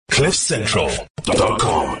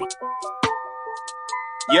CliffCentral.com.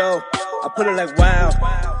 Yo, I put it like wow,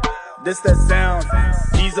 this that sound.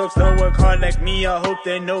 These oaks don't work hard like me, I hope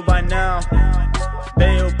they know by now.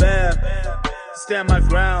 Bayo bad, stand my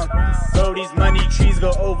ground. Throw these money trees,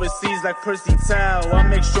 go overseas like Percy Tau. I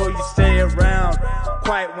make sure you stay around,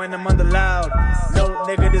 quiet when I'm under loud. No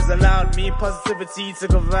negatives allowed, me and positivity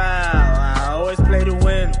took a vow. I always play to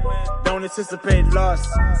win, don't anticipate loss.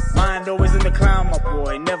 Mind always in the clown, my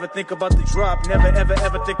boy. Never think about the drop, never ever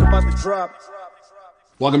ever think about the drop.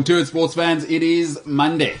 Welcome to it, sports fans. It is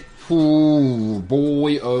Monday. Ooh,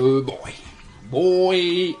 boy, oh boy.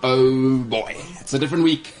 Boy, oh boy. It's a different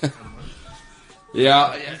week.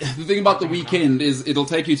 Yeah, the thing about the weekend is it'll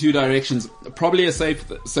take you two directions. Probably a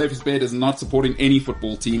safest bet is not supporting any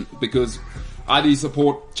football team, because either you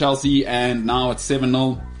support Chelsea and now it's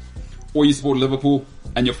 7-0, or you support Liverpool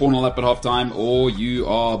and you're 4-0 up at half-time, or you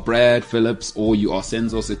are Brad Phillips, or you are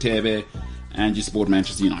Senzo The Meme and you support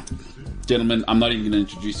Manchester United. Gentlemen, I'm not even going to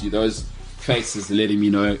introduce you. Those faces are letting me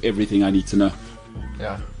know everything I need to know.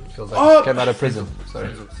 Yeah, feels like came out of prison.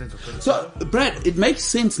 Sorry. So, Brad, it makes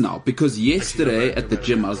sense now, because yesterday at the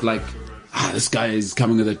gym I was like, this guy is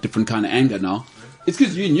coming with a different kind of anger now. It's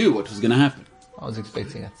because you knew what was going to happen. I was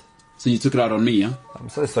expecting it. So you took it out on me, huh? I'm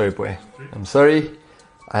so sorry, boy. I'm sorry.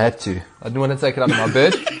 I had to. I didn't want to take it out on my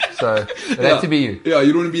bird, so it had to be you. Yeah,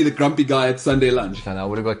 you don't want to be the grumpy guy at Sunday lunch. And I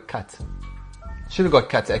would have got cut. Should have got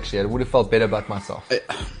cut, actually. I would have felt better about myself.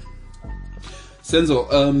 Senzo,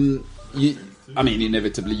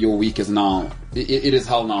 inevitably your week is now, it is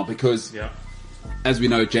hell now, because as we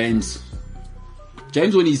know, James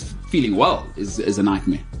when he's feeling well is a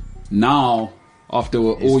nightmare. Now, after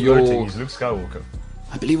all he's your... He's Luke Skywalker.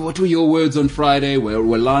 I believe, what were your words on Friday?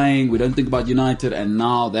 We're lying, we don't think about United, and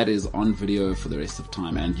now that is on video for the rest of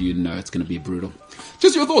time, and you know it's going to be brutal.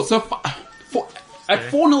 Just your thoughts. So, at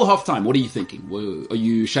 4-0 half-time, what are you thinking? Are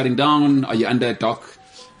you shutting down? Are you under a dark...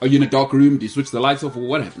 Are you in a dark room? Do you switch the lights off, or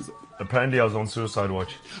what happens? Apparently I was on suicide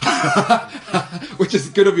watch. Which is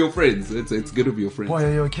good of your friends. It's good of your friends. Boy,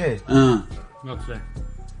 are you okay? Not today.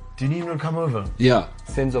 Do you need me to come over? Yeah.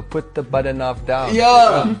 Senzo, put the butter knife down.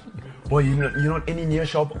 Yeah. Boy, you're not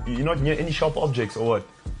near any sharp objects or what?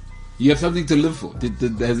 You have something to live for.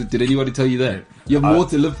 Did anybody tell you that? You have more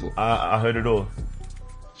to live for. I heard it all.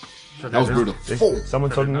 That was brutal. Someone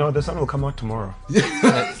told me, no, the sun will come out tomorrow.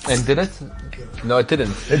 And did it? No, it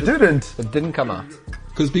didn't. It didn't. It didn't come out.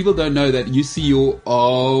 Because people don't know that you see your...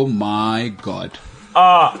 Oh my God.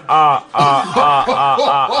 Hi.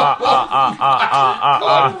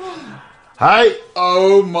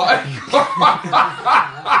 Oh my God.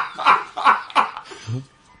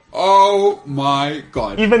 Oh my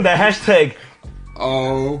God. Even the hashtag.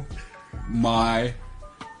 Oh my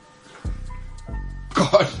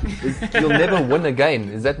God. You'll never win again.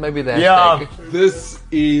 Is that maybe the hashtag? Yeah. This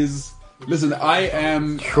is... Listen, I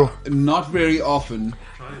am not very often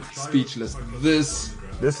speechless. This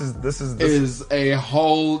is a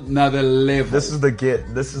whole nother level. This is the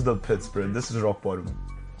This is the pits, bro. This is rock bottom.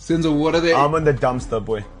 Senzo, what are they? I'm in the dumpster,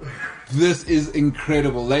 boy. This is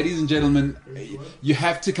incredible. Ladies and gentlemen, you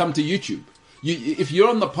have to come to YouTube. If you're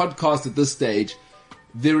on the podcast at this stage,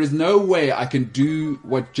 there is no way I can do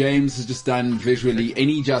what James has just done visually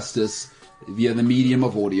any justice via the medium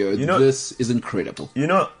of audio. This is incredible.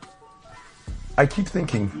 I keep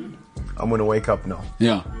thinking, I'm going to wake up now.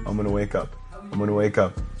 Yeah. I'm going to wake up.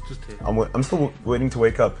 I'm still waiting to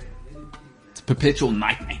wake up. It's a perpetual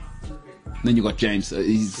nightmare. And then you got James.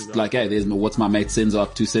 He's like, hey, what's my mate Senzo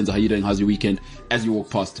up to? Senzo, how you doing? How's your weekend? As you walk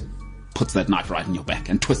past, puts that knife right in your back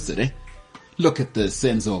and twists it, eh? Look at this,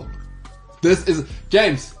 Senzo. This is...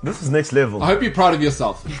 James. This is next level. I hope you're proud of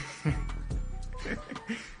yourself.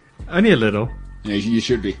 Only a little. Yeah, you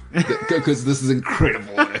should be. Because this is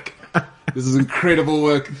incredible work. This is incredible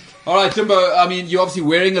work. All right, Jimbo, you're obviously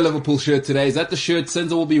wearing a Liverpool shirt today. Is that the shirt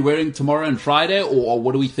Senzo will be wearing tomorrow and Friday, or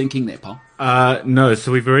what are we thinking there, pal? No,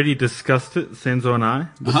 so we've already discussed it, Senzo and I,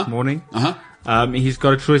 this morning. He's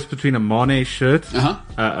got a choice between a Mane shirt,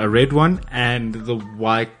 a red one, and the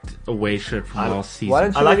white away shirt from last season. Why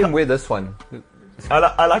don't you let him wear this one?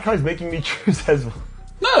 I like how he's making me choose as well.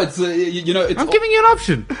 No, it's it's... I'm giving you an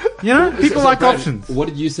option. People like Brad, options. What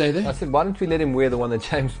did you say there? I said, why don't we let him wear the one that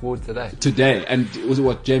James wore today? Today, and was it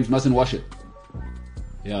what, James mustn't wash it?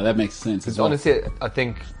 Yeah, that makes sense. Because honestly, I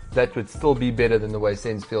think that would still be better than the way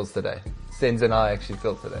Senz feels today. Senz and I actually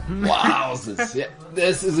feel today. Wow,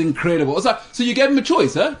 this is incredible. So you gave him a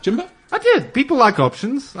choice, huh, Jimbo? I did. People like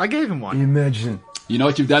options. I gave him one. Imagine. You know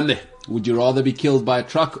what you've done there? Would you rather be killed by a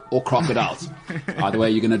truck or crocodiles? Either way,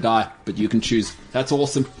 you're going to die, but you can choose. That's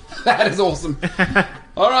awesome. That is awesome.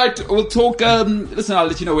 All right, we'll talk. Listen, I'll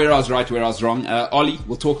let you know where I was right, where I was wrong. Ollie,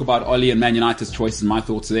 we'll talk about Ollie and Man United's choice and my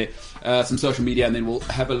thoughts there. Some social media, and then we'll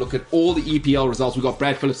have a look at all the EPL results. We've got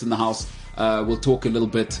Brad Phillips in the house. We'll talk a little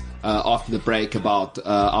bit after the break about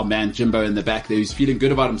our man Jimbo in the back there, who's feeling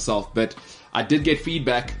good about himself. But I did get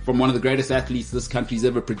feedback from one of the greatest athletes this country's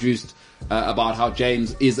ever produced about how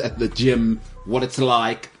James is at the gym, what it's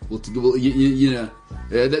like. The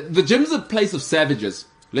gym's a place of savages.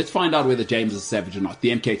 Let's find out whether James is a savage or not.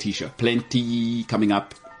 The MKT show. Plenty coming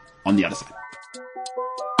up on the other side.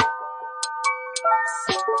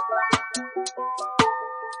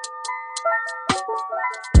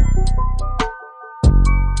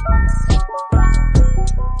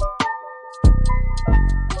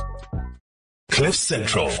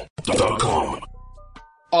 CliffCentral.com.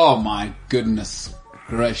 Oh my goodness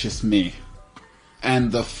gracious me. And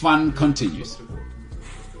the fun continues.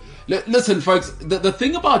 Listen, folks, the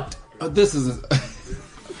thing about this is...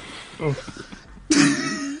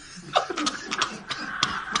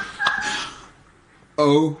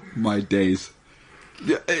 Oh my days.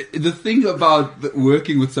 The thing about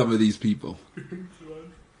working with some of these people,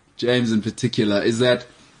 James in particular, is that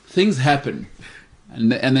things happen.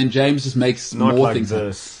 And then James just makes Not more like things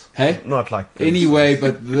this. Hey? Not like this. Anyway,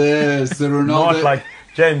 but this, the Ronaldo... Not like...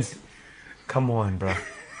 James, come on, bro.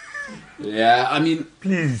 Yeah, I mean...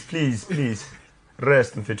 Please.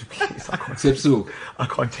 Rest and fit, please. I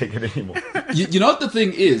can't take it anymore. You know what the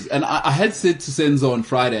thing is, and I had said to Senzo on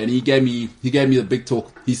Friday, and he gave me the big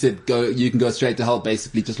talk. He said, you can go straight to hell,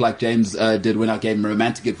 basically, just like James did when I gave him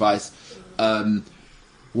romantic advice.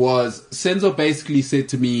 Was Senzo basically said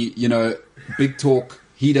to me, big talk,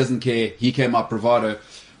 he doesn't care, he came up bravado.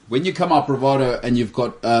 When you come up bravado and you've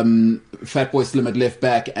got Fatboy Slim at left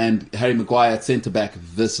back and Harry Maguire at centre back,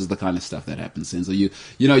 this is the kind of stuff that happens, Senzo. You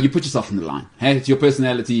put yourself in the line. Hey, it's your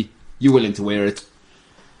personality. You're willing to wear it.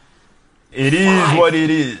 It is what it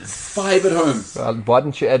is. 5 at home. Well, why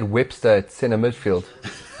didn't you add Webster at centre midfield?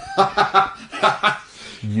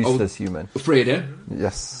 Useless human. Afraid, eh?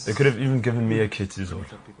 Yes. They could have even given me a kit as well.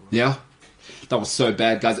 Yeah. That was so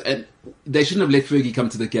bad, guys. And they shouldn't have let Fergie come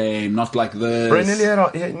to the game. Not like this. Bro, he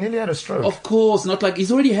nearly had a stroke. Of course, not like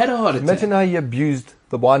he's already had a heart attack. Imagine how he abused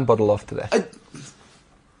the wine bottle after that.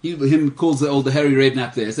 Him calls the old Harry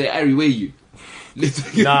Redknapp there. Say, Harry, where are you?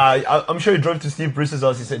 Nah, I'm sure he drove to Steve Bruce's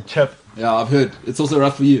house. He said, Chip. Yeah, I've heard. It's also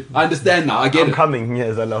rough for you. I understand now. I get it. I'm coming.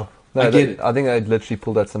 Yes, I know. No, I get it. I think I literally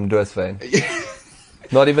pulled out some Dursvein.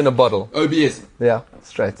 Not even a bottle. OBS. Yeah,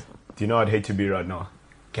 straight. Do you know I'd hate to be right now?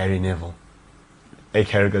 Gary Neville. A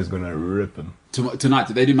Carragher's gonna rip him. Tonight,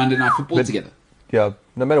 did they do Monday Night Football together? Yeah,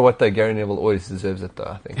 no matter what though, Gary Neville always deserves it though,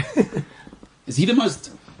 I think. Is he the most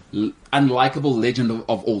unlikable legend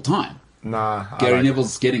of all time? Nah. Gary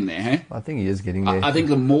Neville's getting there, hey? I think he is getting there. I think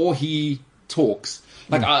the more he talks,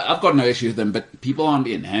 I've got no issue with him, but people aren't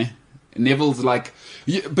in, hey? Neville's like,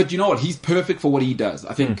 but you know what? He's perfect for what he does.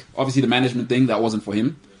 I think, obviously, the management thing, that wasn't for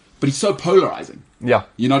him, but he's so polarizing. Yeah.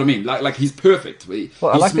 You know what I mean? Like he's perfect. Well, he's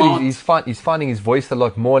I like smart. that he's finding his voice a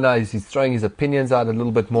lot more now. He's throwing his opinions out a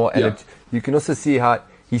little bit more. And you can also see how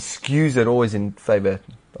he skews it always in favour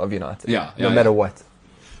of United. No matter what.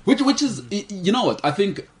 Which is, you know what? I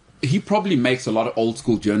think he probably makes a lot of old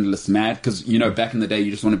school journalists mad because, back in the day,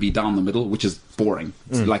 you just want to be down the middle, which is boring.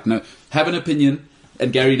 It's like, no, have an opinion.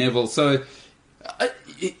 And Gary Neville, so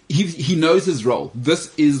he knows his role.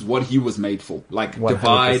 This is what he was made for. Like, 100%,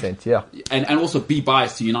 divide. Yeah. And also be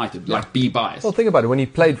biased to United. Yeah. Like, be biased. Well, think about it. When he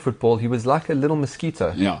played football, he was like a little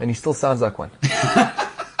mosquito. Yeah. And he still sounds like one.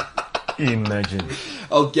 Imagine.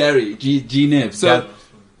 Oh, Gary, G Nev. So,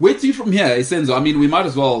 where to from here, Senzo? I mean, we might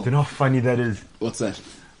as well... Do you know how funny that is? What's that?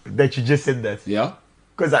 That you just said that. Yeah?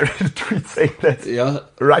 Because I read a tweet saying that. Yeah.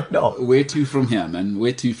 Right now. Where to from here, man?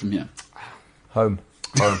 Where to from here? Home.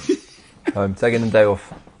 Taking the day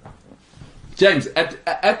off. James,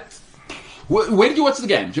 where did you watch the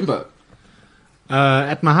game, Jimbo?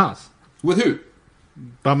 At my house. With who?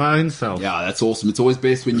 By my own self. Yeah, that's awesome. It's always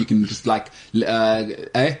best when you can just wang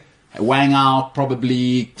out,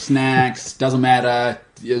 probably snacks, doesn't matter.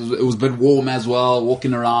 It was a bit warm as well,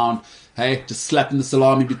 walking around. Hey, just slapping the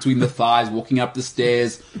salami between the thighs, walking up the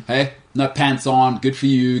stairs. Hey, no pants on, good for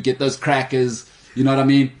you. Get those crackers. You know what I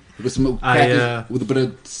mean? With some crackers with a bit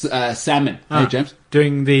of salmon. Hey, James?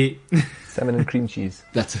 Doing the... Salmon and cream cheese.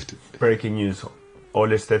 That's it. Breaking news.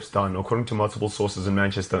 Ole steps down. According to multiple sources in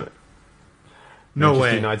Manchester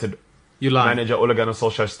way. United You lie. manager Ole Gunnar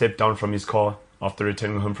Solskjaer stepped down from his car after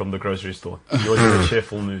returning home from the grocery store. He was in a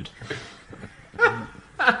cheerful mood.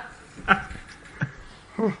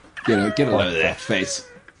 Get a load of that face.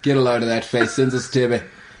 Get a load of that face. Sends us Tebe.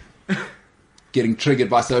 getting triggered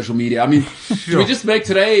by social media. I mean, do we just make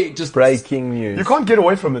today just breaking news? You can't get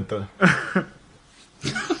away from it though.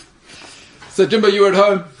 So Jimbo, you were at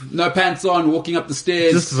home, no pants on, walking up the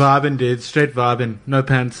stairs. Just vibing, dude. Straight vibing. No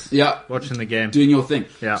pants. Yeah. Watching the game. Doing your thing.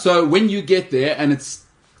 Yeah. So when you get there and it's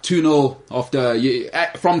 2-0 after,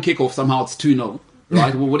 from kickoff, somehow it's 2-0,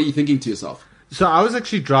 right? Well, what are you thinking to yourself? So I was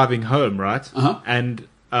actually driving home, right? Uh-huh. And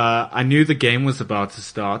I knew the game was about to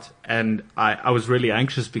start, and I was really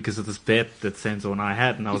anxious because of this bet that Senzo and I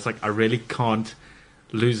had, and I was like, I really can't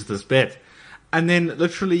lose this bet. And then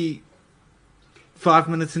literally 5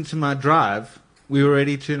 minutes into my drive, we were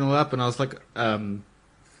already 2-0 up, and I was like,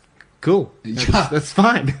 cool. That's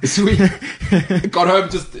fine. Sweet. Got home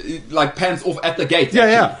just like pants off at the gate.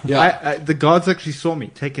 Yeah. Yeah. The guards actually saw me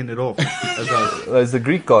taking it off. As I was, Those the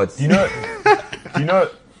Greek gods. You know,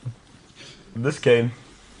 this game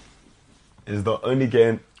is the only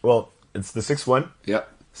game. Well, it's the 6-1 Yeah.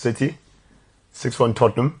 City, 6-1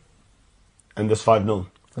 Tottenham, and this 5-0.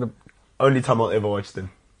 Only time I'll ever watch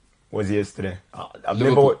them was yesterday. I've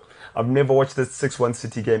never watched this 6-1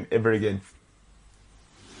 City game ever again.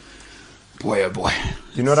 Boy, oh boy.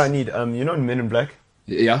 You know what I need? You know in Men in Black?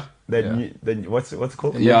 Yeah. What's it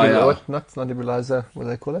called? Yeah. What? Not nebulizer. What do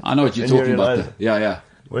they call it? I know what you're talking about. There. Yeah.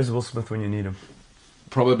 Where's Will Smith when you need him?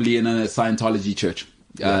 Probably in a Scientology church.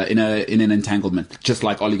 In an entanglement, just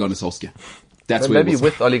like Ole Gunnar Solskjaer. That's where maybe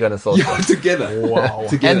with Ole Gunnar Solskjaer. Yeah, together. Wow.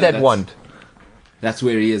 Together. And that wand. That's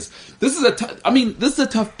where he is. This is a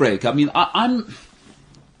tough break. I mean, I'm.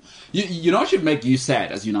 You know, it should make you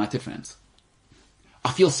sad as United fans.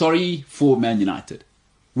 I feel sorry for Man United.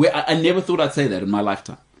 Where I never thought I'd say that in my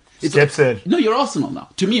lifetime. Said. No, you're Arsenal now.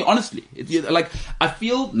 To me, honestly, I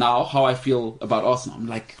feel now how I feel about Arsenal. I'm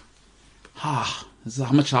like, how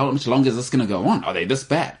much longer is this going to go on? Are they this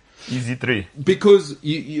bad? Easy 3. Because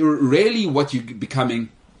you're really what you're becoming,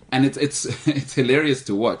 and it's hilarious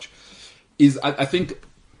to watch. Is I think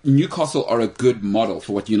Newcastle are a good model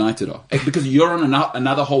for what United are, because you're on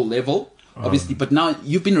another whole level, obviously. But now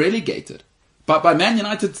you've been relegated. But by Man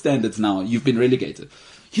United standards, now you've been relegated.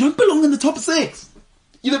 You don't belong in the top 6.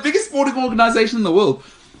 You're the biggest sporting organisation in the world.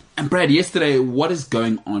 And Brad, yesterday, what is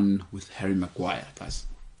going on with Harry Maguire, guys?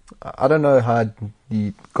 I don't know how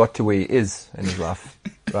he got to where he is in his life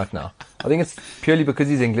right now. I think it's purely because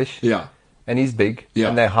he's English. Yeah. And he's big. Yeah.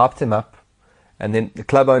 And they hyped him up. And then the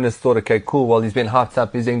club owners thought, okay, cool, well, he's been hyped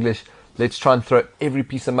up, he's English. Let's try and throw every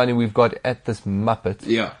piece of money we've got at this muppet.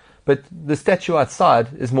 Yeah. But the statue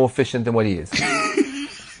outside is more efficient than what he is.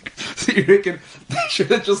 So you reckon they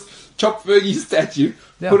should have just chopped Fergie's statue,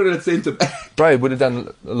 put it at centre back? Bro, would have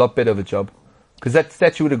done a lot better of a job. Because that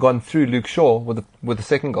statue would have gone through Luke Shaw with the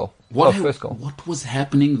second goal. First goal. What was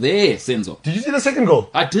happening there, Senzo? Did you see the second goal?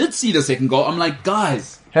 I did see the second goal. I'm like,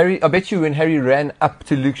 guys. I bet you when Harry ran up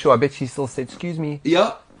to Luke Shaw, I bet she still said, excuse me.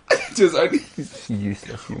 Yeah. It was only... He's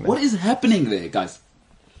useless, human. What is happening there, guys?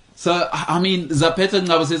 So, I mean, Zapeta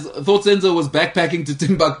Ngaba says, thought Senzo was backpacking to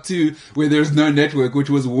Timbuktu where there's no network, which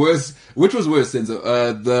was worse. Which was worse, Senzo?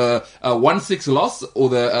 The 1-6 loss or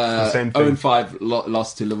the 0-5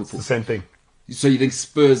 loss to Liverpool? It's the same thing. So you think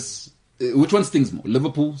Spurs... which one stings more?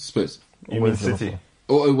 Liverpool, Spurs? You mean City?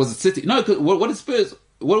 Or was it City? No, what did Spurs...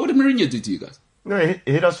 What did Mourinho do to you guys? No,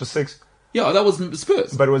 he hit us for 6. Yeah, that was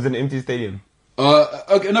Spurs. But it was an empty stadium.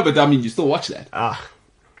 Okay, no, but I mean, you still watch that.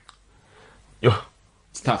 Yo.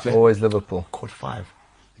 It's tough, eh? Always Liverpool. Caught 5.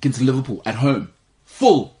 Against Liverpool, at home.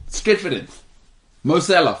 Full. Stretford in. Mo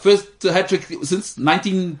Salah. First hat-trick since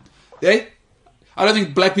 19... Eh? I don't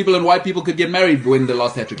think black people and white people could get married when the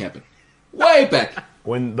last hat-trick happened. Way back.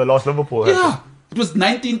 When the last Liverpool happened. Yeah. It was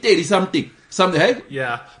 1930 something. Something, hey?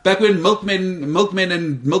 Yeah. Back when milkmen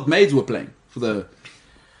and milkmaids were playing for the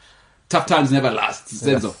tough times never last.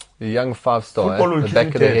 Senzo. The young 5-star, Football will the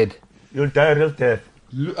back kill of the you head. You'll die a real death.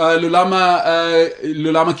 Lulama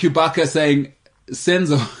Kubaka saying,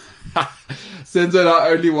 Senzo and I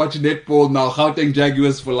only watch netball now. Gauteng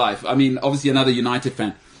Jaguars for life. I mean, obviously another United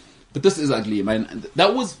fan. But this is ugly, man.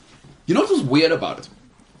 That was... You know what was weird about it?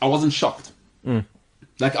 I wasn't shocked.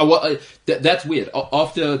 Like, that's weird.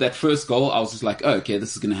 After that first goal, I was just like, oh, okay,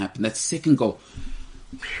 this is going to happen. That second goal.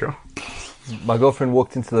 Sure. My girlfriend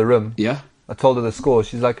walked into the room. Yeah? I told her the score.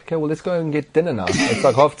 She's like, okay, well, let's go and get dinner now. It's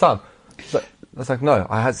like half time. I was like, no,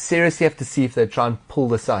 seriously have to see if they try and pull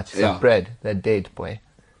this out. She's like, Brad, they're dead, boy.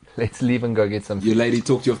 Let's leave and go get some food. Your lady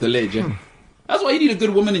talked you off the ledge, eh? That's why you need a good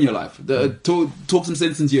woman in your life. Talk some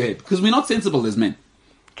sense into your head. Because we're not sensible as men.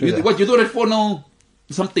 You thought at 4-0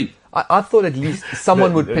 something? I thought at least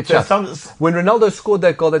someone would pitch up. When Ronaldo scored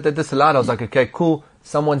that goal that they disallowed, I was like, okay, cool.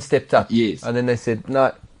 Someone stepped up. Yes. And then they said,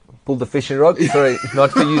 no, pull the fishing rod. Sorry,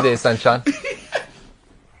 not for you there, sunshine.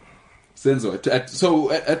 Senzo.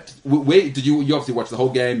 Where did you obviously watch the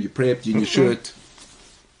whole game? You prepped, you in your shirt.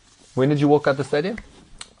 When did you walk out the stadium?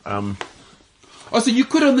 So you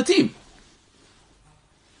quit on the team?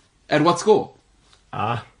 At what score?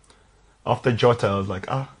 After Jota, I was like,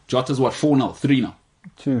 Jota's what, 4-0, 3-0?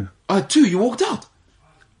 2. 2, you walked out?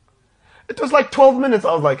 It was like 12 minutes.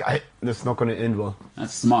 I was like, this is not going to end well.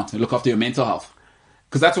 That's smart. Look after your mental health.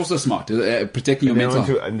 Because that's also smart, protecting your mental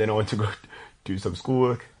health. And then I went to go do some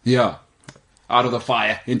schoolwork. Yeah. Out of the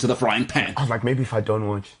fire, into the frying pan. I was like, maybe if I don't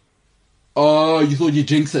watch. Oh, you thought you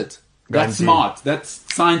jinx it. That's smart. That's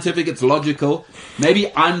scientific. It's logical.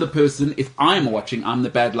 Maybe I'm the person, if I'm watching, I'm the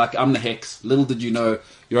bad luck. I'm the hex. Little did you know,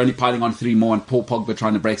 you're only piling on 3 more and Paul Pogba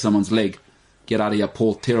trying to break someone's leg. Get out of here,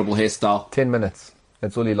 Paul. Terrible hairstyle. 10 minutes.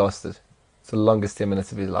 That's all he lasted. It's the longest 10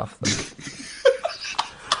 minutes of his life.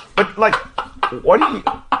 But like, what do you...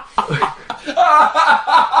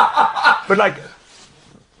 but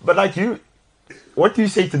like you... What do you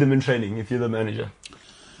say to them in training if you're the manager?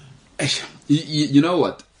 You know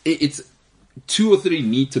what? It's 2 or 3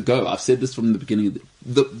 need to go. I've said this from the beginning.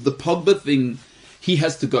 Of the Pogba thing, he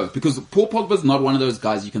has to go. Because Paul Pogba's not one of those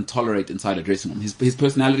guys you can tolerate inside a dressing room. His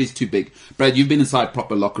personality is too big. Brad, you've been inside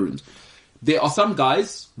proper locker rooms. There are some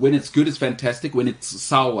guys, when it's good, it's fantastic. When it's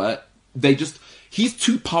sour, he's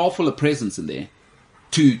too powerful a presence in there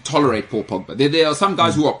to tolerate Paul Pogba. There are some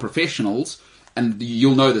guys who are professionals, and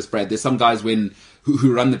you'll know this, Brad. There's some guys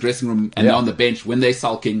who run the dressing room and they're on the bench. When they're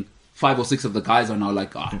sulking, 5 or 6 of the guys are now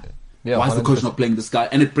like, why is the coach not playing this guy?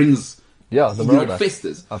 And it brings, it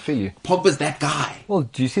festers. I feel you. Pogba's that guy. Well,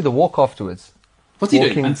 do you see the walk afterwards? What's he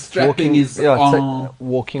doing? Unstrapping his arm. Like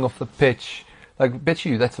walking off the pitch. Like, bet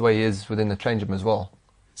you that's the way he is within the change room as well.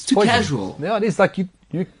 It's too casual. Yeah, it is. Like,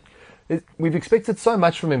 we've expected so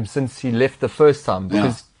much from him since he left the first time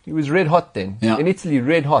because he was red hot then. Yeah. In Italy,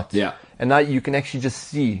 red hot. Yeah. And now you can actually just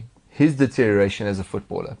see his deterioration as a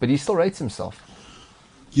footballer. But he still rates himself.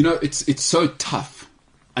 You know, it's so tough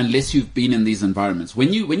unless you've been in these environments.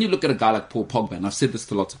 When you look at a guy like Paul Pogba, and I've said this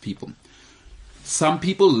to lots of people, some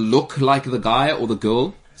people look like the guy or the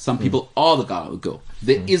girl. Some people are the guy or the girl.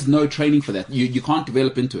 There is no training for that. You can't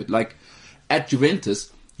develop into it. Like at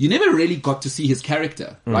Juventus, you never really got to see his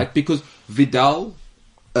character, right? Because Vidal,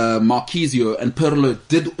 Marquisio, and Pirlo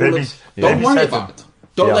did all of. Don't worry about it.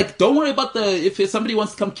 Don't worry about if somebody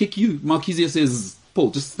wants to come kick you. Marquisio says, "Paul,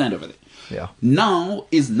 just stand over there." Yeah. Now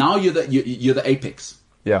you're the apex.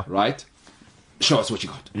 Yeah. Right. Show us what you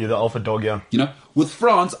got. You're the alpha dog, yeah. You know, with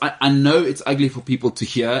France, I know it's ugly for people to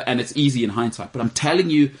hear, and it's easy in hindsight. But I'm telling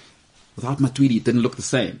you, without Matuidi, it didn't look the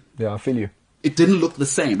same. Yeah, I feel you. It didn't look the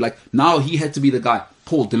same. Like now, he had to be the guy.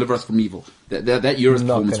 Paul, deliver us from evil. That Euros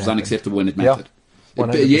performance was unacceptable when it mattered.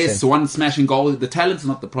 Yeah, yes, one smashing goal. The talent's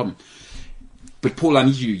not the problem. But Paul, I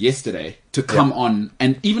need you yesterday to come on,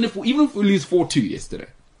 and even if we lose 4-2 yesterday,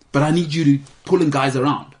 but I need you to pulling guys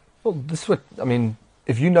around. Well, this is what I mean.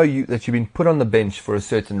 If you know that you've been put on the bench for a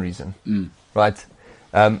certain reason, right?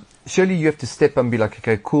 Surely you have to step up and be like,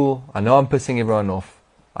 okay, cool. I know I'm pissing everyone off.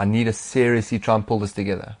 I need to seriously try and pull this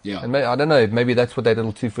together. Yeah. And I don't know. Maybe that's what that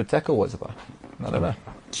little 2-foot tackle was about. I don't know.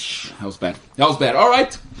 That was bad. All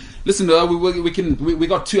right. Listen, we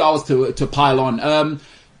got 2 hours to pile on.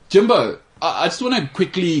 Jimbo, I just want to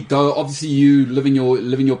quickly go. Obviously, you living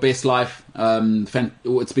your best life.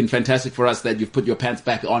 It's been fantastic for us that you've put your pants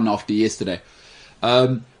back on after yesterday.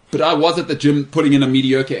 But I was at the gym putting in a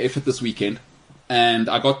mediocre effort this weekend, and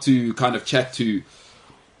I got to kind of chat to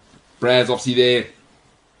Brad's obviously there.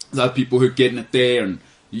 There's other people who are getting it there, and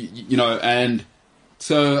you know, and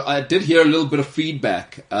so I did hear a little bit of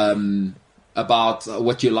feedback about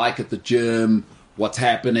what you like at the gym, what's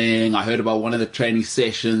happening. I heard about one of the training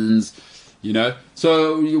sessions, you know.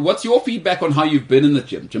 So what's your feedback on how you've been in the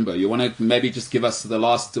gym, Jimbo? You want to maybe just give us the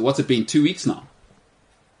last, what's it been, 2 weeks now?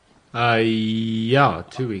 Yeah,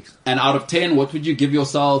 2 weeks. And out of 10, what would you give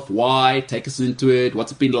yourself? Why? Take us into it.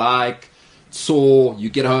 What's it been like? Sore, you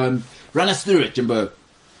get home. Run us through it, Jimbo.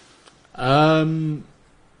 Okay, I'm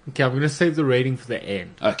going to save the rating for the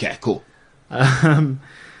end. Okay, cool. I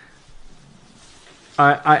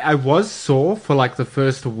was sore for like the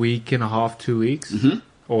first week and a half, 2 weeks. Mm-hmm.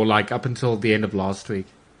 Or like up until the end of last week.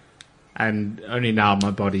 And only now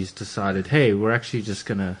my body's decided, hey, we're actually just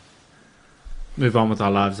going to move on with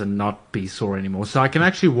our lives and not be sore anymore. So I can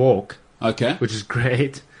actually walk. Okay. Which is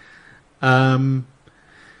great. Yeah.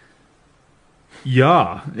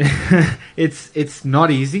 It's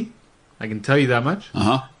not easy. I can tell you that much.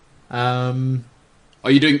 Uh-huh.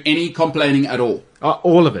 Are you doing any complaining at all?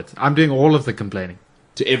 All of it. I'm doing all of the complaining.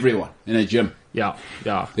 To everyone in a gym? Yeah.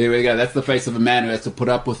 There we go. That's the face of a man who has to put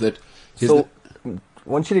up with it. So, I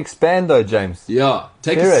want you to expand though, James. Yeah.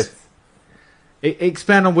 Hear it.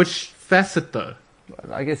 Expand on which facet, though?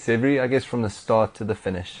 I guess from the start to the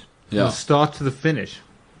finish. From the start to the finish.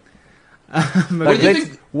 What do you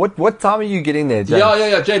think? What time are you getting there, James?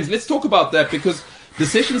 Yeah, James. Let's talk about that because the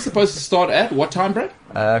session's supposed to start at what time, Brad?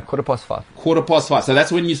 5:15. 5:15. So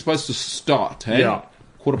that's when you're supposed to start, hey? Yeah.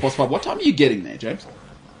 5:15. What time are you getting there, James?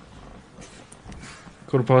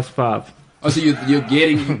 5:15. Oh, so you're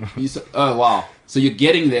getting... oh, wow. So you're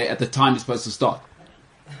getting there at the time you're supposed to start.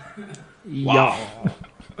 Wow.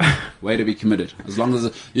 Yeah. Way to be committed. As long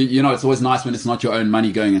as... You know, it's always nice when it's not your own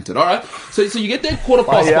money going into it. All right. So you get there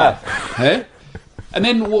 5:15. Hey? And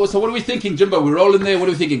then, so what are we thinking, Jimbo? We're rolling there. What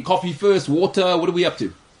are we thinking? Coffee first? Water? What are we up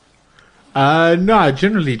to? No, I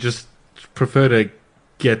generally just prefer to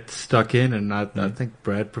get stuck in, and I think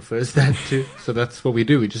Brad prefers that too. So that's what we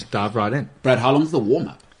do. We just dive right in. Brad, how long's the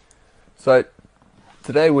warm-up? So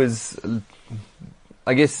today was,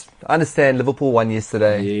 I guess, I understand Liverpool won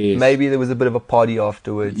yesterday. Yes. Maybe there was a bit of a party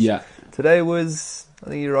afterwards. Yeah. Today was, I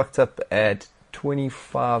think you rocked up at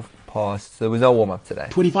 25 past. So there was no warm-up today.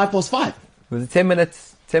 5:25. It was 10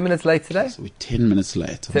 minutes late today. So we're 10 minutes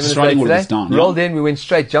late. 10 minutes late today. Rolled in, we went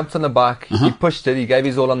straight, jumped on the bike. He pushed it, he gave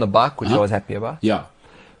his all on the bike, which I was happy about. Yeah.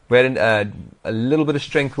 We had a little bit of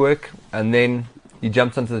strength work, and then he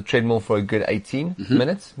jumped onto the treadmill for a good 18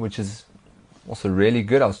 minutes, which is also really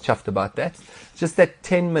good. I was chuffed about that. Just that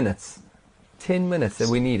 10 minutes that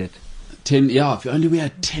we needed. 10, yeah, if only we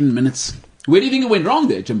had 10 minutes. Where do you think it went wrong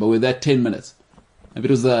there, Jimbo, with that 10 minutes? Maybe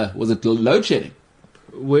it was it load shedding?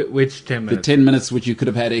 Which 10 minutes? The 10 minutes which you could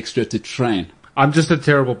have had extra to train. I'm just a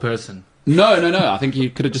terrible person. No. I think you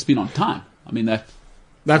could have just been on time. I mean,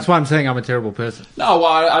 that's why I'm saying I'm a terrible person. No,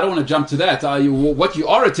 well, I don't want to jump to that. What you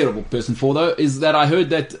are a terrible person for, though, is that I heard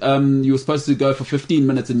that you were supposed to go for 15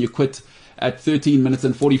 minutes and you quit at 13 minutes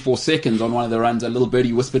and 44 seconds on one of the runs. A little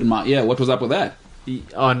birdie whispered in my ear. What was up with that?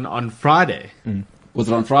 On Friday. Was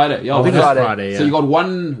it on Friday? Yeah, I think it was Friday, yeah. So you got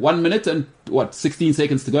 1 minute and, 16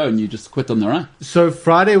 seconds to go and you just quit on the run? So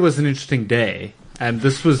Friday was an interesting day, and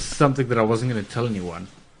this was something that I wasn't going to tell anyone.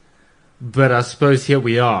 But I suppose here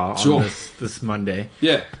we are on this Monday.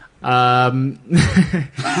 Yeah.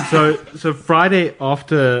 So Friday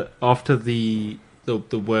after the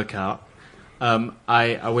workout,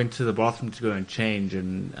 I went to the bathroom to go and change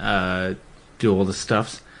and do all the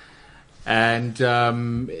stuffs, and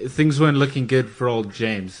things weren't looking good for old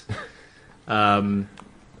James.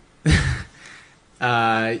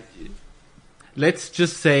 Let's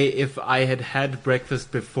just say if I had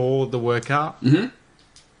breakfast before the workout,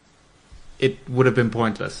 it would have been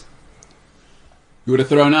pointless. You would have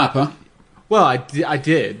thrown up, huh? Well, I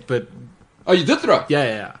did, but... Oh, you did throw?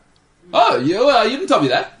 Yeah. Oh, you didn't tell me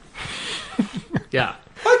that. Yeah.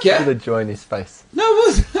 Okay. With a joy in his face. No,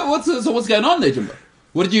 what's going on there, Jimbo?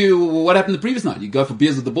 What happened the previous night? You go for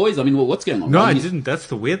beers with the boys? I mean, what's going on? No, I didn't. That's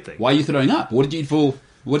the weird thing. Why are you throwing up? What did you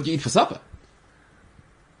eat for supper?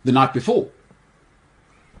 The night before?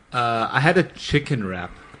 I had a chicken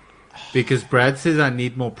wrap because Brad says I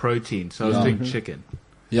need more protein, so I was doing chicken.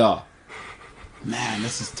 Yeah. Man,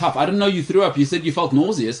 this is tough. I didn't know you threw up. You said you felt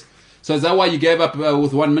nauseous. So is that why you gave up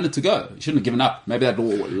with 1 minute to go? You shouldn't have given up. Maybe that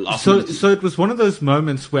last minute. So it was one of those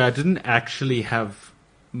moments where I didn't actually have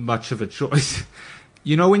much of a choice.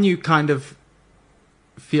 You know when you kind of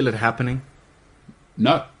feel it happening?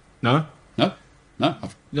 No. No?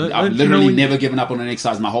 I've literally never given up on an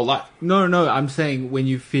exercise my whole life. No, I'm saying when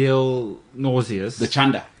you feel nauseous. The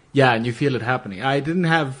chanda. Yeah, and you feel it happening. I didn't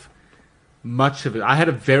have much of it. I had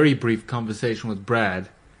a very brief conversation with Brad.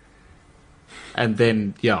 And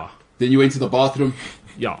then, yeah. Then you went to the bathroom?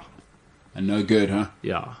 Yeah. And no good, huh?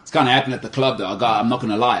 Yeah. It's kind of happened at the club, though. I'm not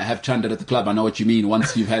going to lie. I have chundered at the club. I know what you mean.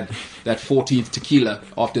 Once you've had that 14th tequila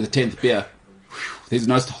after the 10th beer, there's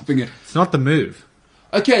no stopping it. It's not the move.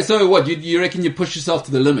 Okay, so what? You reckon you pushed yourself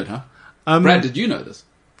to the limit, huh? Brad, did you know this?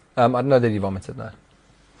 I don't know that he vomited, no.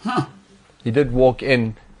 Huh. He did walk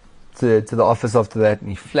in to the office after that, and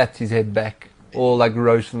he flapped his head back, all like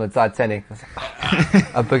Rose from the Titanic. I was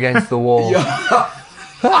like, up against the wall.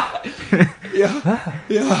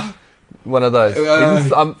 Yeah. One of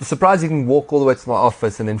those. I'm surprised he can walk all the way to my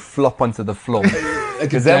office and then flop onto the floor.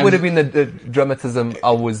 Because that would have been the dramatism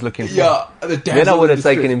I was looking for. Yeah, then I would have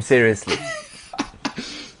taken him seriously.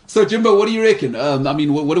 So, Jimbo, what do you reckon? I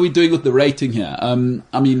mean, what are we doing with the rating here? I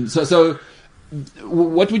mean, so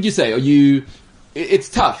what would you say? It's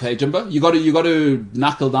tough, hey, Jimbo? You got to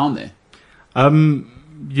knuckle down there.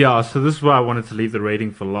 Yeah, so this is why I wanted to leave the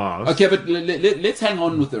rating for last. Okay, but let's hang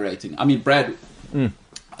on with the rating. I mean, Brad,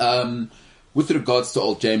 with regards to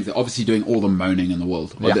old James, they're obviously doing all the moaning in the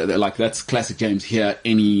world. Yeah. Like, that's classic James here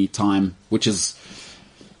any time, which is,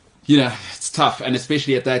 it's tough. And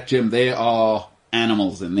especially at that gym, there are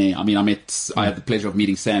animals in there. I mean, I had the pleasure of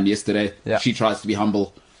meeting Sam yesterday. Yeah. She tries to be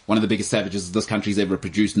humble. One of the biggest savages this country's ever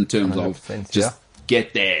produced in terms of 100%, just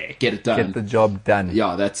get there, get it done. Get the job done.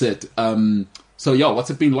 Yeah, that's it. So yeah, what's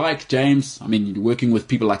it been like, James? I mean, you're working with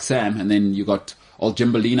people like Sam, and then you got old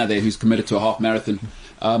Jimbalina there who's committed to a half marathon.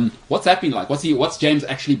 What's that been like? What's James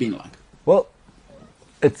actually been like? Well,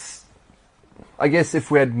 I guess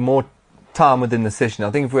if we had more time within the session, I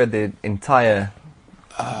think if we had the entire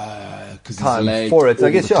time for it, I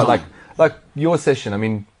guess, yeah, like your session. I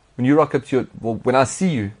mean, when you rock up to when I see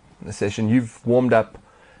you in the session, you've warmed up.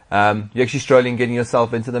 You're actually strolling, getting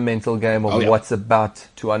yourself into the mental game of what's about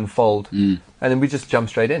to unfold. And then we just jump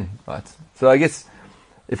straight in, right? So I guess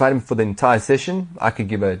if I had him for the entire session, I could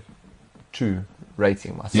give a 2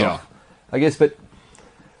 rating myself. Yeah. I guess, but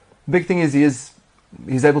the big thing is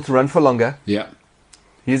he's able to run for longer. Yeah.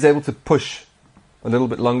 He's able to push a little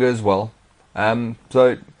bit longer as well.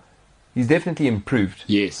 So he's definitely improved.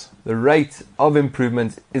 Yes. The rate of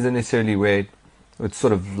improvement isn't necessarily where it's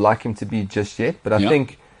sort of like him to be just yet, but I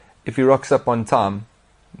think if he rocks up on time,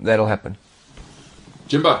 that'll happen.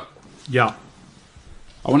 Jimbo. Yeah.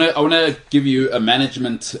 I want to give you a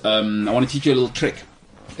management. I want to teach you a little trick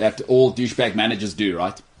that all douchebag managers do.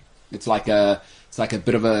 Right? It's like a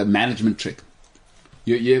bit of a management trick.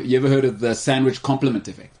 You ever heard of the sandwich compliment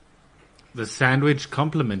effect? The sandwich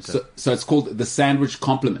complimenter. So it's called the sandwich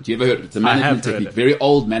compliment. You ever heard of it? It's a management technique, very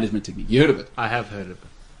old management technique. You heard of it? I have heard of it.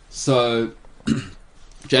 So,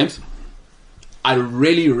 James, I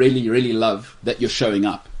really, really, really love that you're showing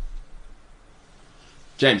up.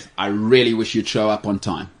 James, I really wish you'd show up on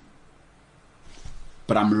time.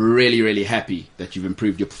 But I'm really, really happy that you've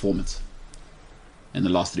improved your performance in the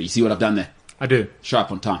last 3. You see what I've done there? I do. show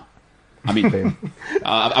up on time. I mean,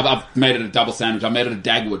 I've made it a double sandwich. I made it a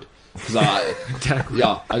Dagwood. Because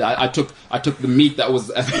I took the meat that was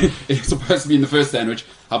supposed to be in the first sandwich.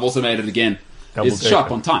 I've also made it again. It's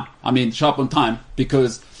sharp on time. I mean, sharp on time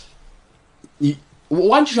because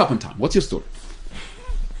why don't you show up on time? What's your story?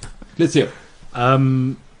 Let's hear.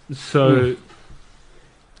 So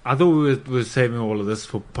I thought we were saving all of this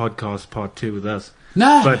for podcast part 2 with us.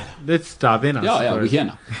 No, but let's dive in. Yeah, we're here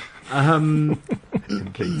now.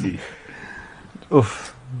 Completely.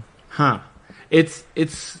 Oof. It's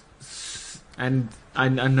and I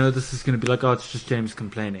know this is going to be like, oh, it's just James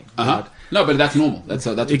complaining. No, but that's normal. That's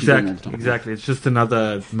what exactly, you're doing all the time. Exactly. It's just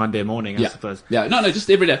another Monday morning, I suppose. Yeah. No, just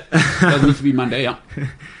every day. Doesn't need to be Monday. Yeah.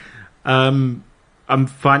 I'm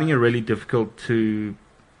finding it really difficult to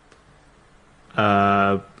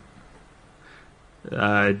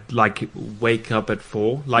like wake up at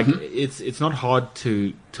 4. Like it's not hard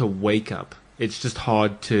to wake up. It's just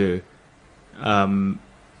hard to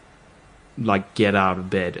like get out of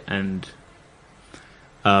bed. And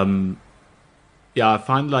I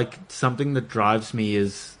find like something that drives me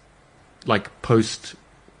is like post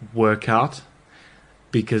workout,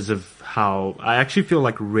 because of how I actually feel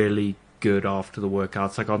like really good after the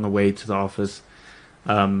workouts, like on the way to the office.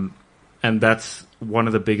 And that's one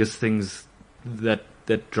of the biggest things that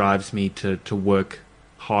drives me to work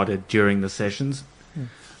harder during the sessions.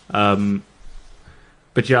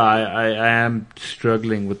 But yeah, I am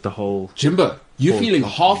struggling with the whole... Jimbo, you're feeling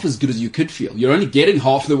half as good as you could feel. You're only getting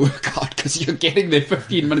half the workout because you're getting there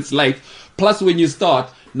 15 minutes late. Plus, when you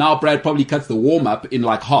start, now Brad probably cuts the warm-up in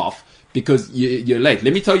like half because you're late.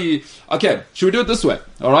 Let me tell you... Okay, should we do it this way?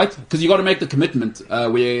 All right? Because you got to make the commitment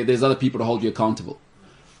where there's other people to hold you accountable.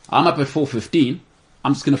 I'm up at 4:15.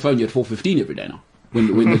 I'm just going to phone you at 4:15 every day now when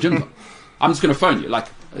the gym's on. I'm just going to phone you. Like,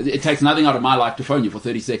 it takes nothing out of my life to phone you for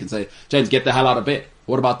 30 seconds. Say, James, get the hell out of bed.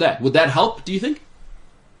 What about that? Would that help, do you think?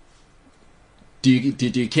 Do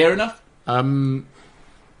you care enough?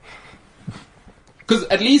 Because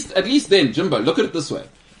at least then, Jimbo, look at it this way.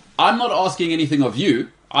 I'm not asking anything of you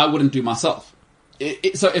I wouldn't do myself.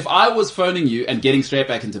 So if I was phoning you and getting straight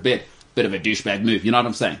back into bed, bit of a douchebag move, you know what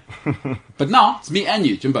I'm saying? But now, it's me and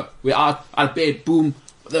you, Jimbo. We're out of bed, boom.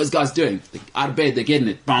 What are those guys doing? They're out of bed, they're getting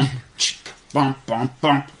it. Bum, chick, bum, bum,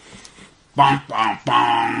 bum. Bum, bum,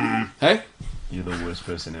 bum. Hey? You're the worst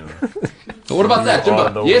person ever. So what about that,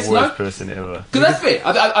 Jimbo? Yes, no? The worst person ever. Because that's fair.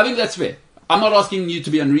 I think that's fair. I'm not asking you to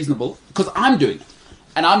be unreasonable, because I'm doing it.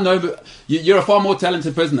 And you're a far more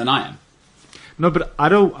talented person than I am. No, but I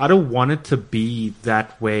don't want it to be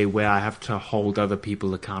that way where I have to hold other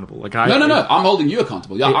people accountable. Like No. I'm holding you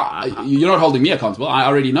accountable. You're not holding me accountable. I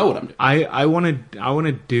already know what I'm doing. I want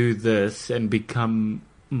to do this and become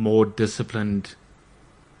more disciplined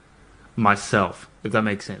myself, if that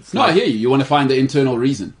makes sense. No, I hear you. You want to find the internal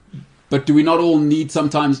reason. But do we not all need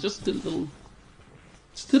sometimes just a little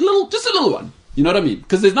one? You know what I mean?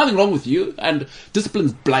 Because there's nothing wrong with you, and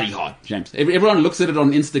discipline's bloody hard, James. Everyone looks at it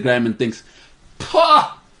on Instagram and thinks,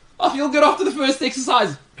 "Pah, I feel good after the first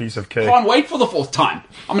exercise. Piece of cake. Can't wait for the fourth time.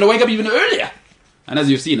 I'm going to wake up even earlier." And as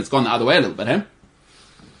you've seen, it's gone the other way a little bit, huh?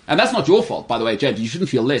 And that's not your fault, by the way, James. You shouldn't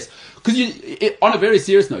feel less. Because on a very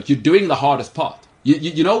serious note, you're doing the hardest part.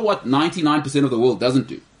 You know what 99% of the world doesn't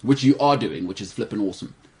do, which you are doing, which is flipping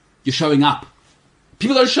awesome. You're showing up.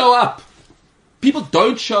 People don't show up. People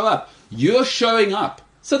don't show up. You're showing up.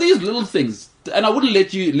 So these little things, and I wouldn't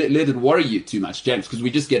let it worry you too much, James, because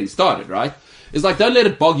we're just getting started, right? It's like, don't let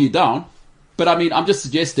it bog you down. But I mean, I'm just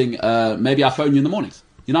suggesting maybe I'll phone you in the mornings.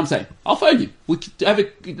 You know what I'm saying? I'll phone you. We could have a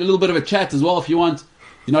little bit of a chat as well if you want.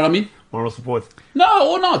 You know what I mean? Moral support.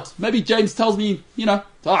 No, or not. Maybe James tells me, get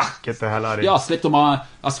the hell out of here. Yeah,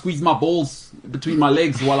 I squeezed my balls between my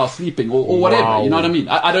legs while I was sleeping, or whatever. Wow. You know what I mean?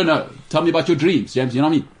 I don't know. Tell me about your dreams, James. You know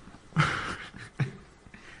what I mean?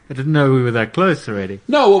 I didn't know we were that close already.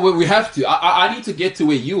 No, well, we have to. I need to get to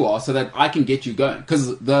where you are so that I can get you going.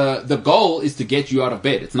 Because the goal is to get you out of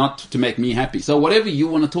bed. It's not to make me happy. So whatever you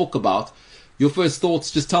want to talk about, your first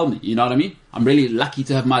thoughts, just tell me. You know what I mean? I'm really lucky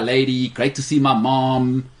to have my lady. Great to see my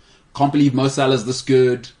mom. Can't believe Mo Salah's this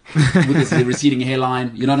good with his receding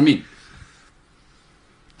hairline. You know what I mean?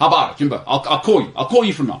 How about it, Jimbo? I'll call you. I'll call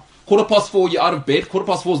you from now. 4:15, you're out of bed.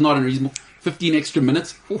 4:15 is not unreasonable. 15 extra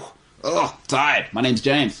minutes. Ugh, tired. My name's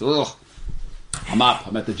James. Ugh. I'm up.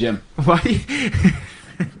 I'm at the gym. Why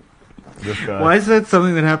is that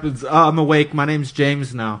something that happens? Oh, I'm awake. My name's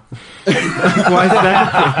James now. Why is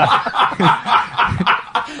that?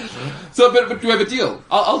 So, but we have a deal.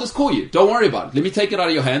 I'll just call you. Don't worry about it. Let me take it out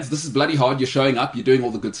of your hands. This is bloody hard. You're showing up. You're doing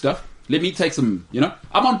all the good stuff. Let me take some,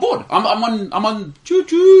 I'm on board. I'm on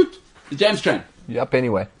choo-choo, the James train. You're up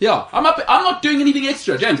anyway. Yeah, I'm up. I'm not doing anything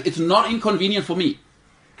extra, James. It's not inconvenient for me.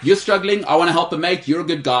 You're struggling. I want to help a mate. You're a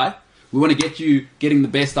good guy. We want to get you getting the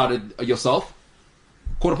best out of yourself.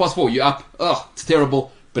 4:15, you're up. Ugh, it's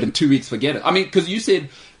terrible. But in 2 weeks, forget it. I mean, because you said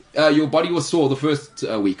your body was sore the first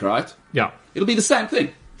week, right? Yeah. It'll be the same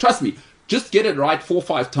thing. Trust me. Just get it right 4 or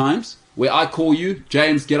 5 times. Where I call you,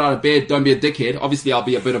 James, get out of bed. Don't be a dickhead. Obviously, I'll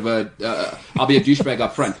be a bit of I'll be a douchebag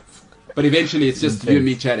up front. But eventually, it's just you and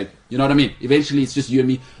me chatting. You know what I mean? Eventually, it's just you and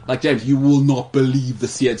me. Like, James, you will not believe the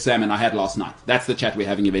seared salmon I had last night. That's the chat we're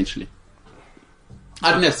having eventually.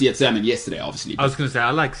 I didn't have seared salmon yesterday, obviously. I was going to say,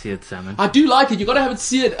 I like seared salmon. I do like it. You got to have it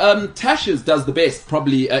seared. Tasha's does the best,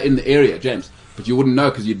 probably in the area, James. But you wouldn't know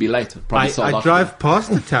because you'd be late. Probably sold I out. drive past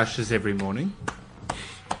the Tasha's every morning.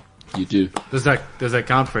 You do. Does that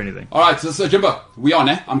count for anything? All right, so Jimbo, we on,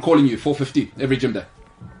 eh? I'm calling you 4:15 every gym day.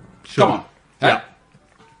 Sure. Come on. Hey? Yeah.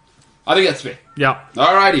 I think that's fair. Yeah.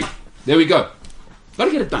 Alrighty. There we go. Got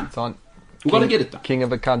to get it done. It's on. We've got to get it done. King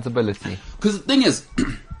of accountability. Because the thing is,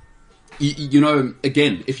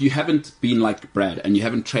 again, if you haven't been like Brad and you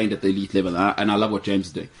haven't trained at the elite level, and I love what James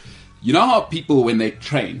is doing, you know how people, when they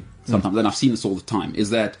train, sometimes, and I've seen this all the time, is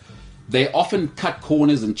that they often cut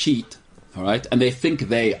corners and cheat, all right? And they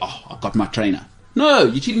think I got my trainer. No,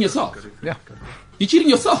 you're cheating yourself. Yeah. You're cheating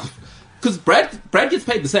yourself. Because Brad gets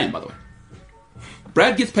paid the same, by the way.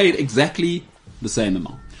 Brad gets paid exactly the same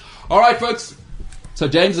amount. All right, folks. So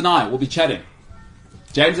James and I will be chatting.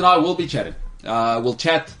 We'll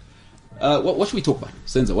chat. What should we talk about,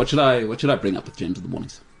 Senzo? What should I bring up with James in the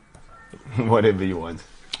mornings? Whatever you want.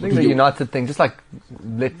 I think the United thing, just like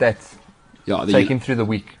let that take him through the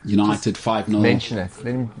week. United 5-0. Mention it.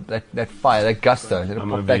 Let him that fire, that gusto. Let him I'm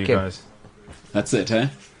pop over back you in. guys. That's it, eh?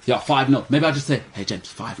 Yeah, 5-0. Maybe I'll just say, hey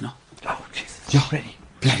James, 5-0. Oh Jesus! Yeah, Ready.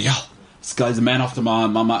 bloody hell. This guy's a man after my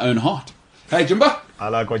own heart. Hey Jimbo. I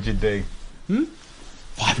like what you're doing.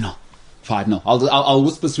 5-0. 5-0. I'll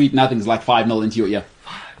whisper sweet nothings like 5-0 into your ear.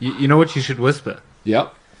 You know what you should whisper?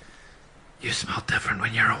 Yep. You smell different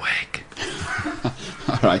when you're awake.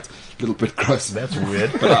 All right. A little bit gross. That's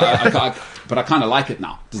weird. But I kind of like it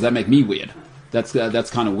now. Does that make me weird? That's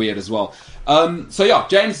kind of weird as well. So yeah,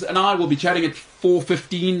 James and I will be chatting at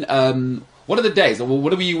 4:15. What are the days? What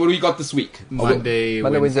do we got this week? Monday,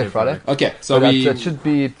 Wednesday, Friday. Okay, so But it should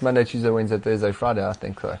be Monday, Tuesday, Wednesday, Thursday, Friday. I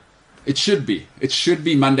think so. It should be. It should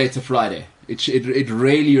be Monday to Friday. It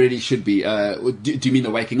really, really should be. Do you mean the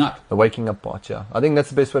waking up? The waking up part, yeah. I think that's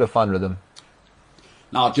the best way to find rhythm.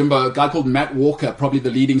 Now, Jimbo, a guy called Matt Walker, probably the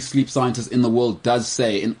leading sleep scientist in the world, does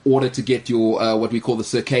say in order to get your what we call the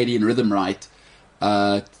circadian rhythm right,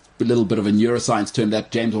 a little bit of a neuroscience term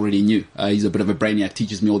that James already knew. He's a bit of a brainiac,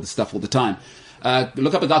 teaches me all this stuff all the time.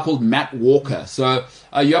 Look up a guy called Matt Walker. So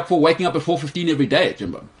are you up for waking up at 4:15 every day,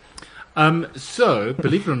 Jimbo? So,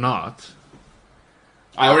 believe it or not...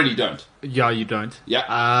 I already don't. Yeah, you don't. Yeah.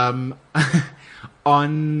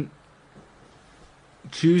 On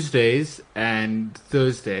Tuesdays and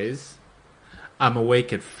Thursdays, I'm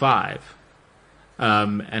awake at 5.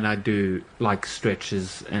 And I do like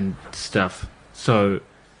stretches and stuff. So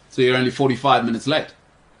you're only 45 minutes late.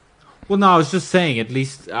 Well, no, I was just saying, at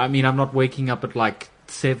least, I mean, I'm not waking up at like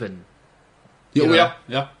 7. Yeah.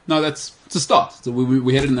 No, it's a start. So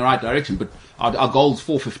we're headed in the right direction, but our goal is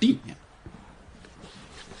 4:15. Yeah.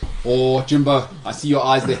 Or, Jimbo, I see your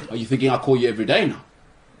eyes there. Are you thinking I'll call you every day now?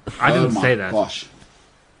 I didn't say that. Gosh.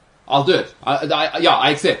 I'll do it.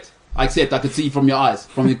 I accept. I could see from your eyes.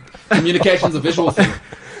 From the communication's a visual thing.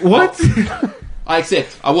 What? I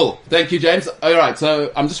accept. I will. Thank you, James. All right,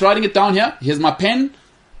 so I'm just writing it down here. Here's my pen.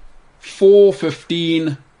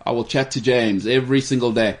 4:15. I will chat to James every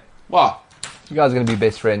single day. Wow. You guys are going to be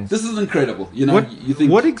best friends. This is incredible. You know, you think...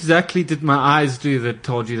 What exactly did my eyes do that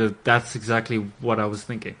told you that that's exactly what I was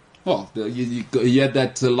thinking? Well, you had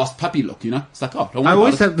that lost puppy look, you know? It's like, oh, don't worry I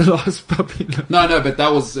always about have the lost puppy look. No, but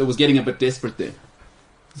it was getting a bit desperate there.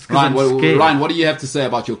 Ryan, what do you have to say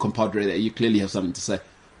about your compadre there? You clearly have something to say.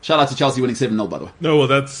 Shout out to Chelsea winning 7-0, by the way. No, well,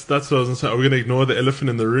 that's what I was going to say. Are we going to ignore the elephant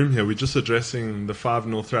in the room here? We're just addressing the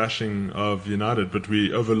 5-0 thrashing of United, but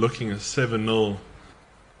we're overlooking a 7-0.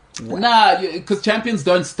 Nah, because champions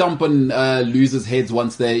don't stomp on losers' heads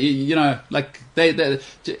once they, you know, like I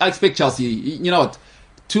expect Chelsea. You know what?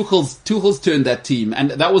 Tuchel's turned that team,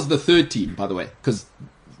 and that was the third team, by the way, because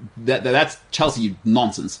that's Chelsea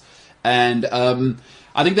nonsense. And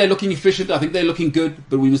I think they're looking efficient. I think they're looking good,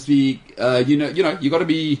 but we must be, you got to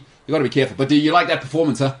be careful. But do you like that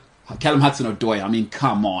performance, huh? Callum Hudson-Odoi, I mean,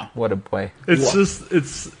 come on. What a boy. It's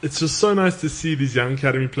just so nice to see these young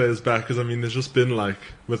academy players back, because I mean, there's just been like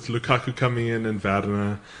with Lukaku coming in and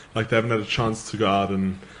Werner, like they haven't had a chance to go out,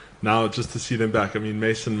 and now just to see them back. I mean,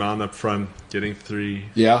 Mason Mount up front getting 3.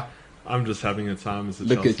 Yeah. I'm just having a time as a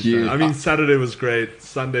Look Chelsea at you. fan. I mean, Saturday was great.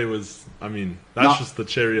 Sunday was, I mean, that's just the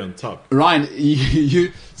cherry on top. Ryan,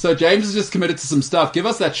 so James has just committed to some stuff. Give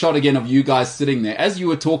us that shot again of you guys sitting there. As you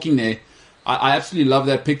were talking there, I absolutely love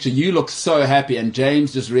that picture. You look so happy, and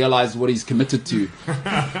James just realized what he's committed to.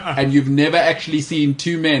 And you've never actually seen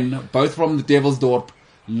two men, both from the Devil's Dorp,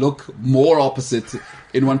 look more opposite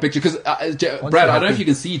in one picture. Because, Brad, I don't know if you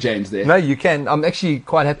can see James there. No, you can. I'm actually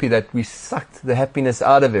quite happy that we sucked the happiness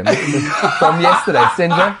out of him from yesterday.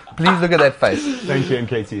 Senzo, please look at that face. Thank you,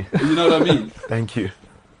 MKT. You know what I mean? Thank you.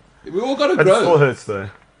 We all got to It grow. still hurts, though.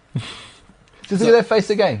 Just look at that face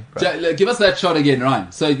again. Give us that shot again, Ryan.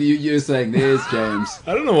 So you're saying, there's James.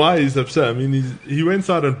 I don't know why he's upset. I mean, he went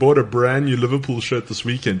out and bought a brand new Liverpool shirt this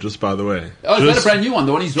weekend, just by the way. Oh, is that a brand new one?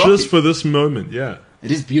 The one he's rocking? Just for this moment, yeah.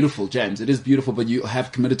 It is beautiful, James. It is beautiful, but you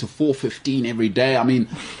have committed to 4:15 every day. I mean,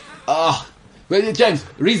 James,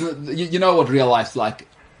 reason you know what real life's like.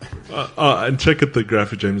 And check out the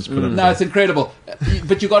graphic James put up. No, it's incredible.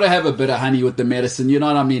 But you got to have a bit of honey with the medicine. You know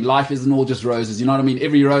what I mean? Life isn't all just roses. You know what I mean?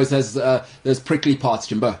 Every rose has those prickly parts,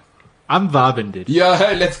 Jimbo. I'm vibing, dude.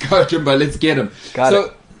 Yeah, let's go, Jimbo. Let's get him. Got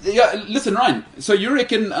it. Yeah, listen, Ryan. So you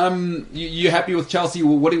reckon you're happy with Chelsea?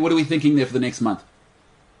 What are we thinking there for the next month?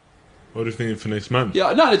 What are you thinking for next month?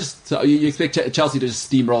 Yeah, no, just you expect Chelsea to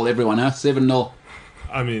just steamroll everyone, huh? 7-0.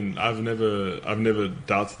 I mean, I've never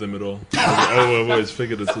doubted them at all. I've always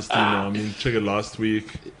figured it's a steamroll. I mean, check it last week,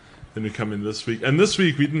 then we come in this week, and this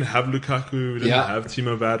week we didn't have Lukaku, we didn't have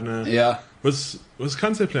Timo Werner. Yeah, was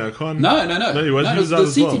Kante playing? I can't. No, he was. No, He was it out was as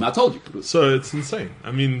the C well. team. I told you. So it's insane.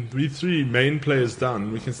 I mean, we 3 main players down,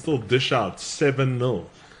 and we can still dish out 7-0.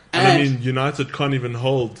 And I mean, United can't even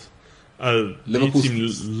hold a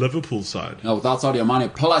Liverpool side. No, without Sadio Mane.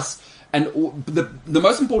 Plus, and the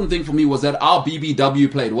most important thing for me was that our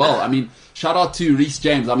BBW played well. I mean, shout out to Reece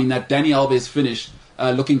James. I mean, that Dani Alves finish,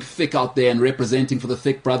 looking thick out there and representing for the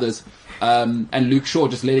thick brothers, and Luke Shaw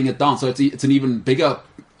just letting it down. So it's an even bigger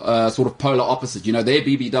sort of polar opposite. You know, their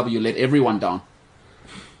BBW let everyone down.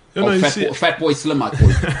 Fat Boy Slim, I call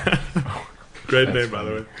it. Great name, by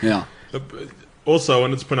the way. Yeah. Also, I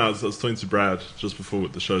wanted to point out, I was talking to Brad just before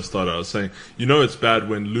the show started, I was saying, you know it's bad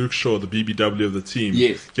when Luke Shaw, the BBW of the team,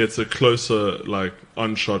 gets a closer, like,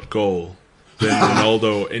 on-shot goal than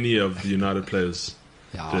Ronaldo or any of the United players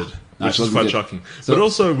did. Which is quite shocking. So, but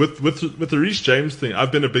also, with the Reece James thing,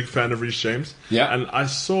 I've been a big fan of Reece James. Yeah. And I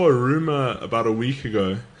saw a rumour about a week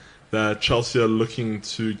ago that Chelsea are looking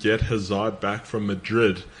to get Hazard back from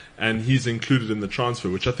Madrid, and he's included in the transfer,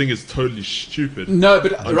 which I think is totally stupid. No,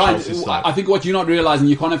 but Ryan, I think what you're not realising,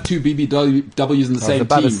 you can't have two BBWs in the same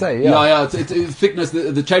team. To say, yeah. It's thickness.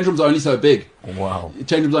 The change room's only so big. Wow. The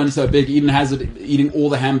change room's only so big. Eden Hazard eating all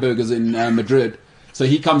the hamburgers in Madrid, so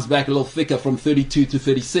he comes back a little thicker from 32 to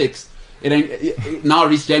 36. Now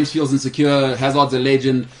Reece James feels insecure. Hazard's a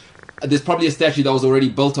legend. there's probably a statue that was already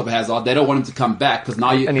built of Hazard. They don't want him to come back because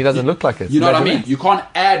now and he doesn't look like it. You know what I mean? You can't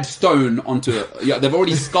add stone onto it. Yeah, they've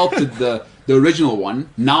already sculpted the original one.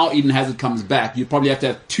 Now Eden Hazard comes back. You'd probably have to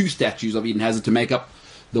have 2 statues of Eden Hazard to make up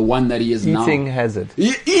the one that he is now. Eating Hazard.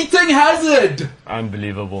 Eating Hazard!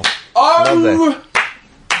 Unbelievable. Oh!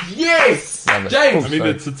 Yes! James! I mean,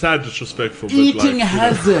 it's a tad disrespectful. But Eating like,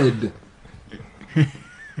 Hazard!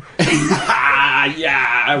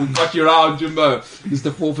 Yeah, we got you around, Jimbo. It's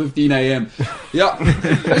the 4:15 a.m. Yeah,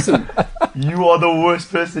 listen. You are the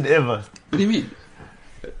worst person ever. What do you mean?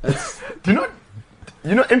 Do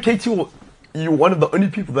you know MK2, you're one of the only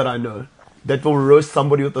people that I know that will roast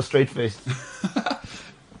somebody with a straight face.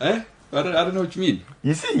 Eh? I don't know what you mean.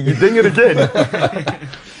 You see, you're doing it again.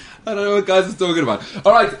 I don't know what guys is talking about.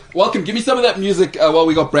 Alright, welcome. Give me some of that music while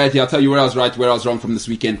we got Brad here. I'll tell you where I was right, where I was wrong from this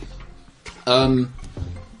weekend.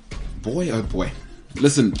 Boy, oh boy.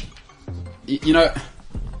 Listen, you know,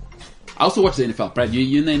 I also watch the NFL. Brad,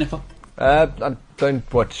 you in the NFL? I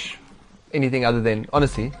don't watch anything other than,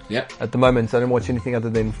 honestly, at the moment, I don't watch anything other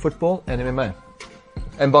than football and MMA.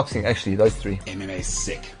 And boxing, actually, those 3. MMA is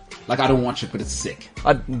sick. Like, I don't watch it, but it's sick.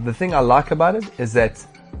 The thing I like about it is that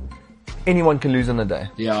anyone can lose on the day.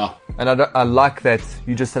 Yeah. And I like that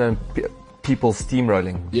you just don't have people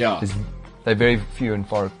steamrolling. Yeah. They're very few and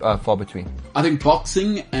far between. I think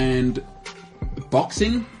boxing,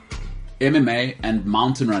 MMA, and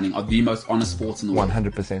mountain running are the most honest sports in the world.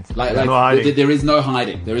 100%. There is no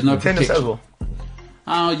hiding. There is no tennis as well.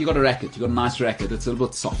 Oh, you got a racket. You got a nice racket. It's a little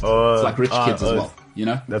bit soft. It's like rich kids as well. You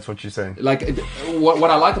know? That's what you're saying. Like, what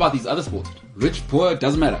I like about these other sports, rich, poor,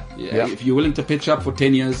 doesn't matter. Yeah. If you're willing to pitch up for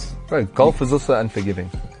 10 years. Bro, golf is also unforgiving.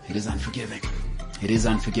 It is unforgiving.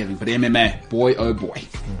 But MMA, boy, oh boy.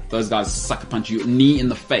 Those guys sucker punch you, knee in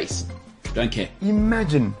the face. Don't care.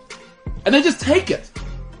 Imagine. And they just take it.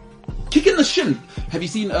 Kick in the shin. Have you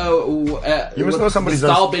seen you must know somebody's the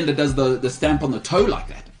style bender does the stamp on the toe like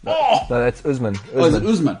that? Oh! No, that's Usman. Oh, is it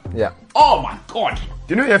Usman? Yeah. Oh my god. Do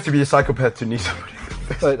you know you have to be a psychopath to knee somebody?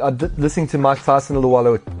 So listening to Mike Tyson a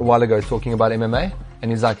while ago talking about MMA,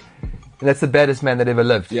 and he's like, that's the baddest man that ever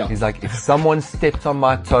lived. Yeah. He's like, if someone stepped on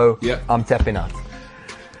my toe, I'm tapping out.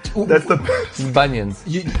 That's the best. Bunions.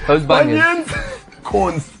 Those bunions.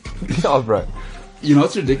 Corns. Oh, bro. You know,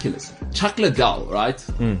 it's ridiculous. Chuck Liddell, right?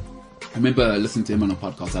 I remember listening to him on a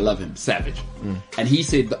podcast. I love him. Savage. And he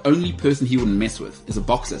said the only person he wouldn't mess with is a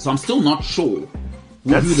boxer. So I'm still not sure who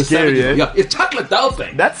the scary, Savage is. Yeah, it's Chuck Liddell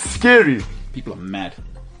thing. That's scary. People are mad.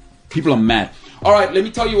 All right, let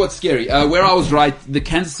me tell you what's scary. Where I was right, the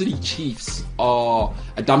Kansas City Chiefs are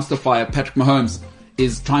a dumpster fire. Patrick Mahomes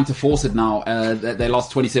is trying to force it now. They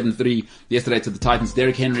lost 27-3 yesterday to the Titans.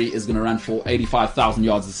 Derrick Henry is going to run for 85,000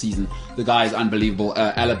 yards this season. The guy is unbelievable.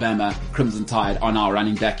 Alabama, Crimson Tide are now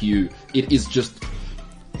running back you. It is just...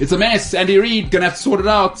 It's a mess. Andy Reid going to have to sort it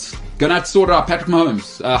out. Patrick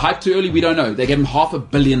Mahomes. Hyped too early, we don't know. They gave him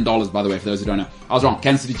 $500 million, by the way, for those who don't know. I was wrong.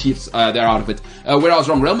 Kansas City Chiefs, they're out of it. Where I was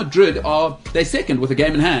wrong, Real Madrid they're second with a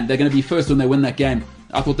game in hand. They're going to be first when they win that game.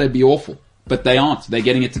 I thought they'd be awful. But they aren't. They're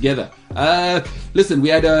getting it together. Listen, we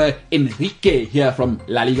had Enrique here from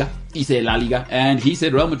La Liga. He said La Liga. And he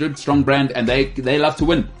said Real Madrid, strong brand, and they love to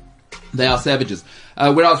win. They are savages.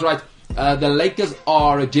 Where I was right, the Lakers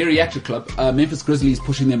are a geriatric club. Memphis Grizzlies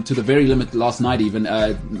pushing them to the very limit last night even,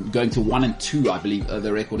 going to 1-2, I believe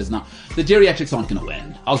the record is now. The geriatrics aren't going to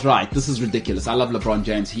win. I was right. This is ridiculous. I love LeBron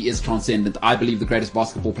James. He is transcendent. I believe the greatest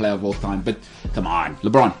basketball player of all time. But come on,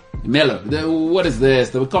 LeBron. Melo, what is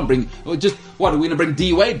this? We can't bring... Are we going to bring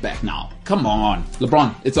D-Wade back now? Come on.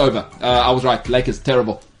 LeBron, it's over. I was right. Lakers,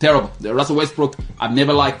 terrible. Russell Westbrook, I've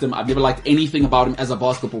never liked him. I've never liked anything about him as a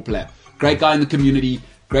basketball player. Great guy in the community.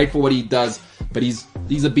 Great for what he does. But he's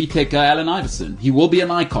a B-Tech Allen Iverson. He will be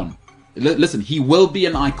an icon. Listen, he will be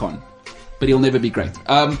an icon. But he'll never be great.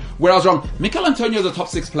 Where I was wrong, Mikel Antonio is a top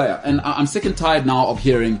 6 player. And I'm sick and tired now of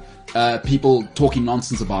hearing people talking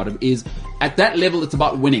nonsense about him. Is at that level, it's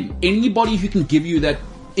about winning. Anybody who can give you that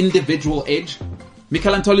individual edge,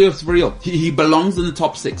 Mikel Antonio is for real. He belongs in the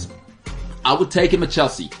top 6. I would take him at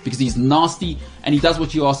Chelsea because he's nasty and he does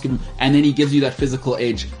what you ask him, and then he gives you that physical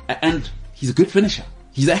edge, and he's a good finisher.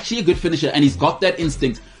 He's actually a good finisher, and he's got that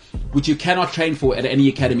instinct which you cannot train for at any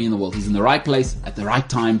academy in the world. He's in the right place at the right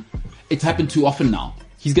time. It's happened too often now.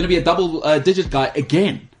 He's going to be a double-digit guy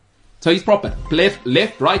again. So he's proper.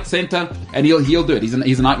 Left, right, center, and he'll do it. He's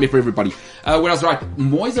a nightmare for everybody. Where I was right,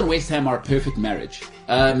 Moyes and West Ham are a perfect marriage.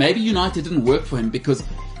 Maybe United didn't work for him because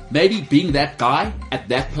maybe being that guy at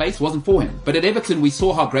that place wasn't for him. But at Everton, we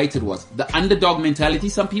saw how great it was. The underdog mentality,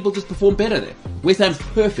 some people just perform better there. West Ham's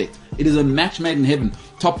perfect. It is a match made in heaven.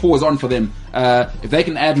 Top 4 is on for them. If they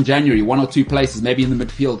can add in January 1 or 2 places, maybe in the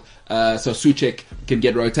midfield, so Suchek can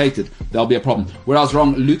get rotated, there'll be a problem. Where I was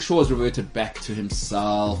wrong, Luke Shaw has reverted back to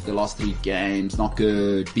himself. The last 3 games, not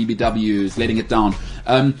good. BBWs, letting it down.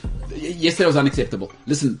 Yesterday was unacceptable.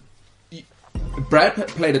 Listen, Brad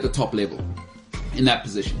played at the top level in that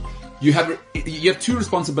position. You have 2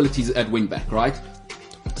 responsibilities at wing back, right?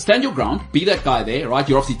 Stand your ground, be that guy there, right?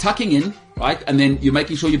 You're obviously tucking in, right? And then you're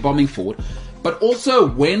making sure you're bombing forward. But also,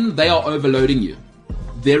 when they are overloading you,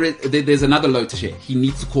 there's another load to share. He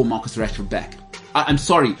needs to call Marcus Rashford back. I'm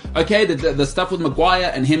sorry. Okay, the stuff with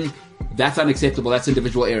Maguire and him, that's unacceptable. That's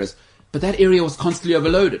individual errors. But that area was constantly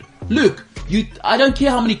overloaded. Luke, I don't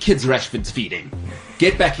care how many kids Rashford's feeding.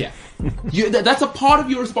 Get back here. That's a part of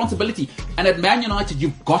your responsibility. And at Man United,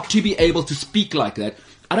 you've got to be able to speak like that.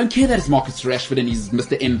 I don't care that it's Marcus Rashford and he's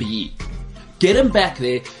Mr. MBE. Get him back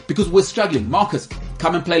there because we're struggling. Marcus,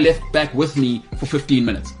 come and play left back with me for 15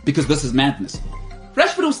 minutes because this is madness.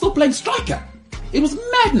 Rashford was still playing striker. It was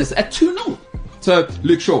madness at 2-0. So,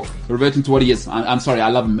 Luke Shaw, reverting to what he is. I'm sorry, I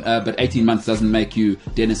love him, but 18 months doesn't make you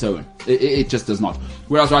Dennis Owen. It just does not.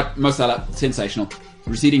 Whereas, right, Mo Salah, sensational.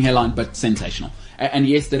 Receding hairline, but sensational. And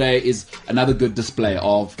yesterday is another good display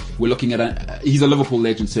of, we're looking at he's a Liverpool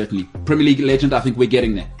legend, certainly. Premier League legend, I think we're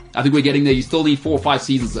getting there. You still need 4 or 5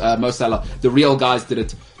 seasons, Mo Salah. The real guys did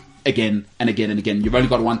it again and again and again. You've only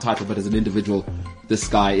got one title, but as an individual, this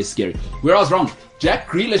guy is scary. Where I was wrong, Jack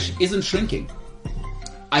Grealish isn't shrinking.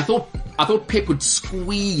 I thought Pep would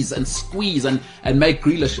squeeze and make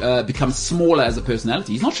Grealish become smaller as a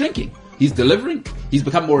personality. He's not shrinking. He's delivering. He's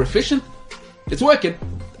become more efficient. It's working.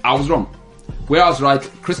 I was wrong. Where I was right,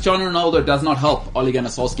 Cristiano Ronaldo does not help Ole Gunnar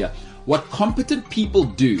Solskjaer. What competent people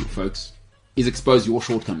do, folks, is expose your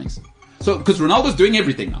shortcomings. So, because Ronaldo's doing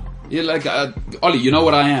everything now. You're like, Ollie, you know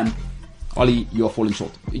what I am. Ollie, you're falling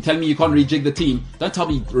short. You tell me you can't rejig the team. Don't tell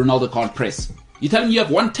me Ronaldo can't press. You tell me you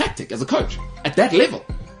have one tactic as a coach at that level.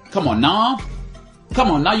 Come on now.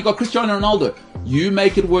 You got Cristiano Ronaldo. You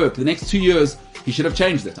make it work. The next 2 years, he should have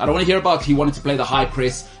changed it. I don't want to hear about he wanted to play the high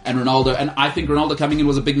press and Ronaldo. And I think Ronaldo coming in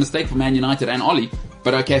was a big mistake for Man United and Ollie.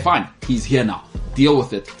 But okay, fine. He's here now. Deal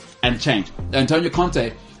with it and change. Antonio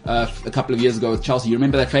Conte, a couple of years ago with Chelsea, you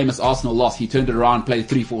remember that famous Arsenal loss? He turned it around, played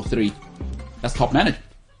 3-4-3. That's top management.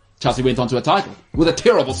 Chelsea went on to a title with a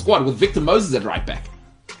terrible squad with Victor Moses at right back.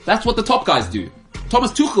 That's what the top guys do.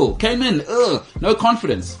 Thomas Tuchel came in, no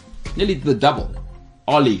confidence. Nearly the double.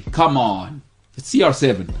 Ollie, come on. It's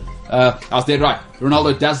CR7. I was dead right.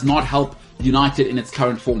 Ronaldo does not help United in its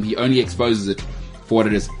current form. He only exposes it for what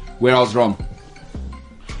it is. Where I was wrong.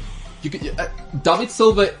 David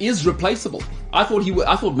Silva is replaceable. I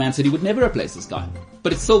thought Man City would never replace this guy.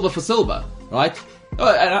 But it's Silva for Silva, right?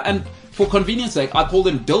 And for convenience sake, I call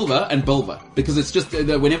them Dilva and Bilva. Because it's just,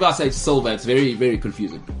 whenever I say Silva, it's very, very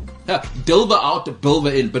confusing. Dilva out,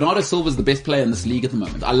 Bilva in. Bernardo Silva is the best player in this league at the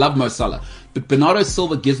moment. I love Mo Salah. But Bernardo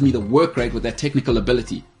Silva gives me the work rate with that technical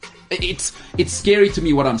ability. It's scary to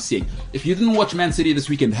me what I'm seeing. If you didn't watch Man City this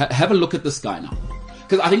weekend, have a look at this guy now.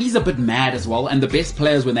 Because I think he's a bit mad as well. And the best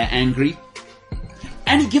players when they're angry.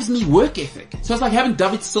 And he gives me work ethic. So it's like having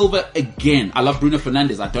David Silva again. I love Bruno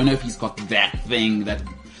Fernandes. I don't know if he's got that thing that...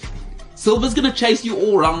 Silva's going to chase you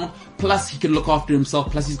all around. Plus he can look after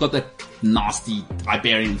himself. Plus he's got that nasty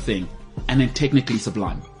Iberian thing. And then technically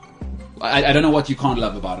sublime. I don't know what you can't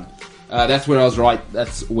love about him. That's where I was right.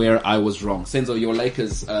 That's where I was wrong. Senzo, your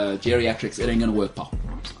Lakers geriatrics, it ain't going to work, pal.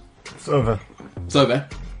 It's over. It's over.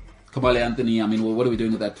 Kabale Anthony, I mean, well, what are we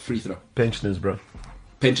doing with that free throw? Pensioners, bro.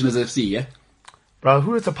 Pensioners FC, yeah? Bro,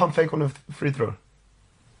 who is a pump fake on a free throw?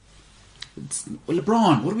 It's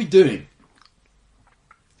LeBron. What are we doing?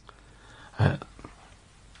 I'm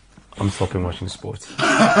stopping watching sports.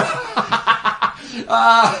 Brad,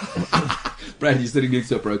 you're sitting next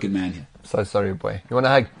to a broken man here. So sorry, boy. You want a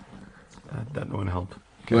hug? That won't help.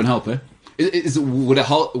 You won't help, eh? Would a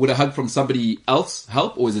hug from somebody else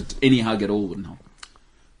help, or is it any hug at all wouldn't help?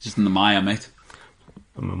 Just in the mire, mate.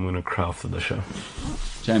 I'm going to cry after the show.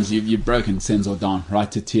 James, you've broken Senzo down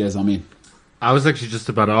right to tears. I mean, I was actually just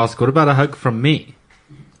about to ask, what about a hug from me?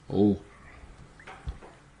 Oh,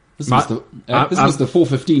 this is the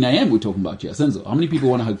 4:15 a.m. we're talking about here. Senzo, how many people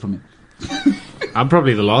want a hug from him? I'm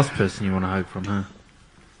probably the last person you want a hug from,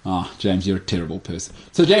 huh? James, you're a terrible person.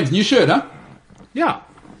 So, James, new shirt, huh? Yeah.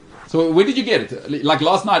 So, where did you get it? Like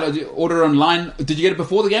last night, did you order online? Did you get it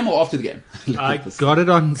before the game or after the game? I got it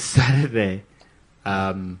on Saturday,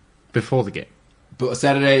 before the game. But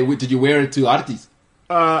Saturday, did you wear it to Artis?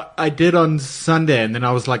 I did on Sunday, and then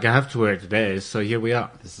I was like, I have to wear it today, so here we are.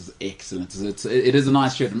 This is excellent. It is a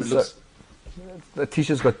nice shirt. The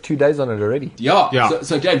t-shirt's got 2 days on it already. Yeah.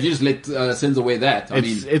 So James, you just let Senzo wear that.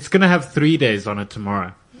 It's going to have 3 days on it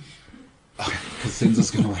tomorrow.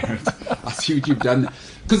 Senzo's going to wear it. I see what you've done.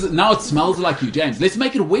 Because now it smells like you, James. Let's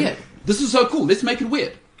make it weird. This is so cool. Let's make it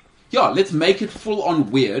weird. Yeah, let's make it full on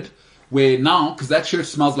weird. Where now, because that shirt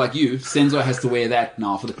smells like you, Senzo has to wear that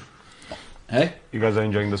now for the. Hey, You guys are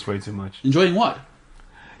enjoying this way too much. enjoying what?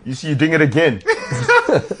 You see, you're doing it again.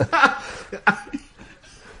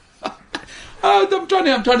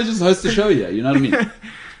 I'm trying to just host the show here. You know what I mean?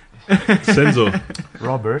 Senzo,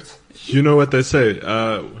 Robert. you know what they say.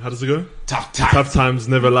 How does it go? Tough time. Tough times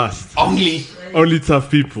never last. Only Tough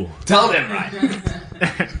people. tell them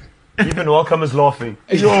right. Even Welcome is laughing.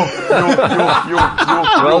 Yo.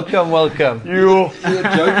 Welcome. You're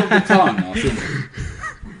a joke of the town now, Senzo.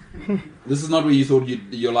 This is not where you thought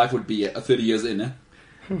your life would be 30 years in, eh?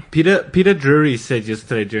 Peter Drury said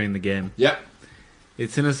yesterday during the game, Yep.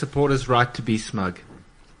 it's in a supporter's right to be smug.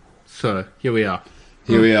 So, here we are.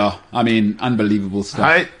 Here we are. I mean, unbelievable stuff.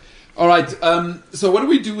 Right. All right. So what do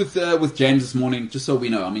we do with James this morning? Just so we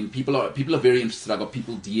know. I mean, people are very interested. I got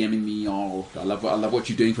people DMing me. Oh, I love what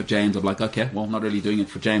you're doing for James. I'm like, okay, well, I'm not really doing it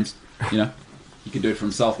for James. You know, he can do it for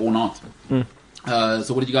himself or not.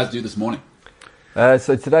 So what did you guys do this morning?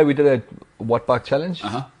 So today we did a watt bike challenge.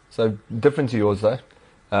 Uh-huh. So different to yours though.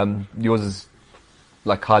 Yours is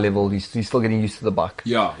like high level. You're still getting used to the bike.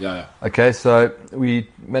 Yeah. Okay, so we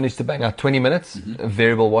managed to bang out 20 minutes,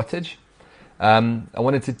 variable wattage. I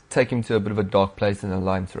wanted to take him to a bit of a dark place and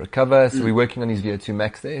allow him to recover. So we're working on his VO2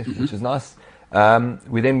 max there, which is nice.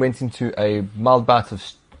 We then went into a mild bout of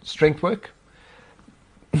strength work,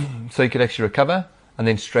 so he could actually recover, and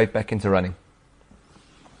then straight back into running.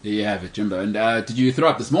 There you have it, Jimbo. And did you throw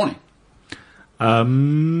up this morning?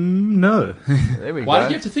 No. There we Why go. did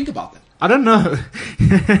you have to think about that? I don't know.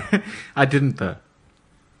 I didn't though.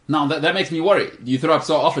 No, that makes me worry. Do you throw up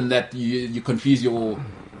so often that you confuse your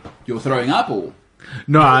throwing up, or?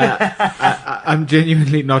 No, I'm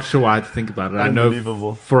genuinely not sure why I had to think about it. I know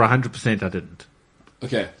Unbelievable. for 100% I didn't.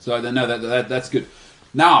 Okay, so that's good.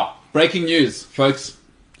 Now, breaking news, folks.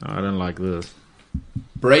 Oh, I don't like this.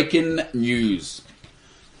 Breaking news.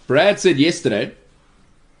 Brad said yesterday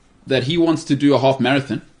that he wants to do a half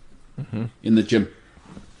marathon in the gym.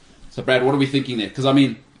 So, Brad, what are we thinking there? Because, I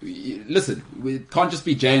mean, listen, it can't just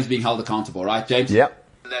be James being held accountable, right, James? Yep.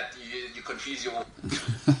 That you confuse your...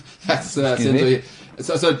 That's Excuse me?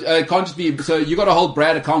 So it can't just be... So you got to hold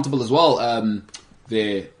Brad accountable as well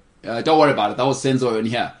there. Don't worry about it. That was Senzo in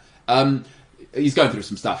here. He's going through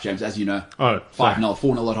some stuff, James, as you know. Oh, 5-0,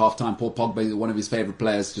 4-0 at half-time. Paul Pogba, one of his favourite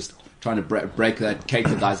players, just trying to break that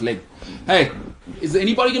Keita guy's leg. Hey, is there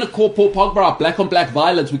anybody going to call Paul Pogba out? Black-on-black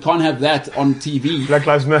violence. We can't have that on TV. Black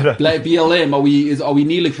Lives Matter. BLM, are we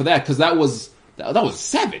kneeling for that? Because that was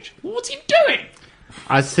savage. What's he doing?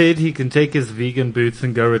 I said he can take his vegan boots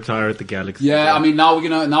and go retire at the Galaxy. Yeah, I mean, now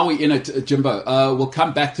we're in it, Jimbo. We'll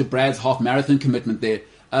come back to Brad's half-marathon commitment there.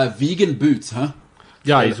 Vegan boots, huh?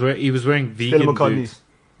 Yeah, he was wearing vegan boots.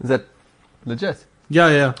 Is that legit?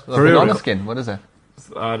 Yeah. Like For real. banana skin. What is that?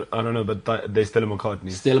 I don't know, but they're Stella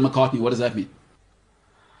McCartney. Stella McCartney, what does that mean?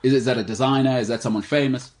 Is that a designer? Is that someone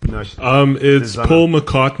famous? No, It's designer. Paul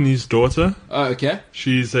McCartney's daughter. Oh, okay.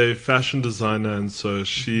 She's a fashion designer, and so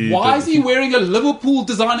she... Why is he wearing a Liverpool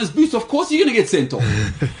designer's boots? Of course you're going to get sent off.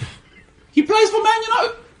 He plays for Man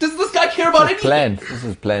United. Does this guy care about anything? Planned. This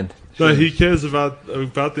is planned. No, he cares about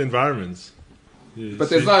the environment. But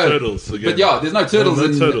there's no turtles again. But yeah, there's no turtles No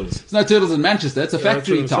in turtles. There's no turtles in Manchester. It's a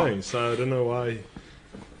factory That's what I'm town. saying. So I don't know why.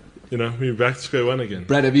 We're back to square one again.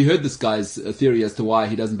 Brad, have you heard this guy's theory as to why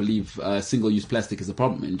he doesn't believe single-use plastic is a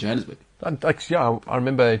problem in Johannesburg? Actually, yeah, I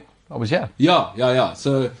remember I was here. Yeah.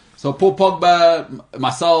 So Paul Pogba,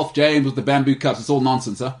 myself, James with the bamboo cups, it's all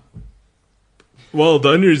nonsense, huh? Well, the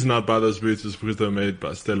only reason I buy those boots is because they're made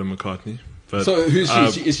by Stella McCartney. But, So who's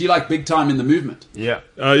she? Is she like big time in the movement? Yeah.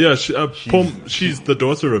 She's the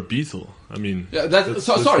daughter of Beatle. I mean, Yeah, that's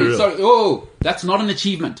sorry. real. Oh, that's not an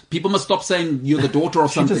achievement. People must stop saying you're the daughter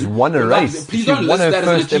of something. just won a race. Please She don't won list her that as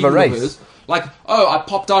an first ever achievement of race. hers. Like, oh, I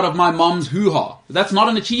popped out of my mom's hoo-ha. That's not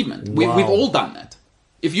an achievement. We've all done that.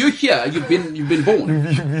 If you're here, you've been born.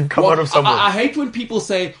 You've come out of somewhere. I hate when people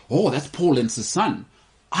say, "Oh, that's Paul Lentz's son."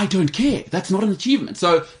 I don't care. That's not an achievement.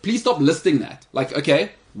 So please stop listing that. Like,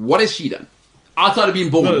 okay, what has she done? Outside of being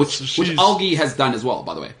born, No, which she's- Algie has done as well,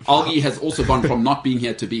 by the way. Algie has also gone from not being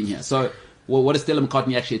here to being here. So, well, what has Stella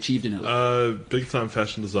McCartney actually achieved in her life? Big time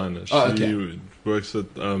fashion designer. She Oh, okay. works at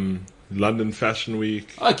London Fashion Week.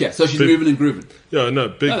 Okay, so she's big- moving and grooving. Yeah, no,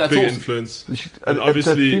 big No, that's big awesome. influence. It's And a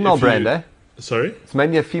obviously, female if you- brand, eh? Sorry. It's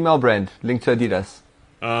mainly a female brand linked to Adidas.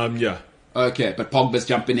 Yeah. Okay, but Pogba's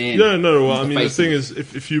jumping in. Yeah, no, well, I He's mean, the face thing of it. is,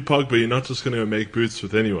 if you Pogba, you're not just going to make boots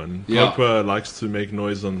with anyone. Yeah. Pogba likes to make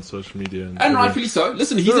noise on social media. And And rightfully so.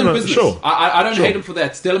 Listen, he's in business. Sure. I don't Sure. hate him for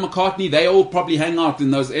that. Stella McCartney, they all probably hang out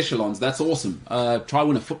in those echelons. That's awesome. Try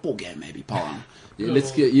win a football game, maybe, Paul. Yeah,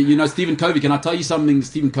 let's get, you know, Stephen Covey. Can I tell you something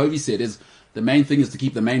Stephen Covey said is, the main thing is to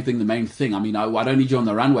keep the main thing the main thing. I mean, I don't need you on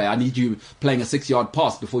the runway. I need you playing a 6-yard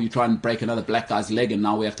pass before you try and break another black guy's leg, and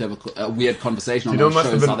now we have to have a weird conversation on our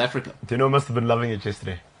show in South Africa. Do you know who must have been loving it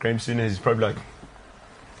yesterday? Graham Souness is probably like...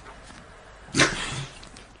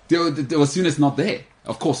 There was Souness not there.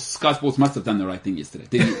 Of course, Sky Sports must have done the right thing yesterday.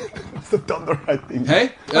 Did you? must have done the right thing.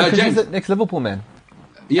 Hey? James. James? He's the next Liverpool man.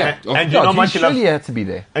 Yeah. And you know how much he loves... surely had to be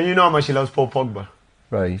there. And you know how much he loves Paul Pogba.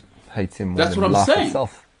 Bro, he hates him more That's than what I'm life saying.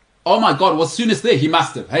 itself. Oh my God, was Souness there? He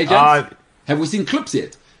must have. Hey, James? Have we seen clips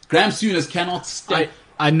yet? Graham Souness cannot stay.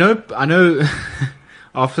 I know.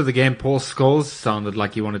 After the game, Paul Scholes sounded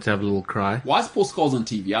like he wanted to have a little cry. Why is Paul Scholes on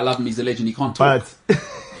TV? I love him. He's a legend. He can't talk. But...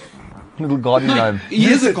 Little garden gnome. He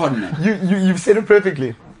is a gardener. You've said it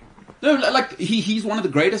perfectly. No, like he's one of the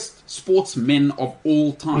greatest sportsmen of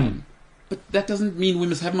all time. But that doesn't mean we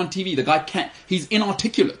must have him on TV. The guy can't. He's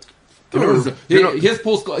inarticulate. Here's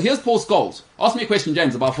Paul Scholes. Ask me a question,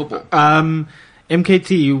 James, about football.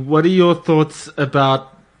 MKT, what are your thoughts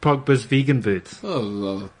about Pogba's vegan boots? That's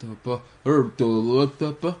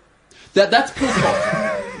Paul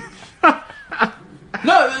Scholes.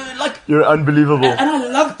 No, like... You're unbelievable. And I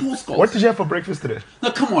love Paul Scholes. What did you have for breakfast today?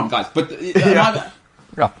 No, come on, guys. But...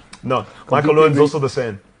 No, Michael Owen's also the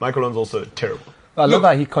same. Michael Owen's also terrible. I love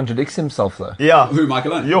how he contradicts himself, though. Yeah. Who,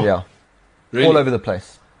 Michael Owen? Yeah. Really? All over the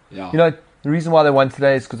place. Yeah. You know, the reason why they won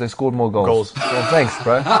today is because they scored more goals. Well, thanks,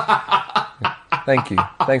 bro. Thank you.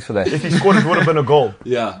 Thanks for that. If he scored, it would have been a goal.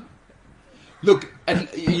 Yeah. Look, and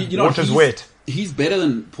you know, Water's wet. He's better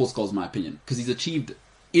than Paul Scholes, in my opinion, because he's achieved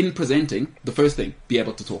in presenting the first thing, be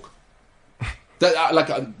able to talk.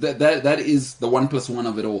 That is the 1+1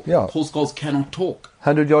 of it all. Yeah. Paul Scholes cannot talk.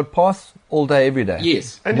 100-yard pass all day, every day.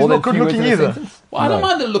 Yes. And he's not good looking either. Well, I don't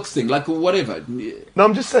mind the looks thing, like whatever. No,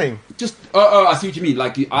 I'm just saying. Just I see what you mean,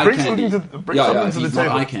 like eye Bring candy. something to the he's table.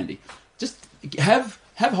 not eye candy. Just have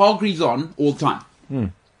Hargreaves on all the time.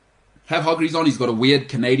 Have Hargreaves on. He's got a weird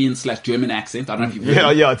Canadian/German accent. I don't know if you've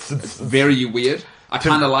heard it. Yeah, it's Very weird. I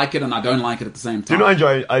kind of like it and I don't like it at the same time. Do you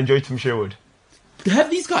know I enjoy Tim Sherwood? Have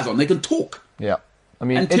these guys on. They can talk. Yeah. I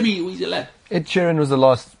mean, And Timmy, he's a lad. Ed Sheeran was the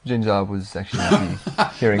last ginger I was actually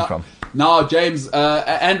hearing from. Now, James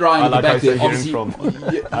and Ryan I at the like back how there. you're hearing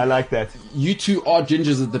Obviously, from. I like that. you two are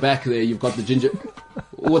gingers at the back there. You've got the ginger.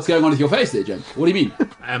 What's going on with your face there, James? What do you mean?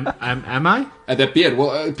 Am I? That beard.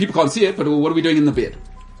 Well, people can't see it, but what are we doing in the beard?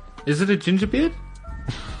 Is it a ginger beard?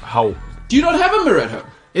 How? Do you not have a mirror at home?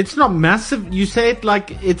 It's not massive. You say it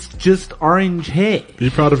like it's just orange hair. Be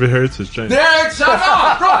proud of your heritage, James. There, shut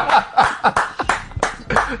up, right?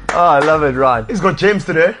 Oh, I love it, Ryan. He's got James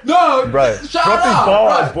today. No, Bro. shut Dropping up,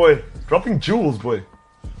 bars, right. boy. Dropping jewels, boy.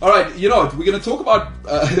 All right, you know what? We're going to talk about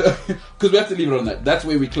because we have to leave it on that. That's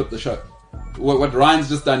where we clip the show. What Ryan's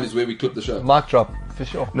just done is where we clip the show. Mic drop, for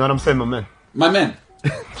sure. No, I'm saying, my man. My man,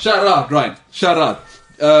 shout out, Ryan. Shout out.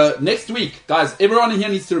 Next week, guys, everyone in here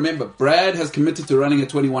needs to remember Brad has committed to running a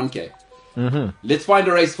 21k. Let's find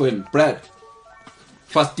a race for him. Brad,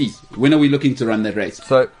 fasties, when are we looking to run that race?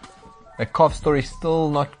 So, a calf story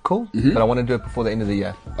still not cool, but I want to do it before the end of the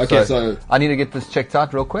year. Okay, so I need to get this checked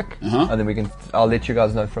out real quick, and then I'll let you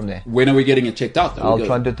guys know from there. when are we getting it checked out? I'll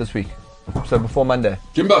try and do it this week. So before Monday.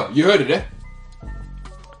 Jimbo, you heard it, eh?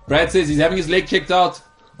 Brad says he's having his leg checked out.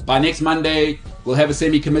 By next Monday, we'll have a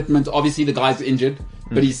semi-commitment. Obviously, the guy's injured,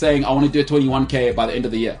 but he's saying, I want to do a 21k by the end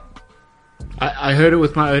of the year. I heard it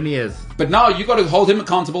with my own ears. But now you got to hold him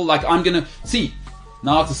accountable. Like I'm gonna see.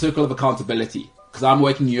 Now it's a circle of accountability because I'm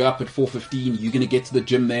waking you up at 4:15. You're gonna get to the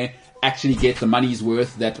gym there, actually get the money's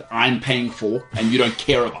worth that I'm paying for, and you don't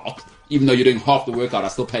care about. Even though you're doing half the workout, I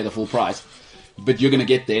still pay the full price. But you're gonna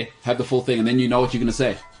get there, have the full thing, and then you know what you're gonna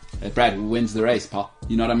say. Hey, Brad, who wins the race, pal?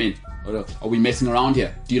 You know what I mean? Or are we messing around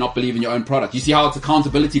here? Do you not believe in your own product? You see how it's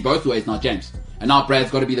accountability both ways now, James? And now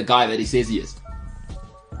Brad's got to be the guy that he says he is.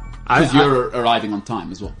 Because you're arriving on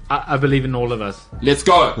time as well. I believe in all of us. Let's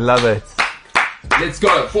go. Love it. Let's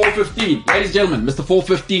go. 4:15. Ladies and gentlemen, Mr.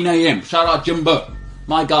 4:15 a.m. Shout out Jimbo.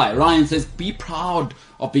 My guy. Ryan says, be proud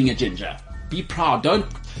of being a ginger. Be proud. Don't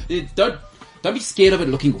be scared of it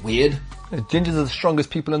looking weird. Gingers are the strongest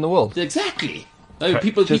people in the world. Exactly.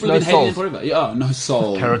 People have no been hating it souls. forever. Yeah, no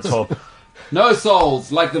souls. Carrot top. No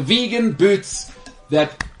souls. Like the vegan boots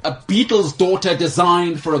that a Beatles daughter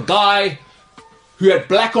designed for a guy who had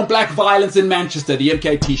black on black violence in Manchester. The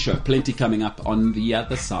MKT show. Plenty coming up on the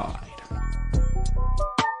other side.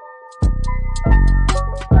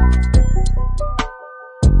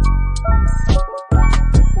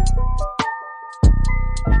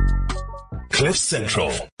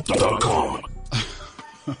 CliffCentral.com.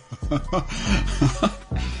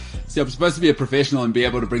 See, I'm supposed to be a professional and be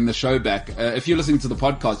able to bring the show back. If you're listening to the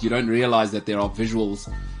podcast, you don't realize that there are visuals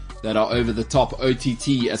that are over the top,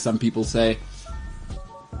 OTT, as some people say.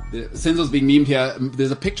 Senzo's being memed here.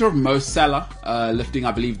 There's a picture of Mo Salah lifting,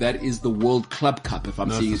 I believe that is the World Club Cup, if I'm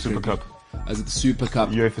seeing it Super correctly. Cup. Is it the Super Cup?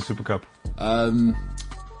 UEFA Super Cup. And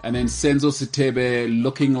then Senzo Sitebe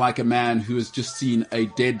looking like a man who has just seen a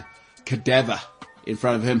dead cadaver in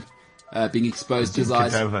front of him, being exposed to his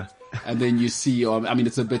eyes. Cadaver. And then you see, I mean,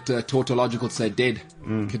 it's a bit tautological to say dead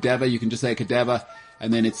cadaver. You can just say cadaver.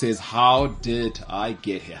 And then it says, how did I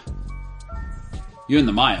get here? You're in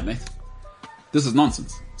the mire, mate. This is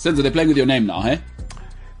nonsense. Senzo, they're playing with your name now, hey?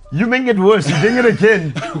 You make it worse. You're doing it again.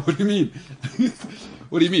 What do you mean?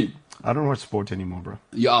 What do you mean? I don't watch sport anymore, bro.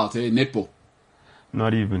 You're out, eh? Netball.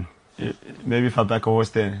 Not even. Maybe if I back a horse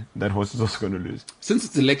there, that horse is also going to lose. Since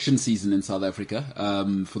it's election season in South Africa,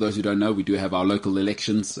 for those who don't know, we do have our local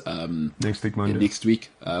elections. Next week, Monday. Next week.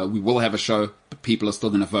 We will have a show, but people are still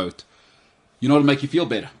going to vote. You know what will make you feel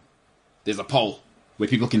better? There's a poll where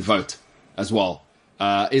people can vote as well.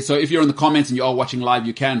 So if you're in the comments and you are watching live,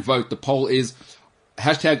 you can vote. The poll is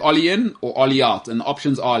hashtag Ollie in or Ollie out. And the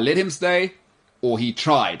options are let him stay or he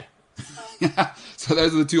tried. So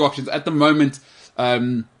those are the two options. At the moment,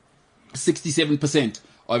 67%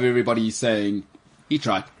 of everybody is saying he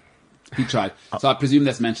tried. He tried. So I presume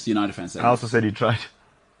that's Manchester United fans saying. I also said he tried.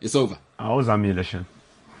 It's over. I was ammunition.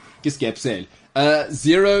 Giskep sale.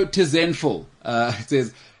 0 to Zenful. It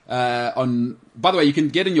says, by the way, you can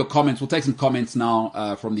get in your comments. We'll take some comments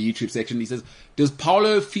now from the YouTube section. He says, does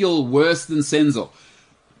Paulo feel worse than Senzo?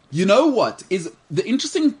 You know what is the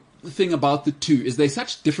interesting thing about the two is they're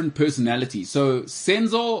such different personalities. So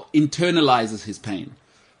Senzo internalizes his pain.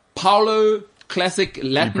 Paulo, classic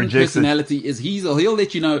Latin personality, is he'll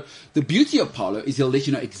let you know. The beauty of Paulo is he'll let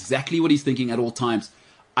you know exactly what he's thinking at all times.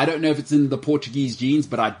 I don't know if it's in the Portuguese genes,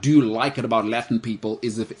 but I do like it about Latin people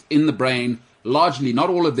is if it's in the brain, largely, not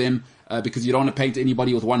all of them, because you don't want to paint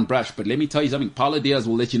anybody with one brush. But let me tell you something, Paulo Diaz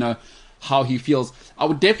will let you know how he feels. I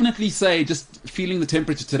would definitely say, just feeling the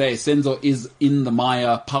temperature today, Senzo is in the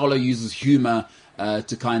mire. Paulo uses humor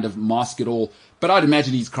to kind of mask it all. But I'd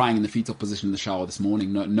imagine he's crying in the fetal position in the shower this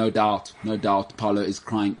morning. No doubt. Paulo is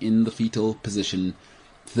crying in the fetal position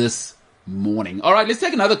this morning. All right, let's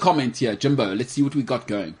take another comment here, Jimbo. Let's see what we got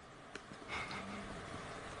going.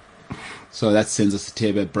 So that sends us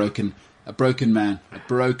to a broken man.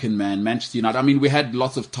 Manchester United. I mean, we had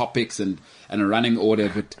lots of topics and a running order,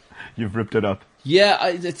 but you've ripped it up. Yeah,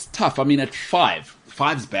 it's tough. I mean, at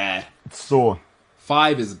 5's bad. It's sore.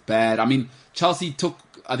 5 is bad. I mean, Chelsea took,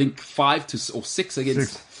 I think, 6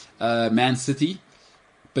 against Man City,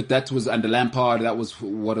 but that was under Lampard. That was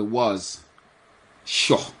what it was.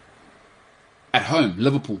 Sure. At home,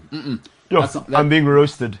 Liverpool. Yo, I'm being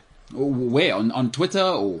roasted. Where? On Twitter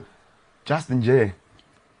or? Justin J.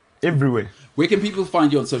 Everywhere. Where can people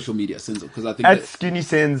find you on social media, Senzo? Because I think at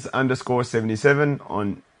SkinnySens_77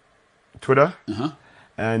 on Twitter.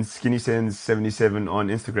 And SkinnySens77 on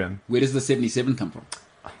Instagram. Where does the 77 come from?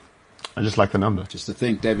 I just like the number. Just to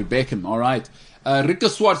think, David Beckham. All right. Richter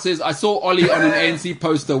Swart says, I saw Ollie on an ANC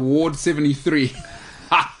poster, Ward 73.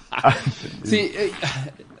 See,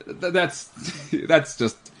 that's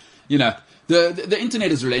just, you know, the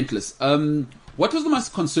internet is relentless. What was the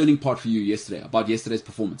most concerning part for you yesterday, about yesterday's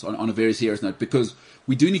performance, on a very serious note? Because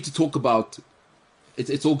we do need to talk about,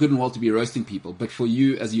 it's all good and well to be roasting people, but for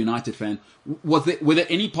you as a United fan, were there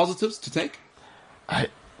any positives to take?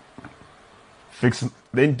 Do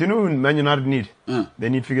you know what Man United need? They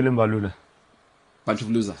need Figulin Balula. Bunch of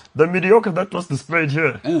losers. The mediocre that was displayed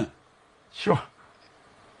here. Sure.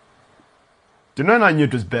 Do you know when I knew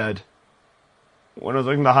it was bad? When I was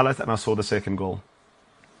watching the highlights and I saw the second goal.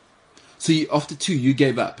 So after 2, you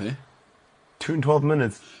gave up, eh? 2 in 12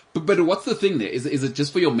 minutes. But what's the thing there? Is it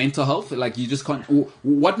just for your mental health? Like you just can't...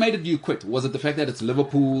 What made it you quit? Was it the fact that it's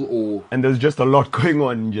Liverpool or... And there's just a lot going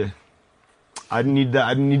on, yeah. I didn't need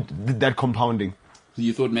that compounding. So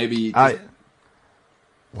you thought maybe...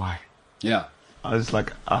 Why? Yeah. I was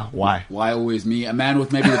like, why? Why always me? A man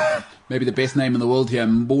with maybe the best name in the world here,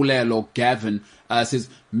 Mbulelo Gavin, says,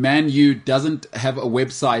 Man U doesn't have a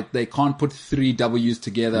website. They can't put 3 W's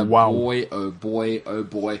together. Wow. Boy, oh boy, oh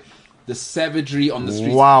boy. The savagery on the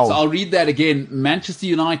streets. Wow. So I'll read that again. Manchester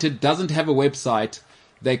United doesn't have a website.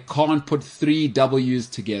 They can't put 3 W's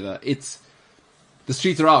together. The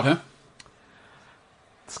streets are out, huh?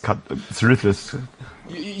 It's ruthless.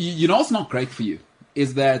 You know what's not great for you?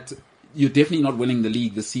 Is that you're definitely not winning the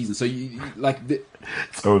league this season. So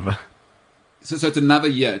it's over. So it's another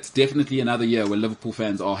year. It's definitely another year where Liverpool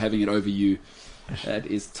fans are having it over you. That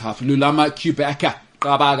is tough. Lulama Kubaka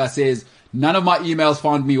Kabaga says, none of my emails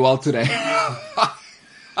found me well today.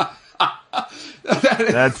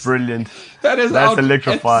 That's brilliant. That's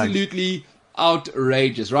electrifying. Absolutely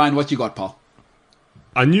outrageous. Ryan, what you got, pal?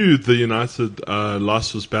 I knew the United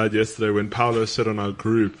loss was bad yesterday when Paolo said on our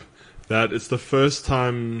group that it's the first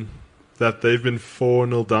time that they've been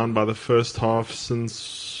 4-0 down by the first half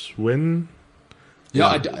since when?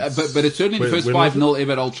 Yeah, but it's certainly the first 5-0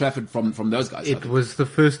 ever at Old Trafford from those guys. It was the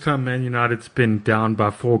first time Man United's been down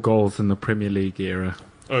by 4 goals in the Premier League era.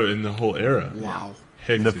 Oh, in the whole era? Wow.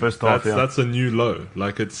 In the first half, that's a new low.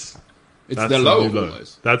 Like it's the low of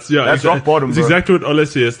those. That's rock bottom. It's bro. exactly what Ole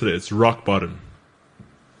said yesterday. It's rock bottom.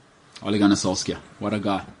 Ole Gunnar Solskjaer, what a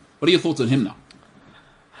guy. What are your thoughts on him now?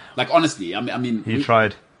 Like honestly, I mean, he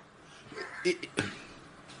tried. He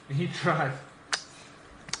tried.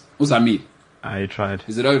 What's that mean? He tried.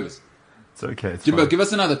 Is it over? It's okay. It's Jimbo, fine. give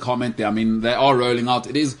us another comment there. I mean, they are rolling out.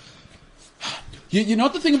 It is. You know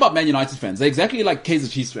what the thing about Man United fans? They're exactly like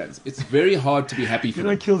Kaizer Chiefs fans. It's very hard to be happy for You them.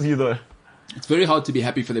 know, it kills you though. It's very hard to be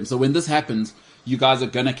happy for them. So when this happens, you guys are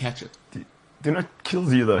gonna catch it. Do you know it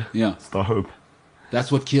kills you though? Yeah. It's the hope.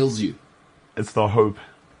 That's what kills you. It's the hope.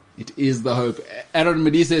 It is the hope. Aaron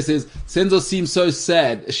Medise says, Senzo seems so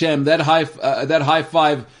sad. Sham, that high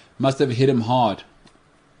five must have hit him hard.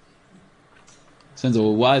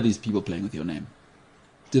 Senzo, why are these people playing with your name?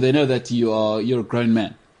 Do they know that you're a grown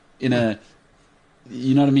man? You know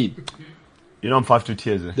what I mean? You know I'm 5'2"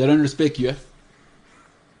 tears. They don't respect you.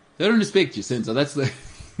 They don't respect you, Senzo. That's the...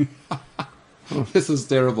 This is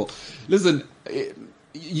terrible. Listen,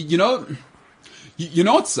 you know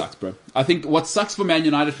what sucks, bro? I think what sucks for Man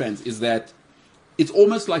United fans is that it's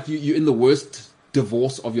almost like you're in the worst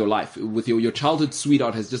divorce of your life. With your childhood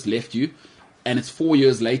sweetheart has just left you, and it's 4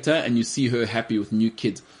 years later, and you see her happy with new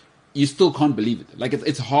kids. You still can't believe it. Like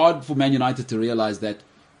it's hard for Man United to realize that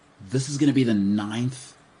this is going to be the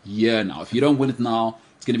 9th year now. If you don't win it now,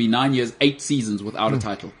 it's going to be 9 years, 8 seasons without a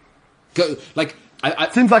title.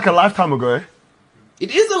 Seems like a lifetime ago. Eh?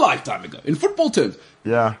 It is a lifetime ago in football terms.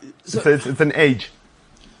 Yeah, So- it's an age.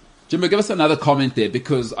 Jimbo, give us another comment there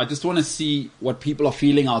because I just want to see what people are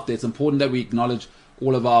feeling out there. It's important that we acknowledge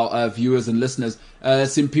all of our viewers and listeners.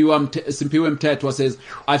 Simpiwam Tetwa says,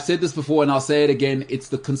 I've said this before and I'll say it again. It's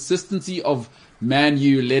the consistency of Man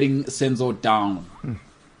U letting Senzo down.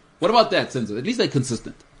 What about that, Senzo? At least they're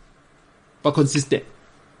consistent. But consistent.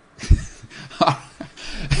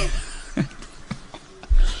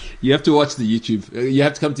 You have to watch the YouTube. You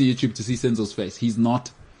have to come to YouTube to see Senzo's face. He's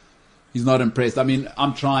not impressed. I mean,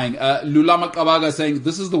 I'm trying. Lulama Kabaga saying,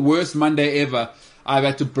 this is the worst Monday ever. I've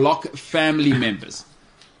had to block family members.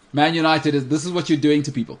 Man United, this is what you're doing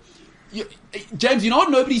to people. James, you know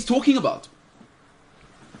what nobody's talking about?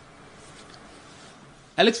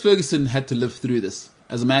 Alex Ferguson had to live through this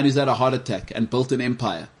as a man who's had a heart attack and built an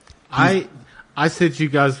empire. I said to you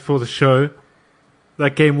guys before the show,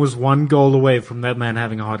 that game was 1 goal away from that man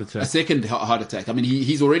having a heart A attack. second heart attack. I mean,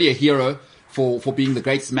 he's already a hero for being the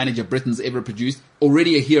greatest manager Britain's ever produced.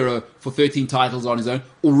 Already a hero for 13 titles on his own.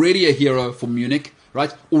 Already a hero for Munich,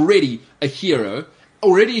 right? Already a hero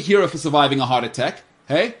for surviving a heart attack.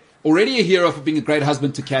 Hey? Already a hero for being a great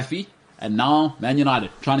husband to Kathy. And now, Man United,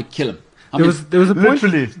 trying to kill him. There was a point.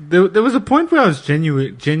 Literally. There was a point where I was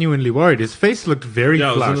genuinely worried. His face looked very Yeah, I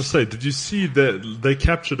was flushed. going to say, did you see that they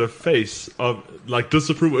captured a face of like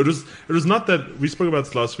disapproval? It was not that we spoke about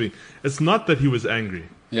this last week. It's not that he was angry.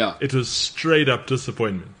 Yeah. It was straight up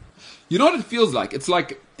disappointment. You know what it feels like? It's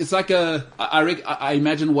like I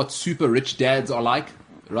imagine what super rich dads are like,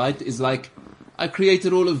 right? It's like, I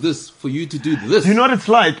created all of this for you to do this. Do you know what it's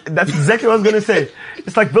like? That's exactly what I was going to say.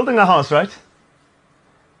 It's like building a house, right?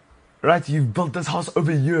 Right? You've built this house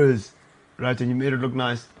over years, right? And you made it look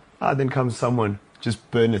nice. Then comes someone, just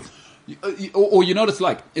burn it. Or you know what it's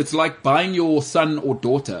like? It's like buying your son or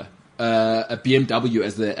daughter a BMW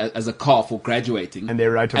as a car for graduating, And they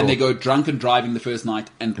write it and they off. go drunken driving the first night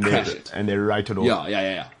and crash it. And they write it off.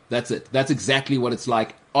 Yeah. That's it. That's exactly what it's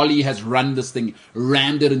like. Ollie has run this thing,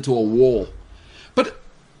 rammed it into a wall. But,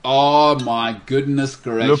 oh my goodness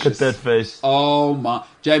gracious. Look at that face. Oh my.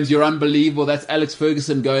 James, you're unbelievable. That's Alex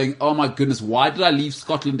Ferguson going, oh my goodness, why did I leave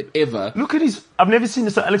Scotland ever? Look at I've never seen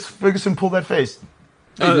this Alex Ferguson pull that face.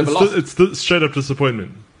 He's never lost. It's straight up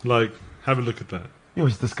disappointment. Like, have a look at that.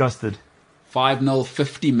 He's disgusted. 5-0,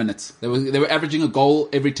 50 minutes. They were averaging a goal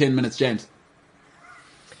every 10 minutes, James.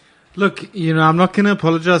 Look, I'm not going to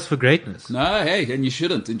apologize for greatness. No, hey, and you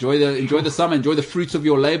shouldn't. Enjoy the summer, enjoy the fruits of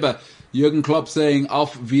your labor. Jurgen Klopp saying,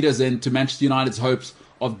 Auf Wiedersehen to Manchester United's hopes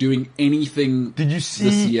of doing anything this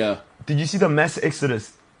year. Did you see the mass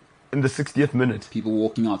exodus in the 60th minute? People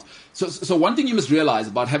walking out. So one thing you must realize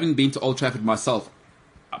about having been to Old Trafford myself,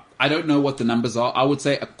 I don't know what the numbers are. I would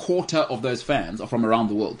say a quarter of those fans are from around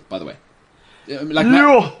the world, by the way.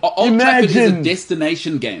 Old Trafford is a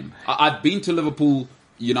destination game. I've been to Liverpool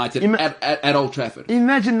United at Old Trafford.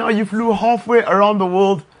 Imagine now you flew halfway around the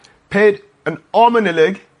world, paid an arm and a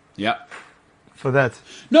leg. Yeah. For that.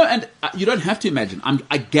 No, and you don't have to imagine.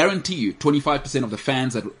 I guarantee you 25% of the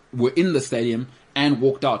fans that were in the stadium and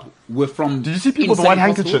walked out were from... Did you see people with white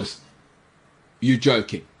handkerchiefs? You're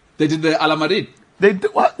joking. They did the Ala Madrid. They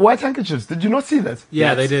did white handkerchiefs. Did you not see that?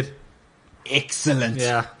 Yeah, they did. Excellent.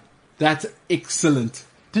 Yeah. That's excellent.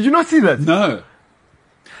 Did you not see that? No.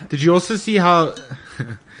 Did you also see how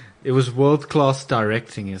it was world-class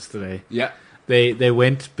directing yesterday? Yeah. They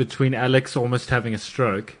went between Alex almost having a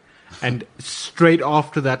stroke, and straight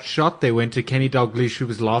after that shot, they went to Kenny Dalglish, who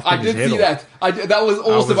was laughing his head off. I did see that. That was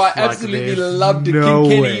awesome. I absolutely loved it. No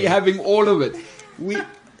Kenny way. having all of it.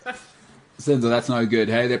 Senzo, that's no good.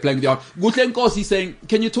 Hey, they're playing with the art. Gutlenkos, he's saying,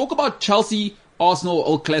 can you talk about Chelsea, Arsenal,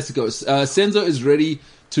 El Clasico? Senzo is ready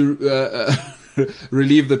to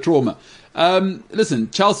relieve the trauma. Listen,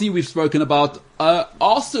 Chelsea, we've spoken about.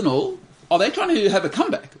 Arsenal, are they trying to have a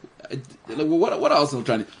comeback? What are Arsenal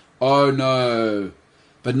trying to... Oh, no.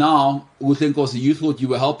 But now, Gutlenkos, you thought you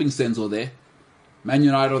were helping Senzo there. Man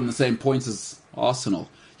United on the same points as Arsenal.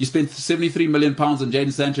 You spent £73 million on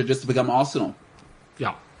Jadon Sancho just to become Arsenal.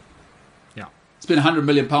 Yeah. Spent £100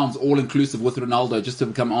 million all inclusive with Ronaldo just to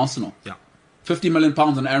become Arsenal. Yeah. £50 million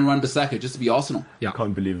on Aaron Wan-Bissaka just to be Arsenal. Yeah. I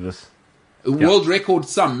can't believe this. World record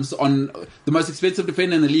sums on the most expensive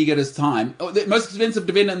defender in the league at his time. The most expensive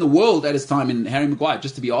defender in the world at his time in Harry Maguire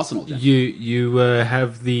just to be Arsenal. Jack. You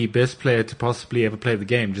have the best player to possibly ever play the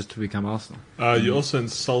game just to become Arsenal. You're also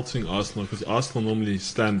insulting Arsenal because Arsenal normally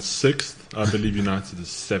stands 6th. I believe United is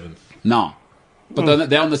 7th. No. But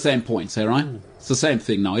they're on the same points, eh, right? It's the same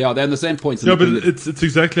thing now. Yeah, they're on the same points. Yeah, but it's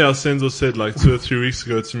exactly how Senzo said like 2 or 3 weeks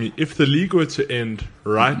ago to me. If the league were to end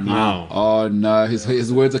now... Oh, no.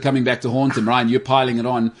 His words are coming back to haunt him. Ryan, you're piling it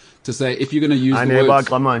on to say, if you're going to use the words...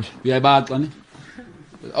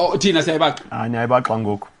 Oh, Tina, say back.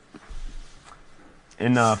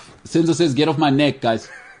 Enough. Senzo says, get off my neck, guys.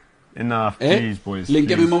 Enough, please, boys. In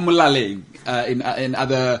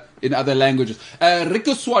other languages.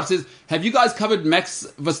 Rico Swart says, have you guys covered Max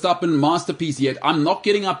Verstappen masterpiece yet? I'm not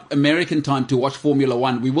getting up American time to watch Formula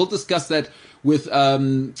One. We will discuss that with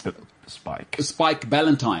Spike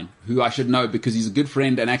Ballantyne, who I should know because he's a good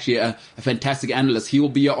friend and actually a fantastic analyst. He will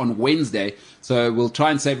be here on Wednesday, so we'll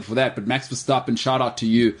try and save it for that. But Max Verstappen, shout out to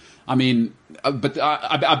you. I mean, but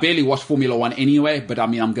I barely watch Formula One anyway. But I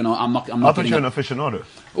mean, I'm not. I thought you're an aficionado.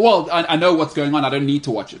 Well, I know what's going on. I don't need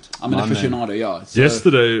to watch it. I'm an aficionado. Yeah. So.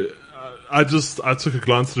 Yesterday, I took a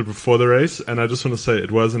glance at it before the race, and I just want to say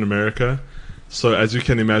it was in America. So as you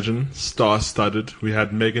can imagine, star-studded. We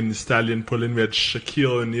had Megan Thee Stallion pull in. We had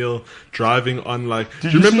Shaquille O'Neal driving on like.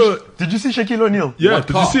 Did you see Shaquille O'Neal? Yeah.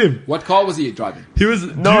 Did you see him? What car was he driving? He was. He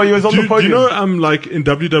was on the podium. Do you know like in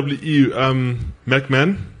WWE,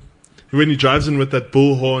 McMahon, when he drives in with that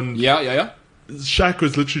bullhorn? Yeah. Shaq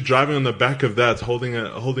was literally driving on the back of that,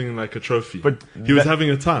 holding like a trophy. But he was having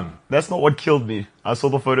a time. That's not what killed me. I saw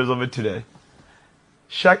the photos of it today.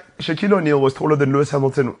 Shaquille O'Neal was taller than Lewis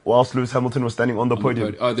Hamilton whilst Lewis Hamilton was standing on the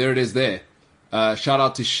podium. Oh, there it is there. Shout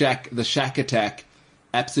out to Shaq, the Shaq attack.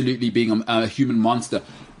 Absolutely being a human monster.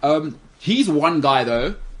 He's one guy,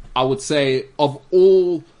 though, I would say, of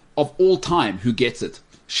all time who gets it.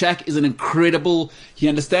 Shaq is an incredible... He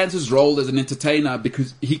understands his role as an entertainer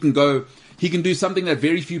because he can do something that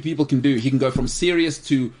very few people can do. He can go from serious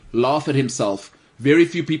to laugh at himself. Very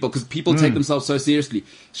few people, because people take themselves so seriously.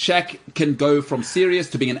 Shaq can go from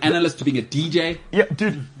serious to being an analyst to being a DJ. Yeah,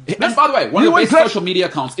 dude. And by the way, one of the best social media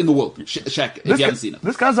accounts in the world, Shaq, if you haven't seen it.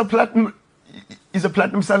 This guy's he's a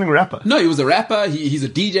platinum selling rapper. No, he was a rapper. He's a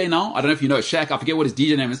DJ now. I don't know if you know Shaq. I forget what his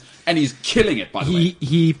DJ name is. And he's killing it, by the way.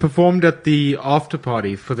 He performed at the after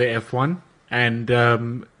party for the F1. And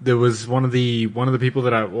there was one of the people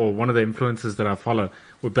one of the influencers that I follow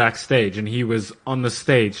were backstage, and he was on the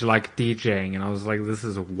stage like DJing, and I was like, "This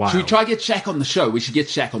is wild." Should we try to get Shaq on the show? We should get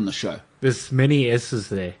Shaq on the show. There's many S's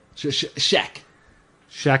there. Shaq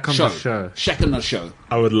on the show. Shaq on the show.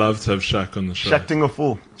 I would love to have Shaq on the show. Shaqting a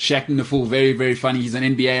fool. Shaqting a fool. Very, very funny. He's an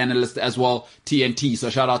NBA analyst as well. TNT.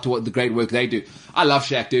 So shout out to the great work they do. I love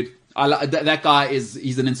Shaq, dude. That guy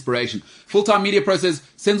he's an inspiration. Full-time media process.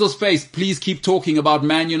 Senzo's face. Please keep talking about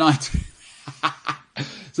Man United.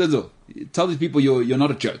 Senzo, tell these people you're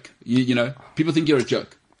not a joke. You know, people think you're a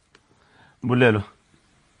joke. Bulelo,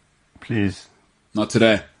 please Not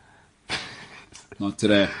today. Not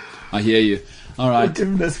today. I hear you. All right.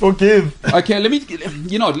 Forgiveness, forgive. Okay,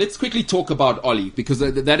 let's quickly talk about Ollie, because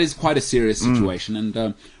that is quite a serious situation. And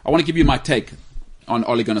I want to give you my take on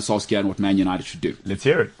Ole Gunnar Solskjaer and what Man United should do. Let's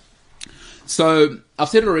hear it. So, I've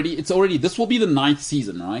said it already, this will be the 9th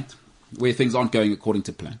season, right? Where things aren't going according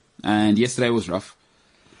to plan. And yesterday was rough.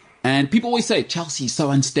 And people always say, Chelsea's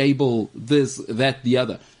so unstable, this, that, the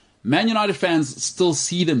other. Man United fans still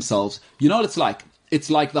see themselves. You know what it's like?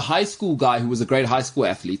 It's like the high school guy who was a great high school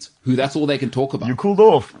athlete, who that's all they can talk about. You cooled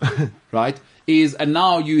off. Right? And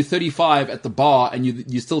now you're 35 at the bar and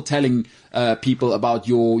you're still telling people about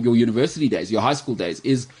your university days, your high school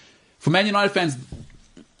days. For Man United fans,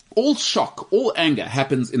 all shock, all anger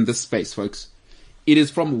happens in this space, folks. It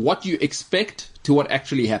is from what you expect to what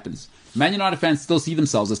actually happens. Man United fans still see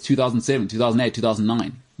themselves as 2007, 2008,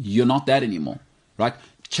 2009. You're not that anymore, right?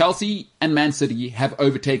 Chelsea and Man City have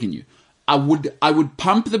overtaken you. I would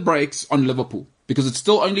pump the brakes on Liverpool, because it's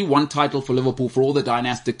still only one title for Liverpool for all the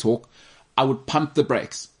dynastic talk. I would pump the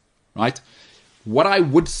brakes, right? What I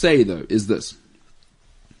would say, though, is this.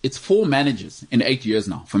 It's 4 managers in 8 years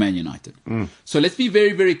now for Man United. So let's be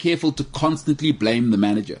very, very careful to constantly blame the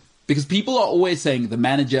manager, because people are always saying the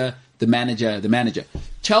manager, the manager, the manager.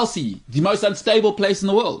 Chelsea, the most unstable place in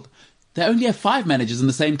the world. They only have 5 managers in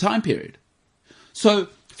the same time period. So,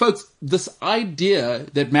 folks, this idea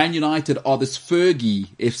that Man United are this Fergie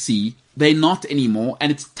FC, they're not anymore,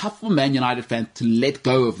 and it's tough for Man United fans to let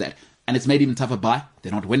go of that. And it's made even tougher by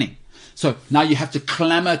they're not winning. So now you have to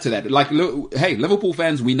clamor to that. Like, hey, Liverpool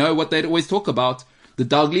fans, we know what they'd always talk about. The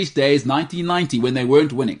Dalglish days, 1990, when they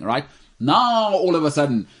weren't winning, right? Now, all of a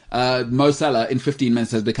sudden, Mo Salah in 15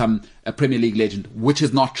 minutes has become a Premier League legend, which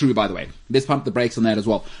is not true, by the way. Let's pump the brakes on that as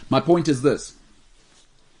well. My point is this.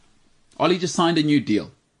 Ollie just signed a new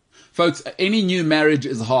deal. Folks, any new marriage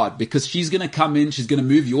is hard, because she's going to come in, she's going to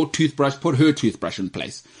move your toothbrush, put her toothbrush in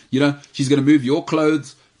place. You know, she's going to move your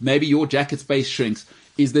clothes, maybe your jacket space shrinks.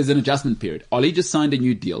 There's an adjustment period. Ollie just signed a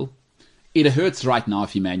new deal. It hurts right now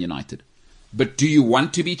if you're Man United. But do you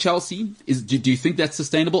want to be Chelsea? Do you think that's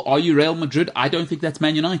sustainable? Are you Real Madrid? I don't think that's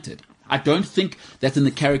Man United. I don't think that's in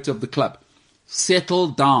the character of the club. Settle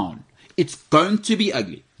down. It's going to be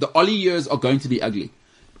ugly. The Ollie years are going to be ugly.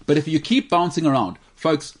 But if you keep bouncing around,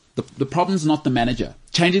 folks, the problem's not the manager.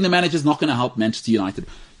 Changing the manager is not going to help Manchester United.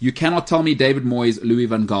 You cannot tell me David Moyes, Louis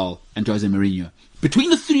van Gaal, and Jose Mourinho.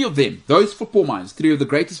 Between the 3 of them, those football minds, 3 of the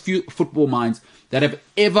greatest football minds that have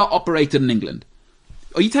ever operated in England,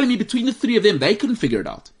 are you telling me between the 3 of them, they couldn't figure it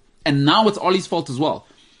out? And now it's Ollie's fault as well.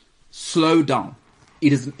 Slow down.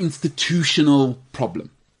 It is an institutional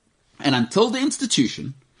problem. And until the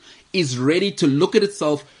institution is ready to look at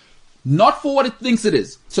itself, not for what it thinks it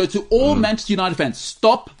is. So to all Manchester United fans,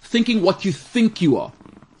 stop thinking what you think you are.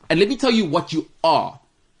 And let me tell you what you are,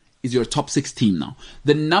 is you're a top 6 team now.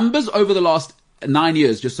 The numbers over the last 9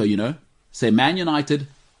 years, just so you know, say Man United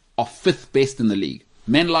are 5th best in the league.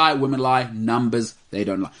 Men lie, women lie, numbers, they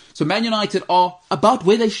don't lie. So Man United are about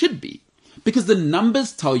where they should be, because the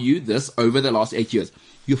numbers tell you this over the last 8 years.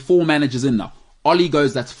 You're 4 managers in now. Ollie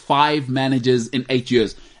goes, that's 5 managers in 8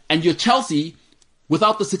 years. And you're Chelsea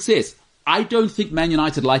without the success. I don't think Man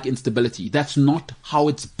United like instability. That's not how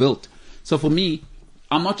it's built. So for me,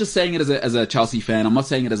 I'm not just saying it as a Chelsea fan. I'm not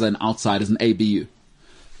saying it as an outside, as an ABU.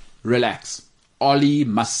 Relax. Ollie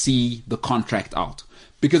must see the contract out.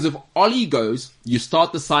 Because if Ollie goes, you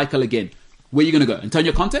start the cycle again. Where are you going to go?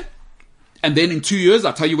 Antonio Conte? And then in 2 years,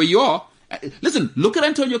 I'll tell you where you are. Listen, look at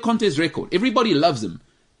Antonio Conte's record. Everybody loves him.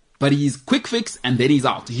 But he's quick fix and then he's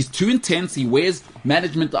out. He's too intense. He wears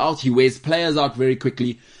management out. He wears players out very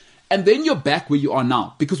quickly. And then you're back where you are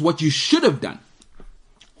now. Because what you should have done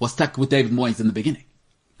was stuck with David Moyes in the beginning.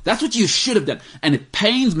 That's what you should have done. And it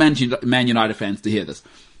pains Man United fans to hear this.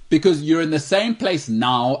 Because you're in the same place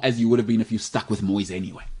now as you would have been if you stuck with Moyes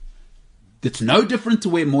anyway. It's no different to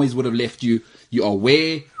where Moyes would have left you. You are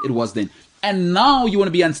where it was then. And now you want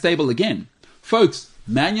to be unstable again. Folks,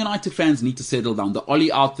 Man United fans need to settle down. The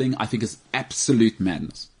Ollie out thing, I think, is absolute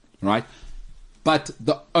madness. Right? But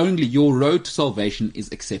your road to salvation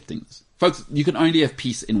is accepting this. Folks, you can only have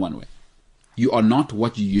peace in one way. You are not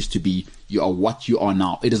what you used to be. You are what you are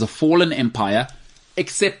now. It is a fallen empire.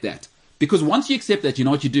 Accept that. Because once you accept that, you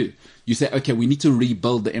know what you do? You say, okay, we need to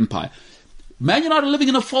rebuild the empire. Man United are living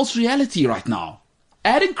in a false reality right now.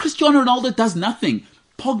 Adding Cristiano Ronaldo does nothing.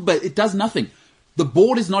 Pogba, it does nothing. The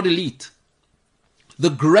board is not elite.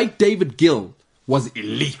 The great David Gill was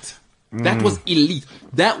elite. That was elite.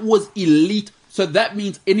 That was elite. So that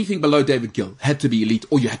means anything below David Gill had to be elite,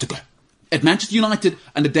 or you had to go. At Manchester United,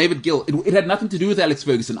 under David Gill, it had nothing to do with Alex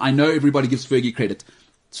Ferguson. I know everybody gives Fergie credit.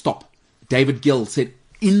 Stop. David Gill said,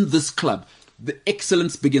 in this club, the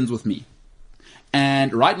excellence begins with me.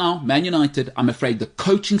 And right now, Man United, I'm afraid the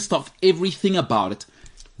coaching staff, everything about it,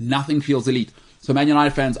 nothing feels elite. So Man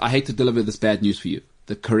United fans, I hate to deliver this bad news for you.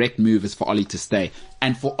 The correct move is for Ollie to stay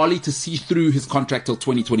and for Ollie to see through his contract till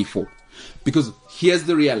 2024. Because here's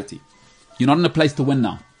the reality. You're not in a place to win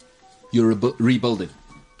now. You're rebuilding.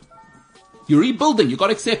 You're rebuilding. You've got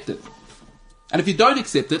to accept it. And if you don't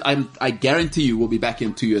accept it, I guarantee you we'll be back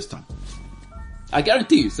in 2 years' time. I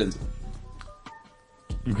guarantee you, Senzo.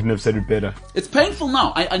 You couldn't have said it better. It's painful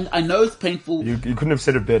now. I know it's painful. You couldn't have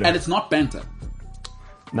said it better. And it's not banter.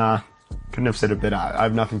 Nah, couldn't have said it better. I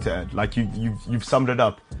have nothing to add. Like you've summed it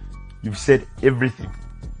up. You've said everything.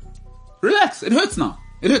 Relax. It hurts now.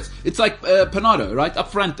 It hurts. It's like panado, right? Up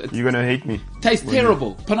front. You're gonna hate me. Tastes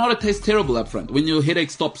terrible. Panado tastes terrible up front. When your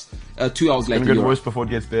headache stops 2 hours later. It's gonna get worse before it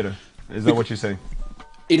gets better. Is that what you're saying?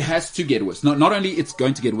 It has to get worse. Not only it's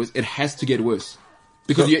going to get worse, it has to get worse.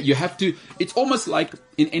 Because you have to. It's almost like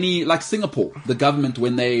in any, like Singapore, the government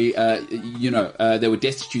when they they were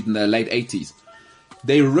destitute in the late 80s.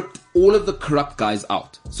 They ripped all of the corrupt guys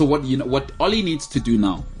out. So what Ollie needs to do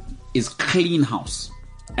now is clean house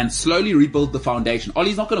and slowly rebuild the foundation.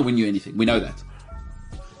 Ollie's not going to win you anything. We know that.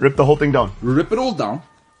 Rip the whole thing down. Rip it all down,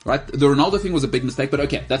 right? The Ronaldo thing was a big mistake, but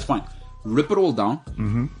okay, that's fine. Rip it all down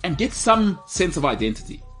and get some sense of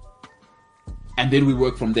identity. And then we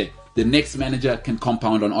work from there. The next manager can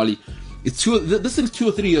compound on Ollie. This thing's 2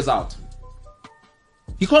 or 3 years out.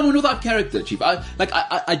 You can't win without character, Chief.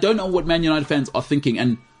 I don't know what Man United fans are thinking,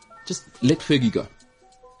 and just let Fergie go.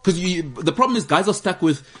 Because the problem is guys are stuck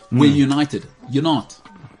with we're United. You're not.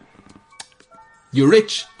 You're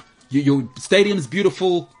rich. Your stadium is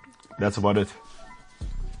beautiful. That's about it.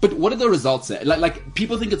 But what are the results there? Like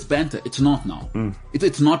people think it's banter. It's not now.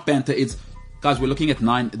 It's not banter. It's, guys, we're looking at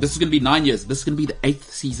 9. This is going to be 9 years. This is going to be the 8th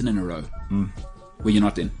season in a row where you're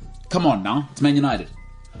not in. Come on now. It's Man United.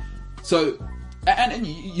 So,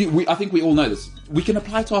 I think we all know this. We can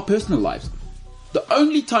apply it to our personal lives. The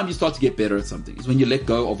only time you start to get better at something is when you let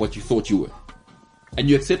go of what you thought you were. And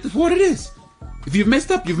you accept it for what it is. If you've messed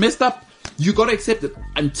up, you've messed up. You got to accept it.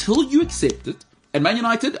 Until you accept it, and Man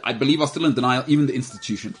United, I believe, are still in denial, even the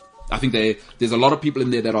institution. I think there's a lot of people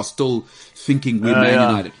in there that are still thinking we're Man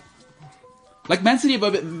United. Like Man City are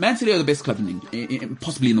the best club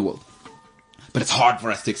possibly in the world. But it's hard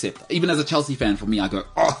for us to accept. Even as a Chelsea fan, for me, I go,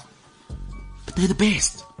 oh, but they're the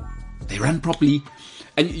best. They run properly.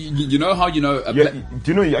 And you know how you know... do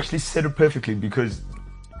you know, you actually said it perfectly, because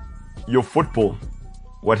your football,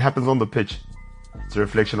 what happens on the pitch, it's a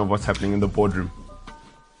reflection of what's happening in the boardroom.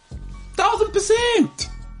 1000%!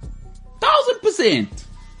 1000%!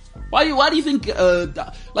 Why do you think...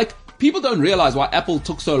 people don't realize why Apple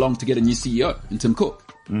took so long to get a new CEO in Tim Cook.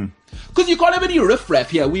 Because you can't have any riffraff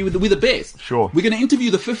here. We're the best. Sure. We're going to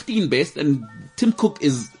interview the 15 best, and Tim Cook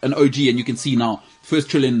is an OG, and you can see now, first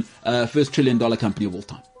trillion dollar company of all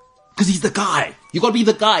time. Because he's the guy. You got to be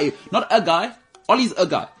the guy, not a guy. Ollie's a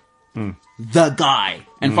guy. The guy.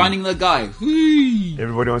 And finding the guy. Whee.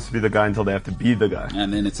 Everybody wants to be the guy until they have to be the guy.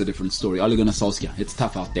 And then it's a different story. Ole Gunnar Solskjaer. It's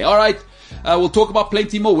tough out there. All right. We'll talk about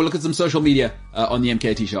plenty more. We'll look at some social media on the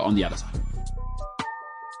MKT show on the other side.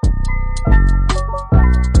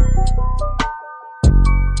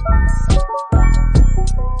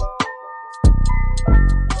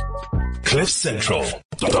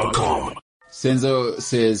 CliffCentral.com. Senzo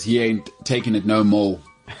says he ain't taking it no more.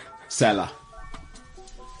 Salah.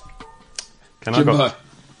 Can I go?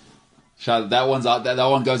 Shout, that one's out. That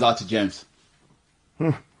one goes out to James.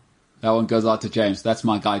 That one goes out to James. That's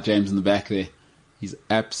my guy James in the back there. He's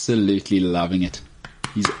absolutely loving it.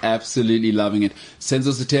 He's absolutely loving it.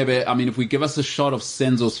 Senzo Zatebe, I mean, if we give us a shot of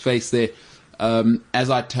Senzo's face there, as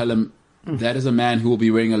I tell him, that is a man who will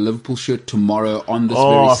be wearing a Liverpool shirt tomorrow on this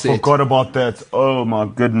very set. I forgot about that. Oh my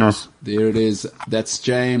goodness. There it is. That's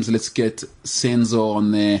James. Let's get Senzo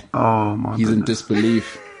on there. Oh my He's goodness. in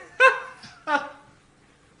disbelief.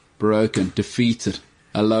 Broken, defeated,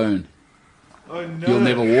 alone. Oh no. You'll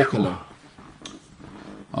never walk alone.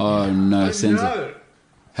 Oh no, Senzo. No.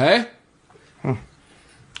 Hey?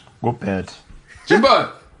 Go bad.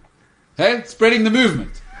 Jimbo! Hey? Spreading the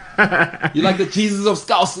movement. You're like the Jesus of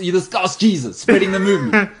Scouse. You're the Scouse Jesus. Spreading the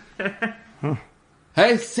movement.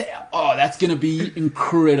 Hey? That's going to be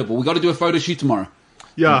incredible. We got to do a photo shoot tomorrow.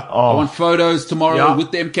 Yeah. I want photos tomorrow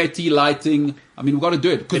with the MKT lighting. I mean, we've got to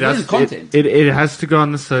do it because we're in content. It has to go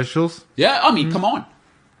on the socials. Yeah, I mean, come on.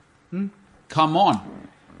 Come on.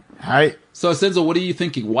 Hi. So, Senzo, what are you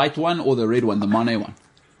thinking? White one or the red one, the Mane one?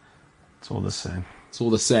 It's all the same. It's all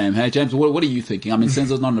the same. Hey, James, what are you thinking? I mean,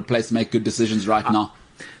 Senzo's not in a place to make good decisions right now.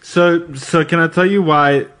 So can I tell you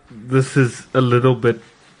why this is a little bit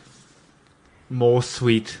more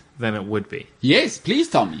sweet than it would be. Yes, please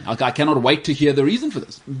tell me. I cannot wait to hear the reason for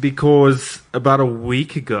this. Because about a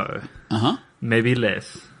week ago, Uh-huh. maybe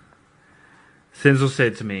less, Senzo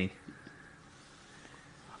said to me,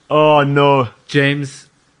 Oh, no. James,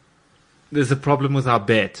 there's a problem with our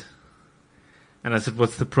bet. And I said,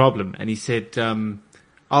 what's the problem? And he said,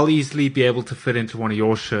 I'll easily be able to fit into one of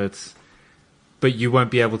your shirts, but you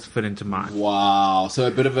won't be able to fit into mine. Wow. So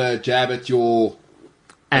a bit of a jab at your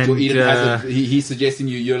Eden Hazard. He's suggesting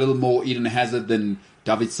you're a little more Eden Hazard than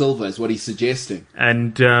David Silva is what he's suggesting.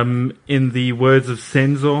 And in the words of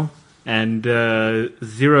Senzo, and 0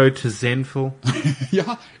 to Zenful.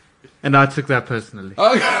 Yeah. And I took that personally.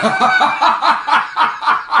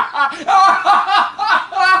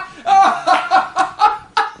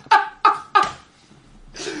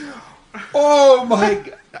 Oh my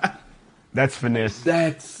God. That's finesse.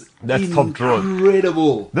 That's top drawer.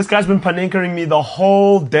 Incredible. This guy's been paninkering me the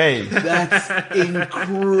whole day. That's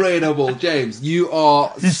incredible, James. You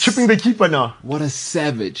are... He's tripping the keeper now. What a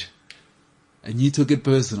savage. And you took it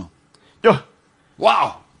personal. Yo.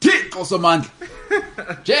 Wow. Tico man.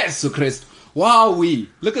 Jesus Christ. Wowee.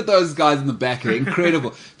 Look at those guys in the back here.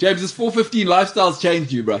 Incredible. James, this 415 lifestyle's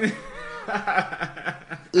changed you, bro.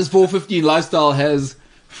 This 415 lifestyle has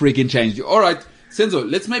freaking changed you. All right. Senzo,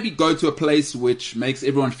 let's maybe go to a place which makes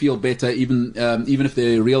everyone feel better, even if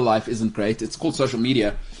their real life isn't great. It's called social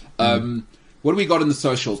media. What do we got in the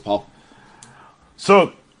socials, Paul?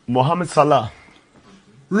 So, Mohamed Salah.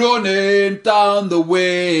 Running down the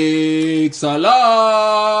wing,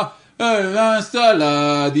 Salah,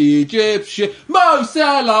 Salah, the Egyptian, Mo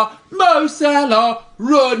Salah,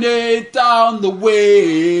 running down the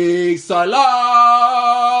wing,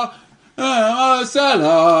 Salah.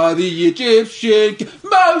 Salah, the Egyptian,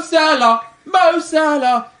 Mo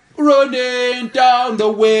Salah, running down the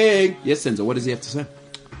wing. Yes, Senzo, what does he have to say?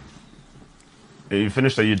 Are you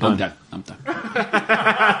finished or are you done? I'm done.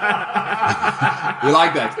 You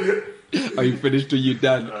like that? Are you finished or you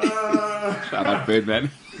done? Shout out,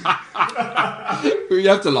 Birdman. You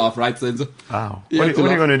have to laugh, right, Senzo? Wow. What are you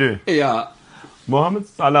going to do? Yeah. Mohamed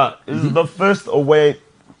Salah is the first away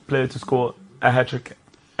player to score a hat-trick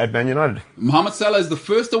at Man United. Mohamed Salah is the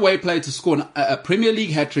first away player to score a Premier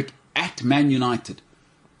League hat-trick at Man United.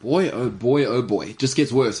 Boy, oh boy, oh boy. It just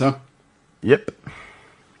gets worse, huh? Yep.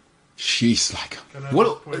 She's like...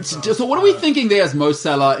 So what are we thinking there as Mo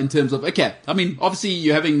Salah in terms of... Okay, I mean, obviously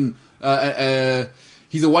you're having...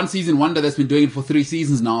 he's a one-season wonder that's been doing it for 3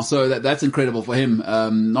 seasons now, so that's incredible for him.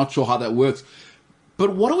 Not sure how that works.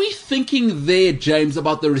 But what are we thinking there, James,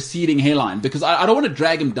 about the receding hairline? Because I don't want to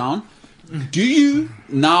drag him down. Do you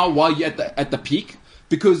now, while you're at the peak?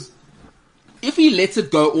 Because if he lets it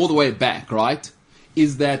go all the way back, right,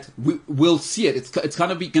 is that we'll see it. It's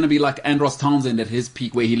kind of going to be like Andros Townsend at his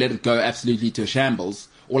peak, where he let it go absolutely to a shambles,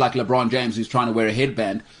 or like LeBron James, who's trying to wear a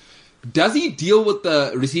headband. Does he deal with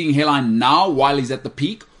the receding hairline now while he's at the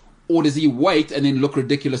peak, or does he wait and then look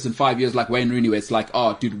ridiculous in 5 years like Wayne Rooney, where it's like,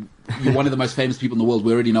 oh, dude, you're one of the most famous people in the world.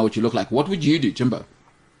 We already know what you look like. What would you do, Jimbo?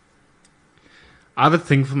 I have a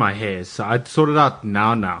thing for my hair, so I'd sort it out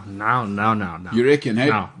now. You reckon, hey?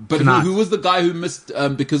 Now. But who was the guy who missed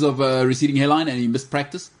because of receding hairline and he missed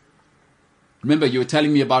practice? Remember, you were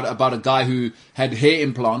telling me about a guy who had hair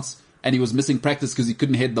implants and he was missing practice because he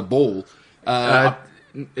couldn't head the ball.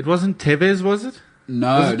 It wasn't Tevez, was it?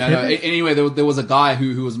 No. Anyway, there was a guy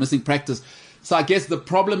who was missing practice. So I guess the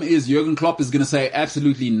problem is Jurgen Klopp is going to say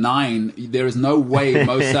absolutely 9. There is no way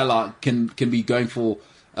Mo Salah can be going for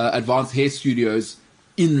advanced hair studios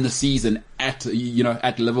in the season at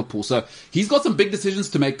Liverpool. So he's got some big decisions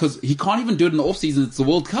to make because he can't even do it in the off season. It's the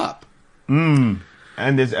World Cup. And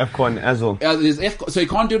there's AFCON as well. There's AFCON, so he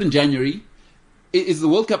can't do it in January. Is the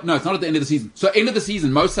World Cup? No, it's not at the end of the season. So end of the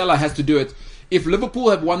season, Mo Salah has to do it. If Liverpool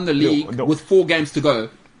have won the league with 4 games to go,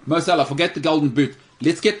 Mo Salah, forget the golden boot.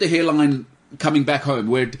 Let's get the hairline coming back home.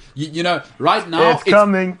 Where right now it's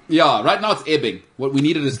coming. Yeah, right now it's ebbing. What we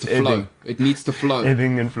needed is to flow. Ebbing. It needs to flow.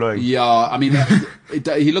 Ebbing and flowing. Yeah, I mean,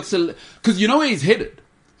 he looks because you know where he's headed.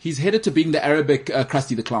 He's headed to being the Arabic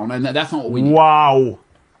Krusty the Clown, and that's not what we need. Wow.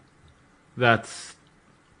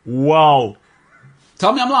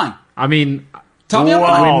 Tell me I'm lying. I mean, tell me I'm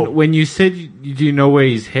lying. When you said you know where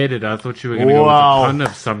he's headed, I thought you were going to go with a pun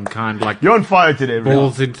of some kind, like you're on fire today, bro.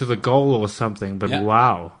 Balls into the goal or something. But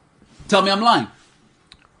wow. Tell me I'm lying.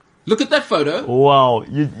 Look at that photo. Wow.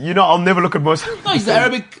 You know, I'll never look at most. No, he's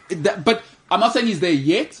Arabic. But I'm not saying he's there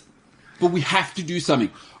yet. But we have to do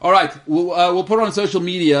something. All right. We'll put it on social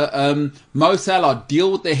media. Mo Salah,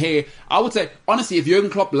 deal with the hair. I would say, honestly, if Jurgen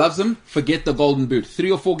Klopp loves him, forget the golden boot.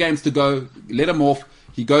 3 or 4 games to go. Let him off.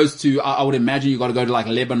 He goes to, I would imagine you got to go to like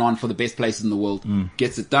Lebanon for the best places in the world.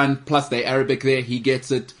 Gets it done. Plus they're Arabic there. He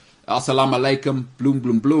gets it. Assalamu alaikum. Bloom,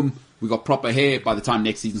 bloom, bloom. We got proper hair. By the time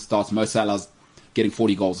next season starts, Mo Salah's getting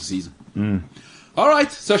 40 goals a season. All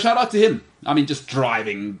right. So shout out to him. I mean, just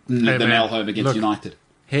driving the nail home against United.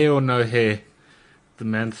 Hair or no hair, the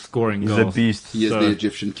man's scoring goals. He's a beast. He is the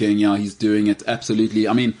Egyptian king. Yeah, he's doing it. Absolutely.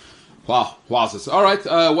 I mean, wow. Wowzers. All right.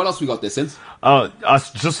 What else we got there, Sense? I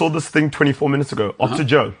just saw this thing 24 minutes ago. Opta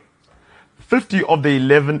Joe. 50 of the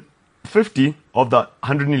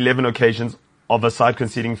 111 occasions of a side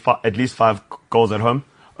conceding at least 5 goals at home.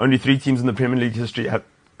 Only 3 teams in the Premier League history have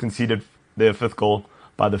conceded their 5th goal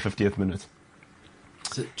by the 50th minute.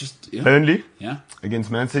 So just Burnley Yeah. against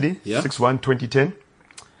Man City, Yeah. 6-1, 2010.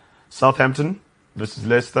 Southampton versus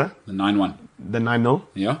Leicester, The 9-1. the 9-0.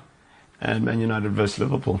 Yeah. And Man United versus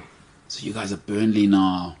Liverpool. So you guys are Burnley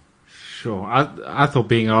now. Sure. I thought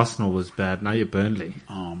being Arsenal was bad. Now you're Burnley.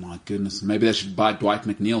 Oh my goodness. Maybe they should buy Dwight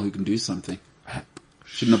McNeil who can do something.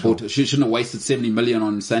 Shouldn't have wasted 70 million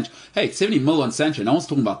on Sancho. Hey, 70 million on Sancho. No one's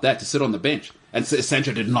talking about that, to sit on the bench. And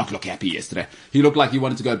Sancho did not look happy yesterday. He looked like he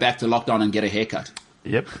wanted to go back to lockdown and get a haircut.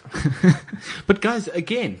 Yep. But guys,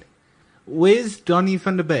 again, where's Donny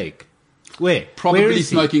van der Beek? Where? Probably Where is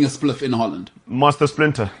he? smoking a spliff in Holland. Master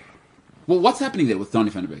Splinter. Well, what's happening there with Donny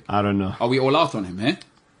van der Beek? I don't know. Are we all out on him, eh?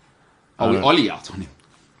 Are we Ollie out on him?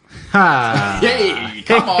 Ha! Hey,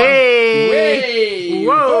 come on. Hey! Way.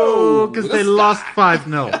 Whoa! Because With they a lost star.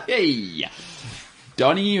 5-0. Hey,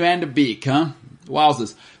 Donny van der Beek, huh?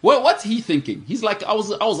 Wowzers. Well, what's he thinking? He's like, I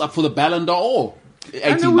was up for the Ballon d'Or 18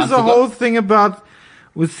 And it was months the ago. whole thing about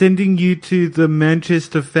we're sending you to the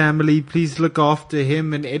Manchester family. Please look after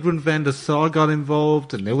him. And Edwin van der Sar got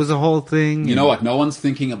involved, and there was a whole thing. You know what? No one's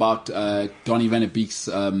thinking about Donny van der Beek's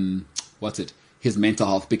his mental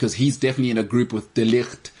health, because he's definitely in a group with De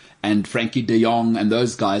Ligt and Frankie de Jong and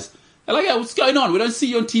those guys. They're like, yeah, what's going on? We don't see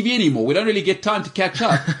you on TV anymore. We don't really get time to catch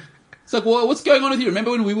up. It's like, well, what's going on with you? Remember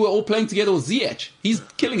when we were all playing together with Ziyech? He's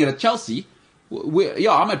killing it at Chelsea.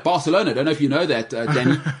 I'm at Barcelona. I don't know if you know that,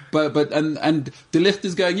 Danny. but and De Ligt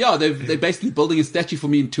is going, they're basically building a statue for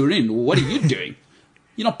me in Turin. Well, what are you doing?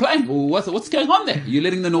 You're not playing. Well, what's going on there? You're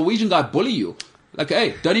letting the Norwegian guy bully you. Like,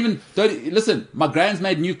 hey, don't listen. My grand's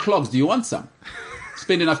made new clogs. Do you want some?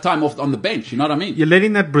 Spend enough time on the bench. You know what I mean? You're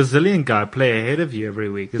letting that Brazilian guy play ahead of you every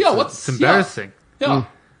week. It's embarrassing. Yeah.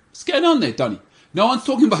 What's going on there, Donny? No one's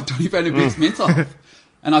talking about Donny van der Beek's mental health.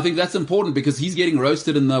 And I think that's important because he's getting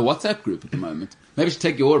roasted in the WhatsApp group at the moment. Maybe you should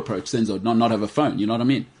take your approach, Senzo, not have a phone. You know what I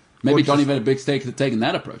mean? Maybe Donny van der Beek's taking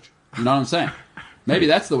that approach. You know what I'm saying? Maybe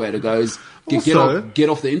that's the way to go, is get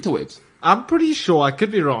off the interwebs. I'm pretty sure, I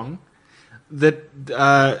could be wrong, that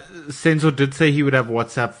Senzo did say he would have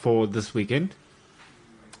WhatsApp for this weekend.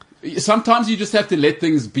 Sometimes you just have to let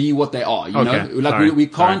things be what they are. You know, like we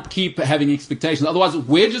can't keep having expectations. Otherwise,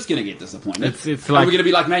 we're just going to get disappointed. It's like we're going to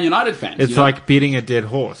be like Man United fans. It's like beating a dead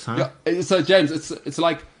horse, huh? Yeah. So James, it's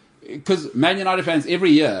like, because Man United fans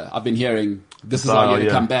every year I've been hearing this is our year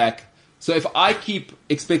to come back. So if I keep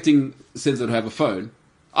expecting Senzo to have a phone,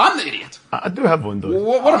 I'm the idiot. I do have one though.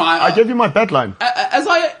 What am I? I gave you my bat line. As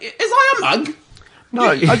I a mug? No,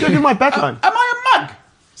 I gave you my bat line. Am I a mug?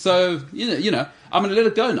 So, you know, I'm going to let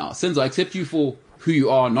it go now. Senzo, I accept you for who you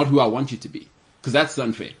are, not who I want you to be. Because that's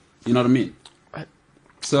unfair. You know what I mean?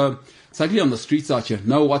 So, it's ugly on the streets out here.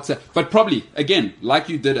 No WhatsApp. But probably, again, like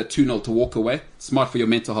you did at 2-0 to walk away. Smart for your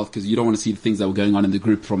mental health because you don't want to see the things that were going on in the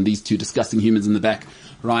group from these two disgusting humans in the back,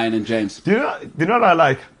 Ryan and James. Do you know what I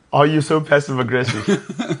like? Are you so passive aggressive?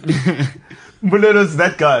 Muller's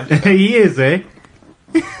that guy. He is, eh?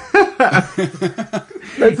 He's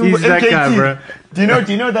that guy, bro. Do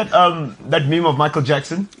you know that meme of Michael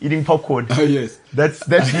Jackson eating popcorn? Oh yes, that's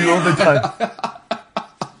me all the time.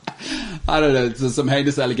 I don't know. There's some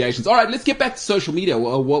heinous allegations. All right, let's get back to social media.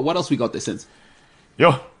 What else we got there since?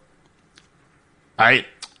 Yo, I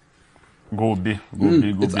Gobi.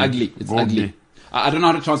 It's ugly. It's ugly. I don't know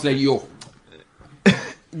how to translate yo.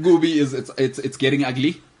 Gobi is it's getting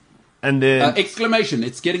ugly. And then exclamation!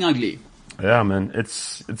 It's getting ugly. Yeah, man.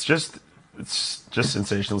 It's just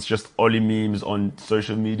sensational. It's just Ollie memes on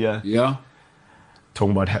social media. Yeah.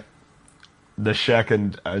 Talking about the Shaq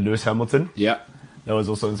and Lewis Hamilton. Yeah. That was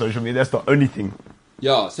also on social media. That's the only thing.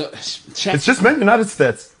 Yeah. So Shaq, it's just Man United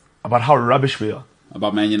stats about how rubbish we are.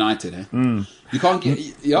 About Man United, eh? You can't get.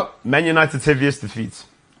 Yep. Man United's heaviest defeats.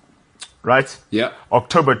 Right? Yeah.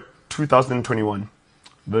 October 2021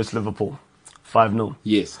 versus Liverpool, 5-0.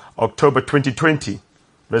 Yes. October 2020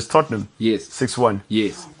 versus Tottenham. Yes. 6-1.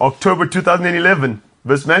 Yes. October 2011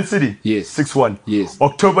 versus Man City. Yes. 6-1. Yes.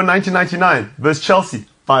 October 1999 versus Chelsea.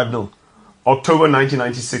 5-0. October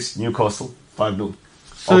 1996 Newcastle. 5-0.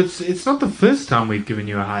 So it's not the first time we've given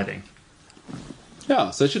you a hiding.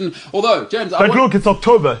 Yeah, so it shouldn't. Although, James, But look, it's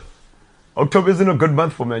October. October isn't a good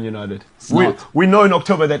month for Man United. We know in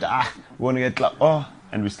October that we want to get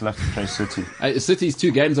and we still have to play City. City's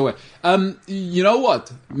 2 games away. You know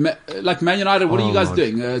what? Like Man United, what are you guys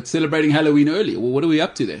doing? Celebrating Halloween early? Well, what are we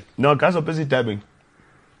up to there? No, guys are busy dabbing.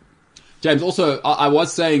 James, also, I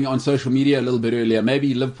was saying on social media a little bit earlier,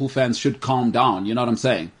 maybe Liverpool fans should calm down. You know what I'm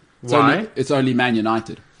saying? Why? It's only Man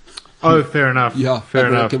United. Oh, fair enough. Yeah, fair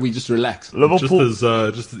enough. Can we just relax? Liverpool,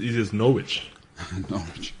 just as easy as Norwich.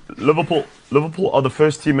 Norwich. Liverpool are the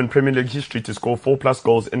first team in Premier League history to score 4+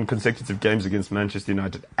 goals in consecutive games against Manchester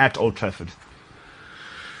United at Old Trafford.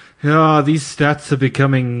 Yeah, these stats are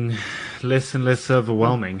becoming less and less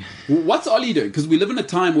overwhelming. What's Ollie doing? Because we live in a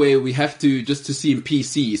time where we have to just to seem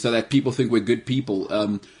PC so that people think we're good people.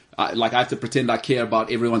 I have to pretend I care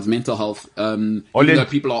about everyone's mental health. Even though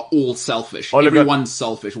people are all selfish. Everyone's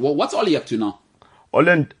selfish. Well, what's Ollie up to now?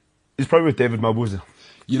 Ollie is probably with David Mabuza.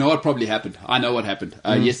 You know what probably happened? I know what happened.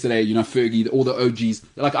 Yesterday, Fergie, all the OGs.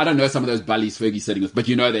 Like, I don't know some of those bullies Fergie's sitting with, but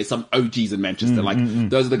there's some OGs in Manchester.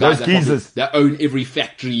 Those are the guys that own every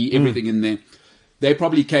factory, everything in there. They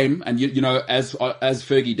probably came, and as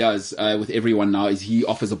Fergie does with everyone now, is he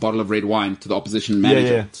offers a bottle of red wine to the opposition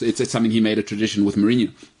manager. Yeah. So it's something he made a tradition with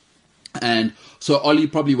Mourinho. And so Ollie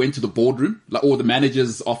probably went to the boardroom, or the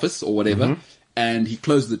manager's office or whatever, and he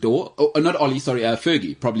closed the door. Oh, not Ollie, sorry,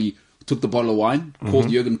 Fergie probably took the bottle of wine, called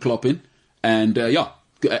Jurgen Klopp in, and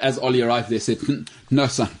as Ollie arrived there, said, "No,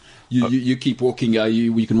 son, you keep walking.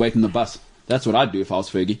 You can wait in the bus." That's what I'd do if I was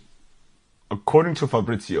Fergie. According to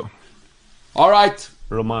Fabrizio. All right,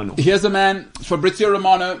 Romano. Here's a man, Fabrizio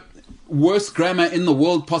Romano, worst grammar in the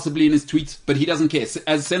world, possibly in his tweets, but he doesn't care.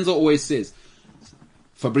 As Senzo always says,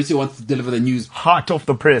 Fabrizio wants to deliver the news hot off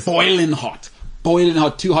the press, boiling hot,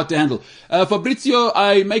 too hot to handle. Fabrizio,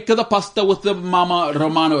 I make the pasta with the mama.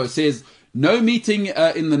 Romano says, no meeting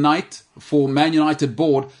in the night for Man United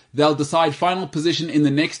board. They'll decide final position in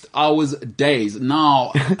the next hours, days.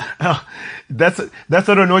 Now, that's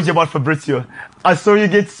what annoys you about Fabrizio. I saw you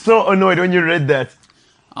get so annoyed when you read that.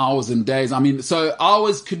 Hours and days. I mean, so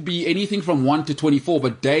hours could be anything from 1 to 24,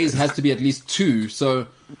 but days has to be at least 2. So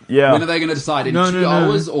yeah. When are they going to decide? In 2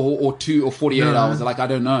 hours or 2 or 48 hours? Like, I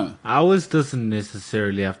don't know. Hours doesn't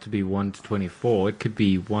necessarily have to be 1 to 24. It could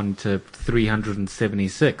be 1 to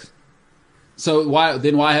 376. So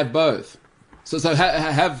why have both? So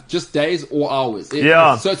have just days or hours.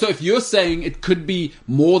 So if you're saying it could be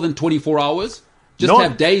more than 24 hours, just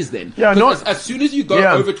have days then. Yeah, as soon as you go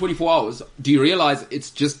over 24 hours, do you realize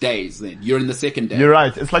it's just days then? You're in the second day. You're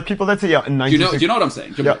right. It's like people that say, in 96... Do you know what I'm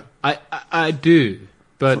saying? Yeah. I do,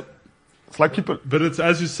 but... It's like people... But it's,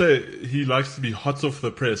 as you say, he likes to be hot off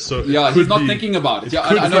the press. So he's not thinking about it.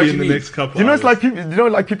 I know what you mean. The next couple hours. It's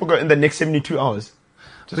like people go in the next 72 hours.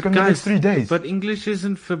 Just go in the next 3 days. But English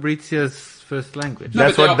isn't Fabrizio's first language.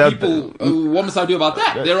 No, but there are people... what must I do about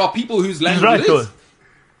that? There are people whose language is...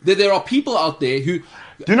 There are people out there who... Do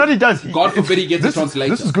you know what he does? God forbid he gets a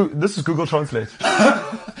translator. This is Google Translate.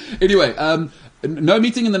 Anyway, no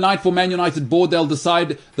meeting in the night for Man United board. They'll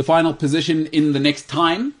decide the final position in the next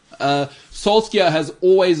time. Solskjaer has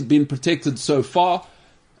always been protected so far.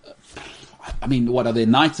 I mean, what are there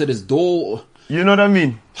knights at his door? You know what I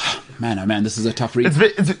mean? Man, oh man, this is a tough read.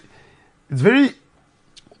 It's very...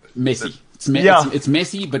 messy. It's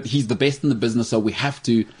messy, but he's the best in the business, so we have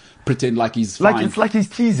to pretend like he's fine. It's like he's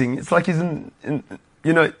teasing. It's like he's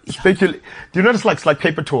speculating. Do you notice it's like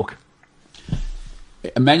paper talk?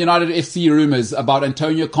 Man United FC rumours about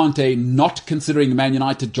Antonio Conte not considering Man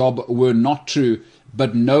United job were not true,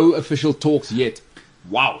 but no official talks yet.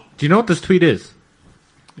 Wow. Do you know what this tweet is?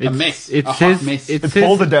 A mess. Hot mess. It's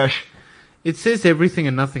balderdash. It says everything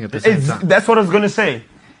and nothing at the same time. That's what I was going to say.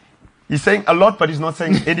 He's saying a lot, but he's not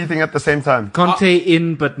saying anything at the same time. Conte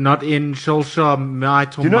in, but not in. Solskjaer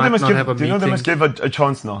might or might not have a meeting. Do you know they must give a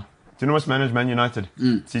chance now? Do you know what's managed Man United?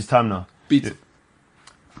 It's his time now. Beats.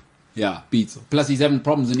 Yeah, beats. Plus he's having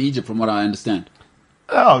problems in Egypt from what I understand.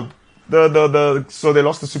 Oh, so they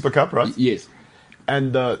lost the Super Cup, right? Yes.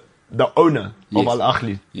 And the owner of Al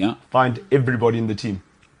Ahly fined everybody in the team.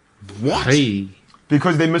 What? Hey.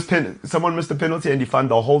 Because they someone missed a penalty and he fined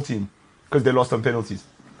the whole team because they lost on penalties.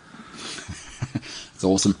 It's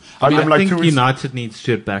awesome. I think United needs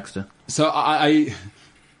Stuart Baxter. So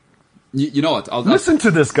you know what? I'll listen to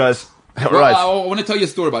this, guys. Well, right. I want to tell you a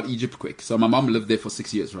story about Egypt quick. So my mom lived there for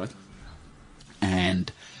 6 years, right?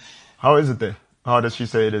 And how is it there? How does she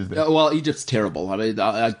say it is there? Well, Egypt's terrible.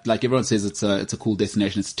 Like everyone says, it's a cool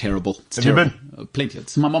destination. It's terrible. Have you been? Plenty.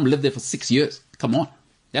 My mom lived there for 6 years. Come on,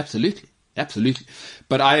 absolutely. Absolutely.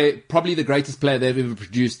 But probably the greatest player they've ever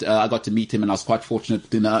produced, I got to meet him and I was quite fortunate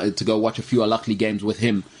to go watch a few Al-Ahly games with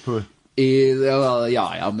him. Who?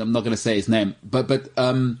 I'm not going to say his name, but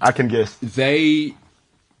I can guess.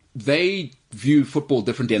 They view football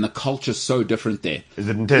differently and the culture's so different there. Is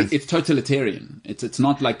it intense? It's totalitarian. It's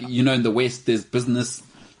not like, in the West there's business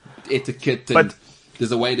etiquette and But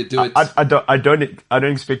there's a way to do it. I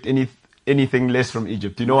don't expect anything less from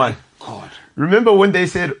Egypt. You know why? God. Remember when they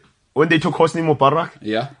took Hosni Mubarak?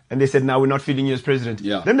 Yeah. And they said, "Now we're not feeling you as president."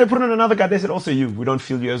 Yeah. Then they put on another guy. They said, "Also you, we don't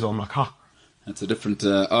feel you as well." I'm like, "Huh." That's a different.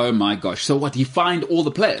 Oh my gosh! So what? He fined all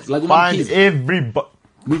the players, like Find Mamkiza, everybody.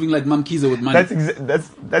 moving like Mamkiza with money.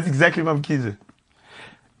 That's exactly Mamkiza.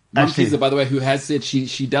 Mamkiza, by the way, who has said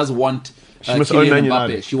she does want must own Kylian Man Mbappe.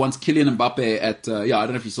 United. She wants Kylian Mbappe at I don't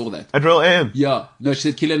know if you saw that. At Real AM. Yeah, no, she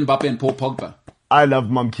said Kylian Mbappe and Paul Pogba. I love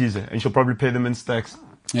Mamkiza, and she'll probably pay them in stacks.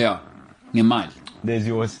 Yeah, in mind. There's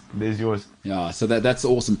yours. Yeah, so that's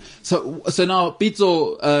awesome. So now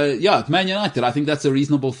Pizzo, Man United. I think that's a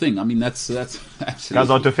reasonable thing. I mean, that's absolutely. Guys,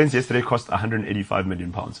 our defense yesterday cost 185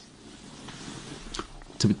 million pounds.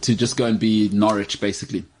 To just go and be Norwich,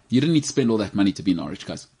 basically. You didn't need to spend all that money to be Norwich,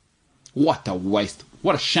 guys. What a waste.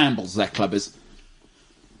 What a shambles that club is.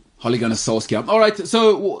 Ole Gunnar Solskjaer. All right,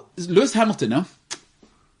 so Lewis Hamilton, huh?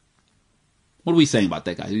 What are we saying about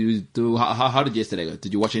that guy? How did yesterday go?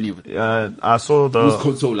 Did you watch any of it? I saw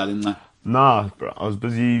the... Nah, bro. I was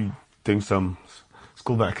busy doing some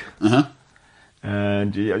schoolwork. Uh-huh.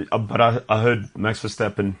 And but I heard Max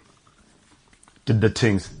Verstappen did the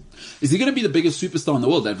things. Is he going to be the biggest superstar in the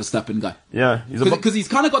world, that Verstappen guy? Yeah. Because he's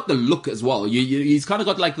kind of got the look as well. He's kind of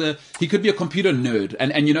got like he could be a computer nerd.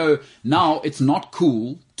 And now it's not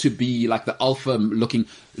cool to be like the alpha looking.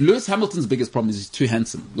 Lewis Hamilton's biggest problem is he's too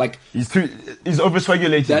handsome. Like he's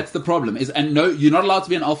overswagulated. That's the problem. You're not allowed to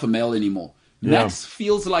be an alpha male anymore. Yeah. Max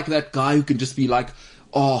feels like that guy who can just be like,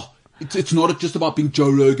 it's not just about being Joe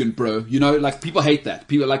Rogan, bro. Like people hate that.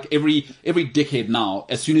 People like every dickhead now,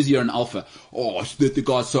 as soon as you're an alpha, the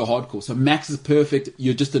guy's so hardcore. So Max is perfect.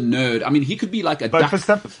 You're just a nerd. I mean, he could be like a duck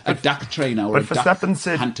trainer or a duck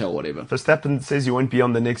hunter or whatever. Verstappen says he won't be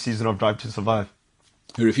on the next season of Drive to Survive.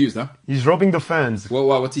 He refused, huh? He's robbing the fans. Well,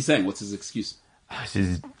 what's he saying? What's his excuse? He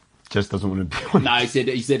says he just doesn't want to be on. No, he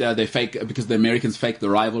said they fake because the Americans fake the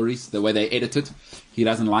rivalries, the way they edit it. He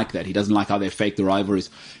doesn't like that. He doesn't like how they fake the rivalries.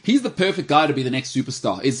 He's the perfect guy to be the next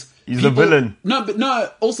superstar. He's the villain. No.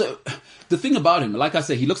 Also, the thing about him, like I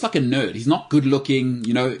say, he looks like a nerd. He's not good looking.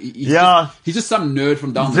 He's just some nerd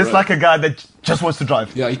from down the road. Just like a guy that just wants to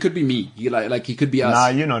drive. Yeah, he could be me. He could be us. Nah,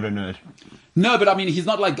 you're not a nerd. No, but I mean, he's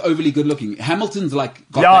not like overly good looking. Hamilton's like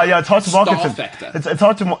got it's hard to market him. Factor. It's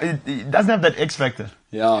hard to. He doesn't have that X factor.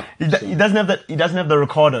 Yeah, he doesn't have that. He doesn't have the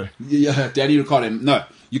Ricardo. Yeah, Danny Ricardo. No,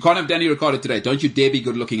 you can't have Danny Ricardo today. Don't you dare be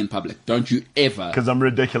good looking in public. Don't you ever. Because I'm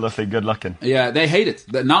ridiculously good looking. Yeah, they hate it.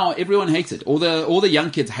 Now everyone hates it. All the young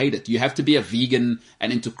kids hate it. You have to be a vegan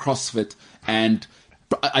and into CrossFit, and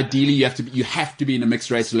ideally you have to be in a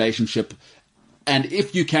mixed race relationship. And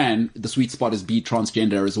if you can, the sweet spot is be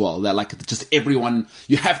transgender as well. They're like, just everyone,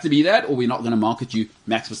 you have to be that or we're not going to market you.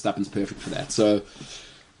 Max Verstappen's perfect for that. So,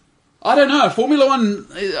 I don't know. Formula One,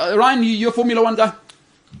 Ryan, you're a Formula One guy?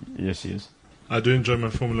 Yes, he is. I do enjoy my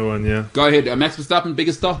Formula One, yeah. Go ahead. Max Verstappen,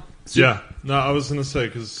 biggest star? Yeah. No, I was going to say,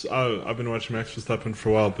 because I've been watching Max Verstappen for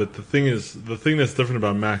a while, but the thing that's different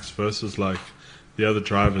about Max versus like the other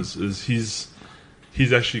drivers is he's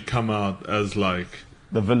actually come out as like,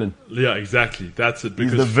 the villain. Yeah, exactly. That's it.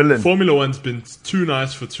 Because he's the villain. Formula One's been too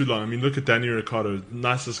nice for too long. I mean, look at Danny Ricciardo,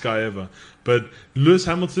 nicest guy ever. But Lewis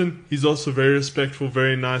Hamilton, he's also very respectful,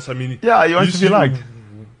 very nice. I mean, he wants to be liked.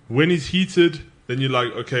 When he's heated, then you're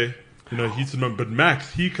like, okay, heated moment. But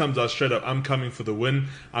Max, he comes out straight up. I'm coming for the win.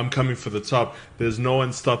 I'm coming for the top. There's no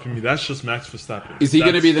one stopping me. That's just Max Verstappen. Is he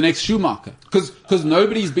going to be the next Schumacher? Because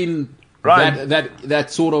nobody's been that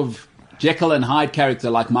sort of Jekyll and Hyde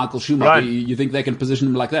character like Michael Schumacher. Right. You think they can position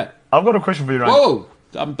him like that? I've got a question for you, Ryan. Whoa!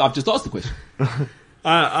 I've just asked the question.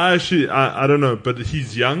 I don't know, but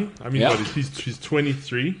he's young. I mean, he's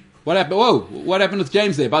 23. What happened? Whoa! What happened with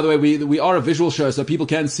James there? By the way, we are a visual show, so people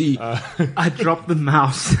can see. I dropped the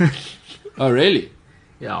mouse. Oh, really?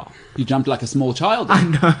 Yeah. You jumped like a small child. I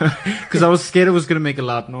know, because I was scared it was going to make a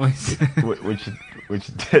loud noise. which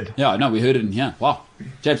it did. Yeah, no, we heard it in here. Wow,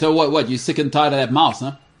 James. So what? You sick and tired of that mouse,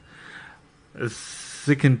 huh? As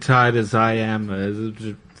sick and tired as I am.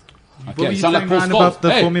 Okay, sound like Paul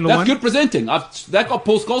Scholes. Hey, that's good presenting. That got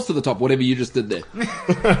Paul Scholes to the top, whatever you just did there.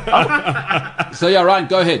 So yeah, Ryan,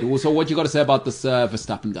 go ahead. So what you got to say about this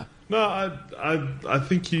Verstappen guy? No, I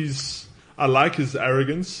think I like his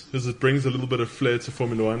arrogance because it brings a little bit of flair to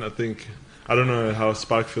Formula One. I think I don't know how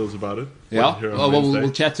Spike feels about it. Yeah, Here on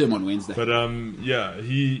we'll chat to him on Wednesday. But yeah,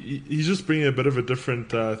 he's just bringing a bit of a different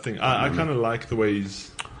thing. I kind of like the way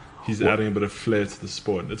he's adding a bit of flair to the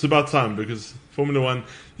sport. It's about time because Formula One,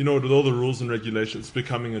 you know, with all the rules and regulations, it's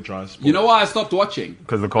becoming a dry sport. You know why I stopped watching?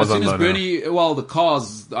 Because the cars as soon aren't as Bernie, well, the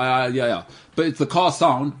cars, yeah. But it's the car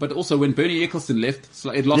sound. But also when Bernie Eccleston left,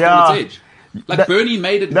 it lost all its edge. Like Bernie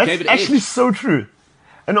made it, gave it That's actually edge. so true.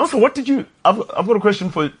 And also, what did you? I've got a question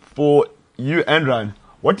for you and Ryan.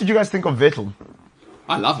 What did you guys think of Vettel?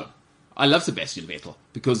 I love him. I love Sebastian Vettel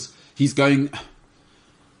because he's going.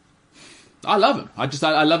 I love him.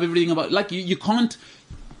 I love everything about. Like you can't.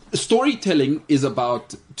 Storytelling is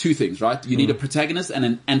about two things, right? You need a protagonist and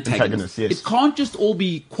an antagonist. Yes. It can't just all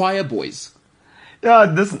be choir boys. Yeah,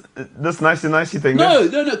 this nicey thing. No,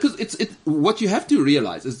 because it's what you have to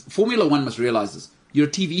realize is Formula One must realize this. You're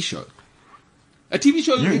a TV show. A TV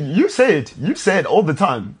show. You say it. You say it all the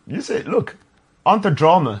time. You say, look, aren't the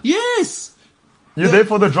drama? Yes. You're there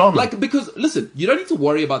for the drama. Like, because, listen, you don't need to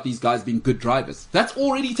worry about these guys being good drivers. That's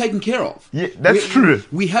already taken care of. Yeah, that's true.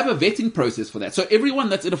 We have a vetting process for that. So everyone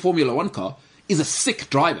that's in a Formula One car is a sick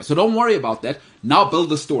driver. So don't worry about that. Now build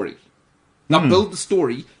the story. Now build the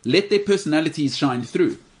story. Let their personalities shine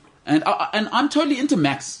through. And I'm totally into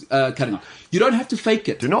Max cutting off. You don't have to fake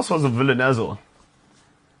it. Do you know what's a villain as well?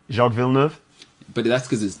 Jacques Villeneuve. But that's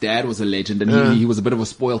because his dad was a legend and he was a bit of a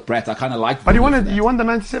spoiled brat. I kind of liked But Villeneuve you won the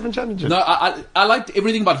 97 championship. No, I liked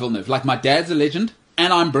everything about Villeneuve. Like, my dad's a legend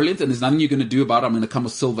and I'm brilliant and there's nothing you're going to do about it. I'm going to come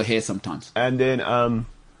with silver hair sometimes. And then,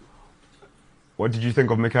 what did you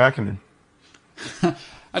think of Mika Hakkinen?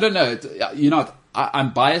 I don't know. You know,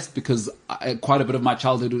 I'm biased because quite a bit of my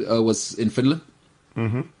childhood was in Finland.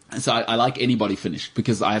 Mm-hmm. And so I like anybody Finnish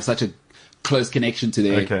because I have such a close connection to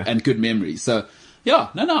there and good memories. So, yeah,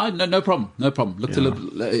 no problem. Looked a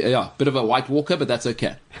little, bit of a White Walker, but that's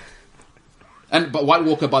okay. But White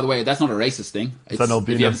Walker, by the way, that's not a racist thing. It's, if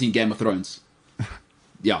you haven't seen Game of Thrones.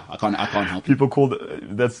 Yeah, I can't help People call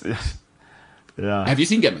that's... Yeah. Have you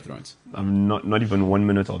seen Game of Thrones? I'm not even 1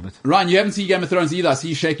 minute of it. Ryan, you haven't seen Game of Thrones either. I see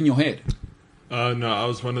you shaking your head. No, I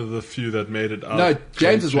was one of the few that made it out. No,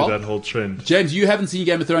 James as well. That whole trend. James, you haven't seen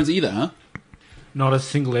Game of Thrones either, huh? Not a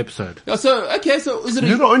single episode. Yeah, so is it?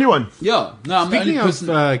 You're the only one. Yeah. No, I'm Speaking the only person.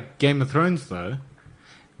 of Game of Thrones, though,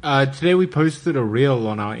 today we posted a reel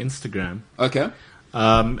on our Instagram. Okay.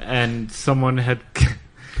 And someone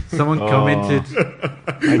commented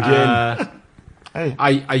Again. Hey.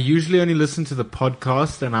 I usually only listen to the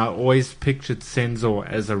podcast, and I always pictured Senzo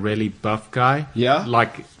as a really buff guy. Yeah.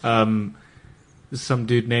 Like some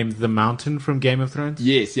dude named The Mountain from Game of Thrones.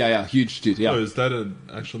 Yes, yeah, huge dude. Yeah. Oh, is that an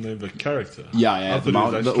actual name of a character? Yeah. The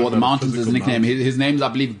Mountain's his nickname. His name's, I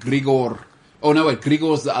believe, Grigor. Oh no, wait,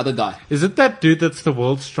 Grigor's the other guy. Is it that dude that's the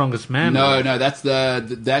world's strongest man? No,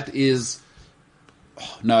 that is.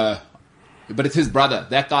 Oh, no, but it's his brother.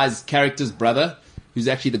 That guy's character's brother, who's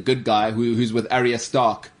actually the good guy, who's with Arya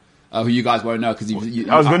Stark, who you guys won't know because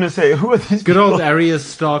I was going to say, who are these good people? old Arya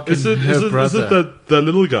Stark and her brother. Is it the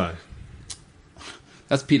little guy?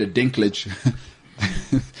 That's Peter Dinklage.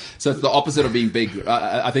 So it's the opposite of being big.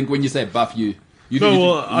 I think when you say buff,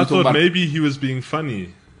 I thought maybe he was being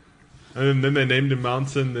funny. And then they named him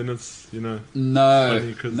Mountain, then it's, funny the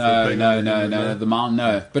Mountain,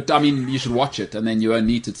 no. But, I mean, you should watch it, and then you won't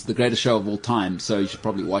need it. It's the greatest show of all time, so you should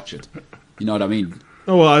probably watch it. You know what I mean?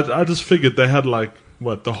 Oh, well, I just figured they had,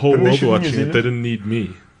 the whole world watching it. They didn't need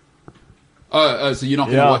me. Oh, so you're not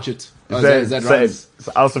going to watch it? Is that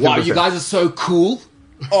right? Wow, you guys are so cool.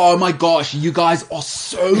 Oh my gosh, you guys are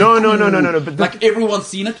so cool. No. But everyone's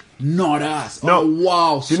seen it, not us. No. Oh,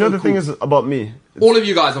 wow. Do you know the thing is about me? All of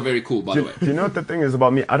you guys are very cool, by the way. Do you know what the thing is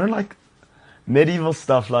about me? I don't like medieval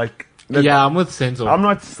stuff like... Yeah, I'm with Senzo. I'm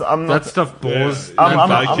not... That stuff bores. Yeah, I'm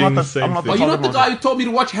not you're not the guy who told me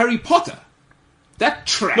to watch Harry Potter. That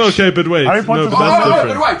trash. No, okay, but wait. Harry Potter. No, but that's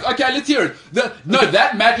different. But wait. Okay, let's hear it.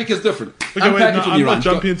 That magic is different. Okay, I'm not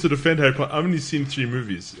jumping in to defend Harry Potter. I've only seen 3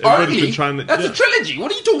 movies. Everybody's been trying to... That's a trilogy.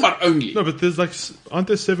 What are you talking about only? No, but there's aren't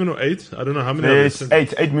there 7 or 8? I don't know how many. There's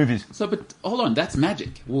 8 movies. So, but hold on, that's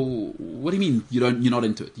magic. Well, what do you mean you're not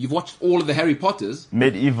into it? You've watched all of the Harry Potters.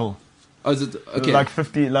 Medieval. Oh, is it okay?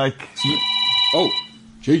 50, Oh,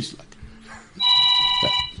 jeez,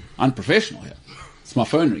 unprofessional here. It's my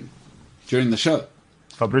phone ring during the show.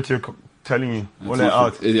 Fabrizio telling you all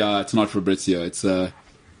out. Yeah, it's not Fabrizio. It's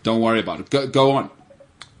don't worry about it. Go on.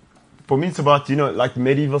 For me, it's about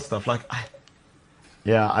medieval stuff. I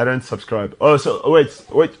don't subscribe. Oh, so wait.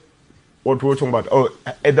 What we're talking about? Oh,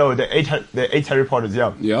 the 8 Harry Potters.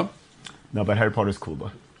 Yeah. Yeah. No, but Harry Potter's cool,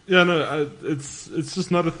 though. Yeah, no, it's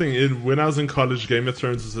just not a thing. When I was in college, Game of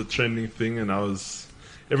Thrones was a trending thing, and I was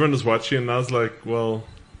everyone was watching, and I was like, well,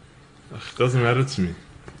 it doesn't matter to me.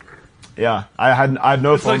 Yeah, I had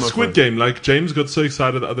no. It's like Squid Game. Like James got so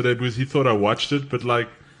excited the other day because he thought I watched it, but like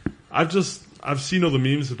I've seen all the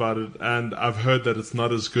memes about it, and I've heard that it's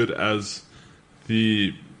not as good as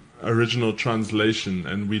the original translation,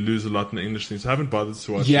 and we lose a lot in the English things. So I haven't bothered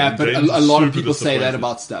to watch it. Yeah, but a lot of people say that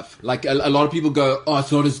about stuff. Like a lot of people go, "Oh,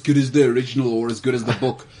 it's not as good as the original or as good as the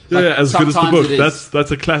book." Like, yeah, as good as the book.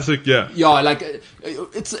 That's a classic. Yeah, yeah. Like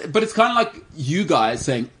it's kind of like you guys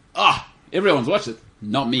saying, everyone's watched it,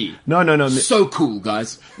 not me. No. So cool,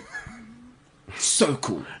 guys. So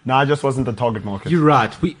cool. No, I just wasn't the target market. You're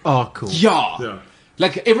right. We are cool. Yeah.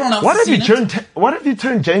 Like everyone else. What have you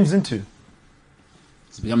turned James into?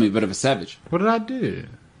 He's becoming a bit of a savage. What did I do?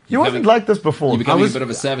 You wasn't like this before. You're becoming a bit of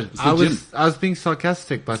a savage. I was being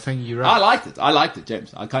sarcastic by saying you're right. I liked it,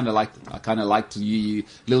 James. I kind of liked it. I kind of liked you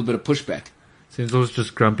a little bit of pushback. Senzo's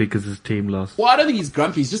just grumpy because his team lost. Well, I don't think he's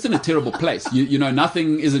grumpy. He's just in a terrible place. You know,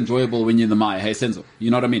 nothing is enjoyable when you're in the mire. Hey, Senzo, you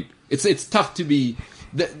know what I mean? It's tough to be.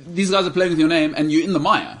 These guys are playing with your name, and you're in the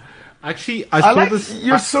mire. Actually, I saw this.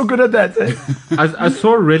 You're so good at that. Eh? I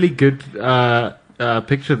saw a really good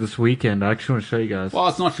picture this weekend. I actually want to show you guys. Well,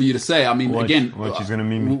 it's not for you to say. I mean, again, she's gonna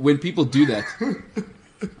meme me. When people do that.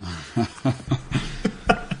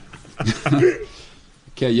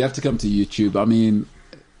 Okay, you have to come to YouTube. I mean,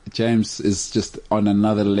 James is just on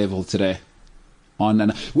another level today.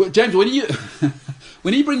 James, when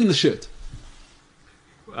are you bringing the shirt?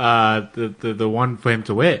 The one for him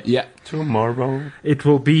to wear. Yeah. Tomorrow. It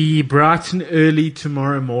will be bright and early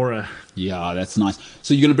tomorrow morning. Yeah, that's nice.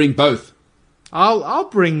 So you're going to bring both? I'll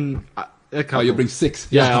bring a couple. Oh, you'll bring 6?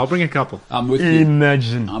 Yeah, I'll bring a couple. I'm with you.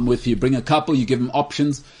 Imagine. I'm with you. Bring a couple, you give them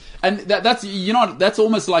options. And that's, you know, that's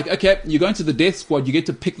almost like, okay, you're going to the death squad, you get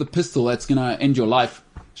to pick the pistol that's going to end your life.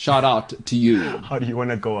 Shout out to you. How do you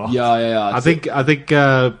want to go out? Yeah. I think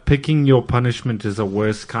picking your punishment is a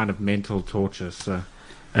worse kind of mental torture, so...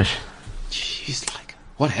 Jeez, like,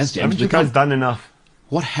 what has James Haven't you become? guys done enough?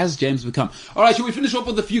 What has James become? All right, shall we finish off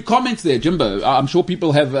with a few comments there, Jimbo? I'm sure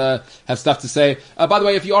people have stuff to say. By the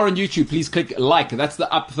way, if you are on YouTube, please click like. That's the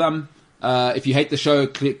up thumb. If you hate the show,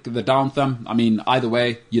 click the down thumb. I mean, either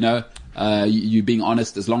way, you know, you being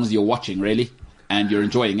honest, as long as you're watching, really, and you're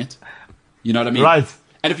enjoying it. You know what I mean? Right.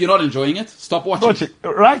 And if you're not enjoying it, stop watching.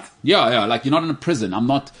 Right? Yeah. Like you're not in a prison. I'm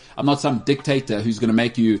not some dictator who's going to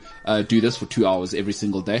make you do this for 2 hours every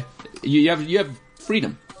single day. You have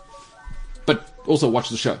freedom, but also watch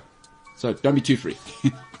the show. So don't be too free.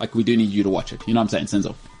 Like we do need you to watch it. You know what I'm saying,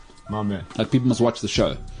 Senzo? My man. Like people must watch the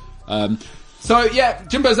show. So yeah,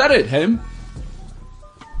 Jimbo, is that it? Him?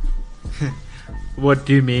 What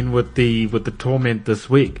do you mean with the torment this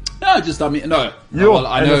week? No, just I mean no.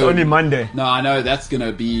 I know it's only Monday. No, I know that's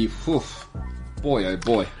gonna be. Boy, oh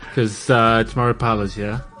boy. Because tomorrow Paula's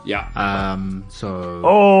here. Yeah. So.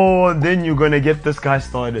 Oh, then you're gonna get this guy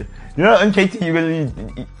started. You know, and Katie, you're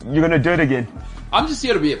gonna do it again. I'm just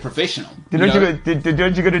here to be a professional. You know what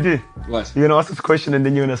you're gonna do? What? You're gonna ask us a question and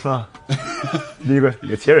then you're gonna smile. Then you go,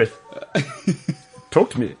 let's hear it.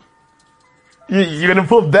 Talk to me. You're gonna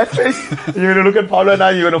pull that face. You're gonna look at Paula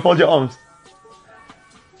and you're gonna fold your arms.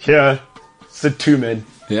 Here sit 2 men.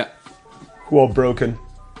 Yeah. Who are broken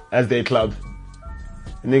as their club.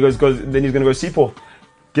 And then then he's gonna go, C4.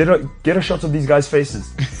 Get a shot of these guys'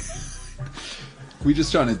 faces. We're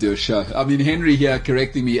just trying to do a show. I mean, Henry here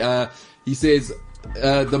correcting me. He says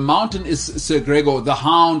the mountain is Sir Gregor. The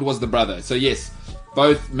Hound was the brother. So yes,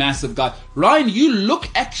 both massive guys. Ryan, you look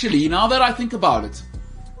actually, now that I think about it,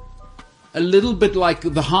 a little bit like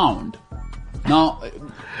the Hound. Now,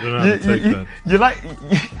 I don't know how to take that. You like.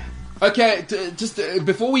 Okay, just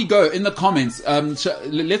before we go, in the comments,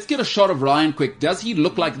 let's get a shot of Ryan quick. Does he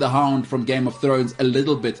look like the Hound from Game of Thrones a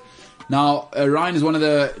little bit? Now, Ryan is one of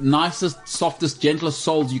the nicest, softest, gentlest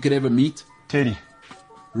souls you could ever meet. Teddy.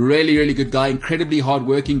 Really, really good guy. Incredibly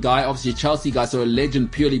hardworking guy. Obviously a Chelsea guy, so a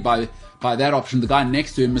legend purely by that option. The guy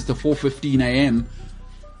next to him, Mr. 4:15 a.m.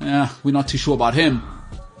 We're not too sure about him.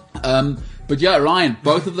 But yeah, Ryan,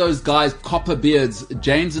 both of those guys, copper beards.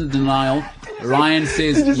 James in denial. Ryan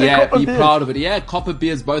says, yeah, be proud of it. Yeah, copper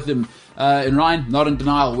beards, both of them. And Ryan, not in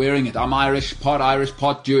denial, wearing it. I'm Irish,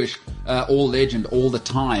 part Jewish, all legend, all the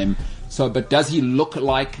time. So, but does he look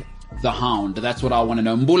like the Hound? That's what I want to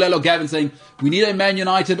know. Mbulelo Gavin saying, we need a Man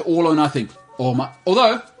United all or nothing.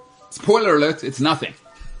 Although, spoiler alert, it's nothing.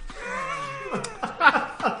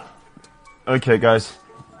 Okay, guys.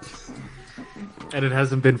 And it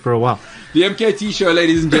hasn't been for a while. The MKT show,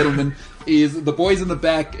 ladies and gentlemen, is the boys in the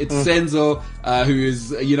back. It's Senzo, who is,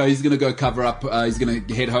 he's going to go cover up. He's going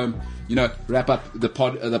to head home, wrap up the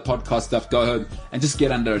podcast stuff, go home, and just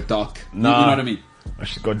get under a dock. You know what I mean?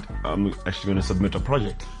 I'm actually going to submit a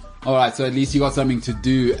project. All right, so at least you got something to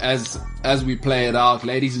do as we play it out,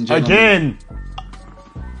 ladies and gentlemen. Again,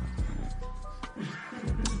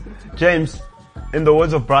 James, in the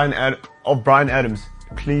words of Brian Adams,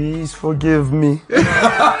 please forgive me.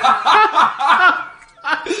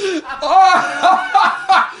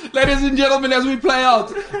 Ladies and gentlemen, as we play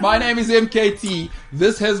out, my name is MKT.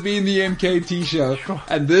 This has been the MKT show,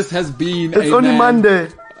 and this has been. It's only Monday.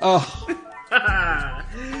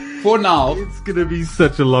 For now, It's gonna be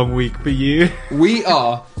such a long week for you. we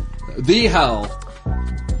are the hell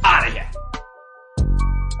out of here.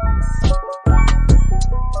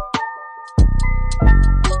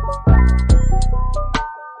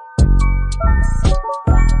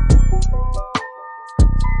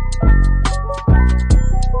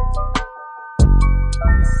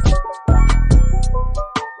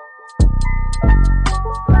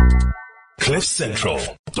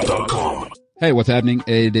 CliffCentral.com. Hey, what's happening?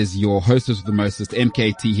 It is your hostess with the mostest,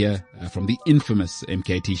 MKT here, from the infamous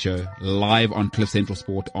MKT show, live on Cliff Central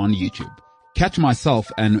Sport on YouTube. Catch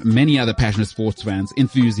myself and many other passionate sports fans,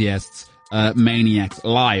 enthusiasts, maniacs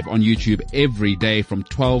live on YouTube every day from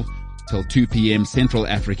 12 till 2 p.m. Central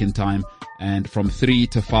African time and from 3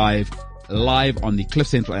 to 5 live on the Cliff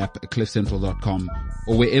Central app, cliffcentral.com,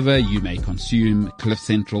 or wherever you may consume Cliff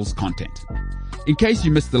Central's content. In case you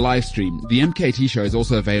missed the live stream, the MKT show is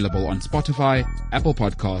also available on Spotify, Apple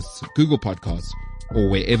Podcasts, Google Podcasts, or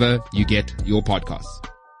wherever you get your podcasts.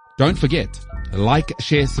 Don't forget, like,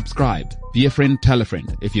 share, subscribe, be a friend, tell a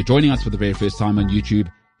friend. If you're joining us for the very first time on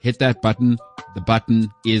YouTube, hit that button. The button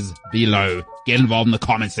is below. Get involved in the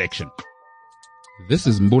comment section. This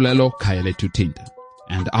is Mbulelo Kayaletu Tinta,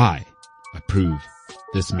 and I approve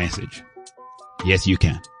this message. Yes, you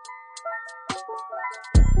can.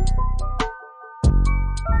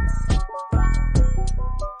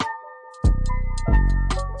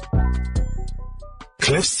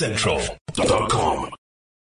 CliffCentral.com.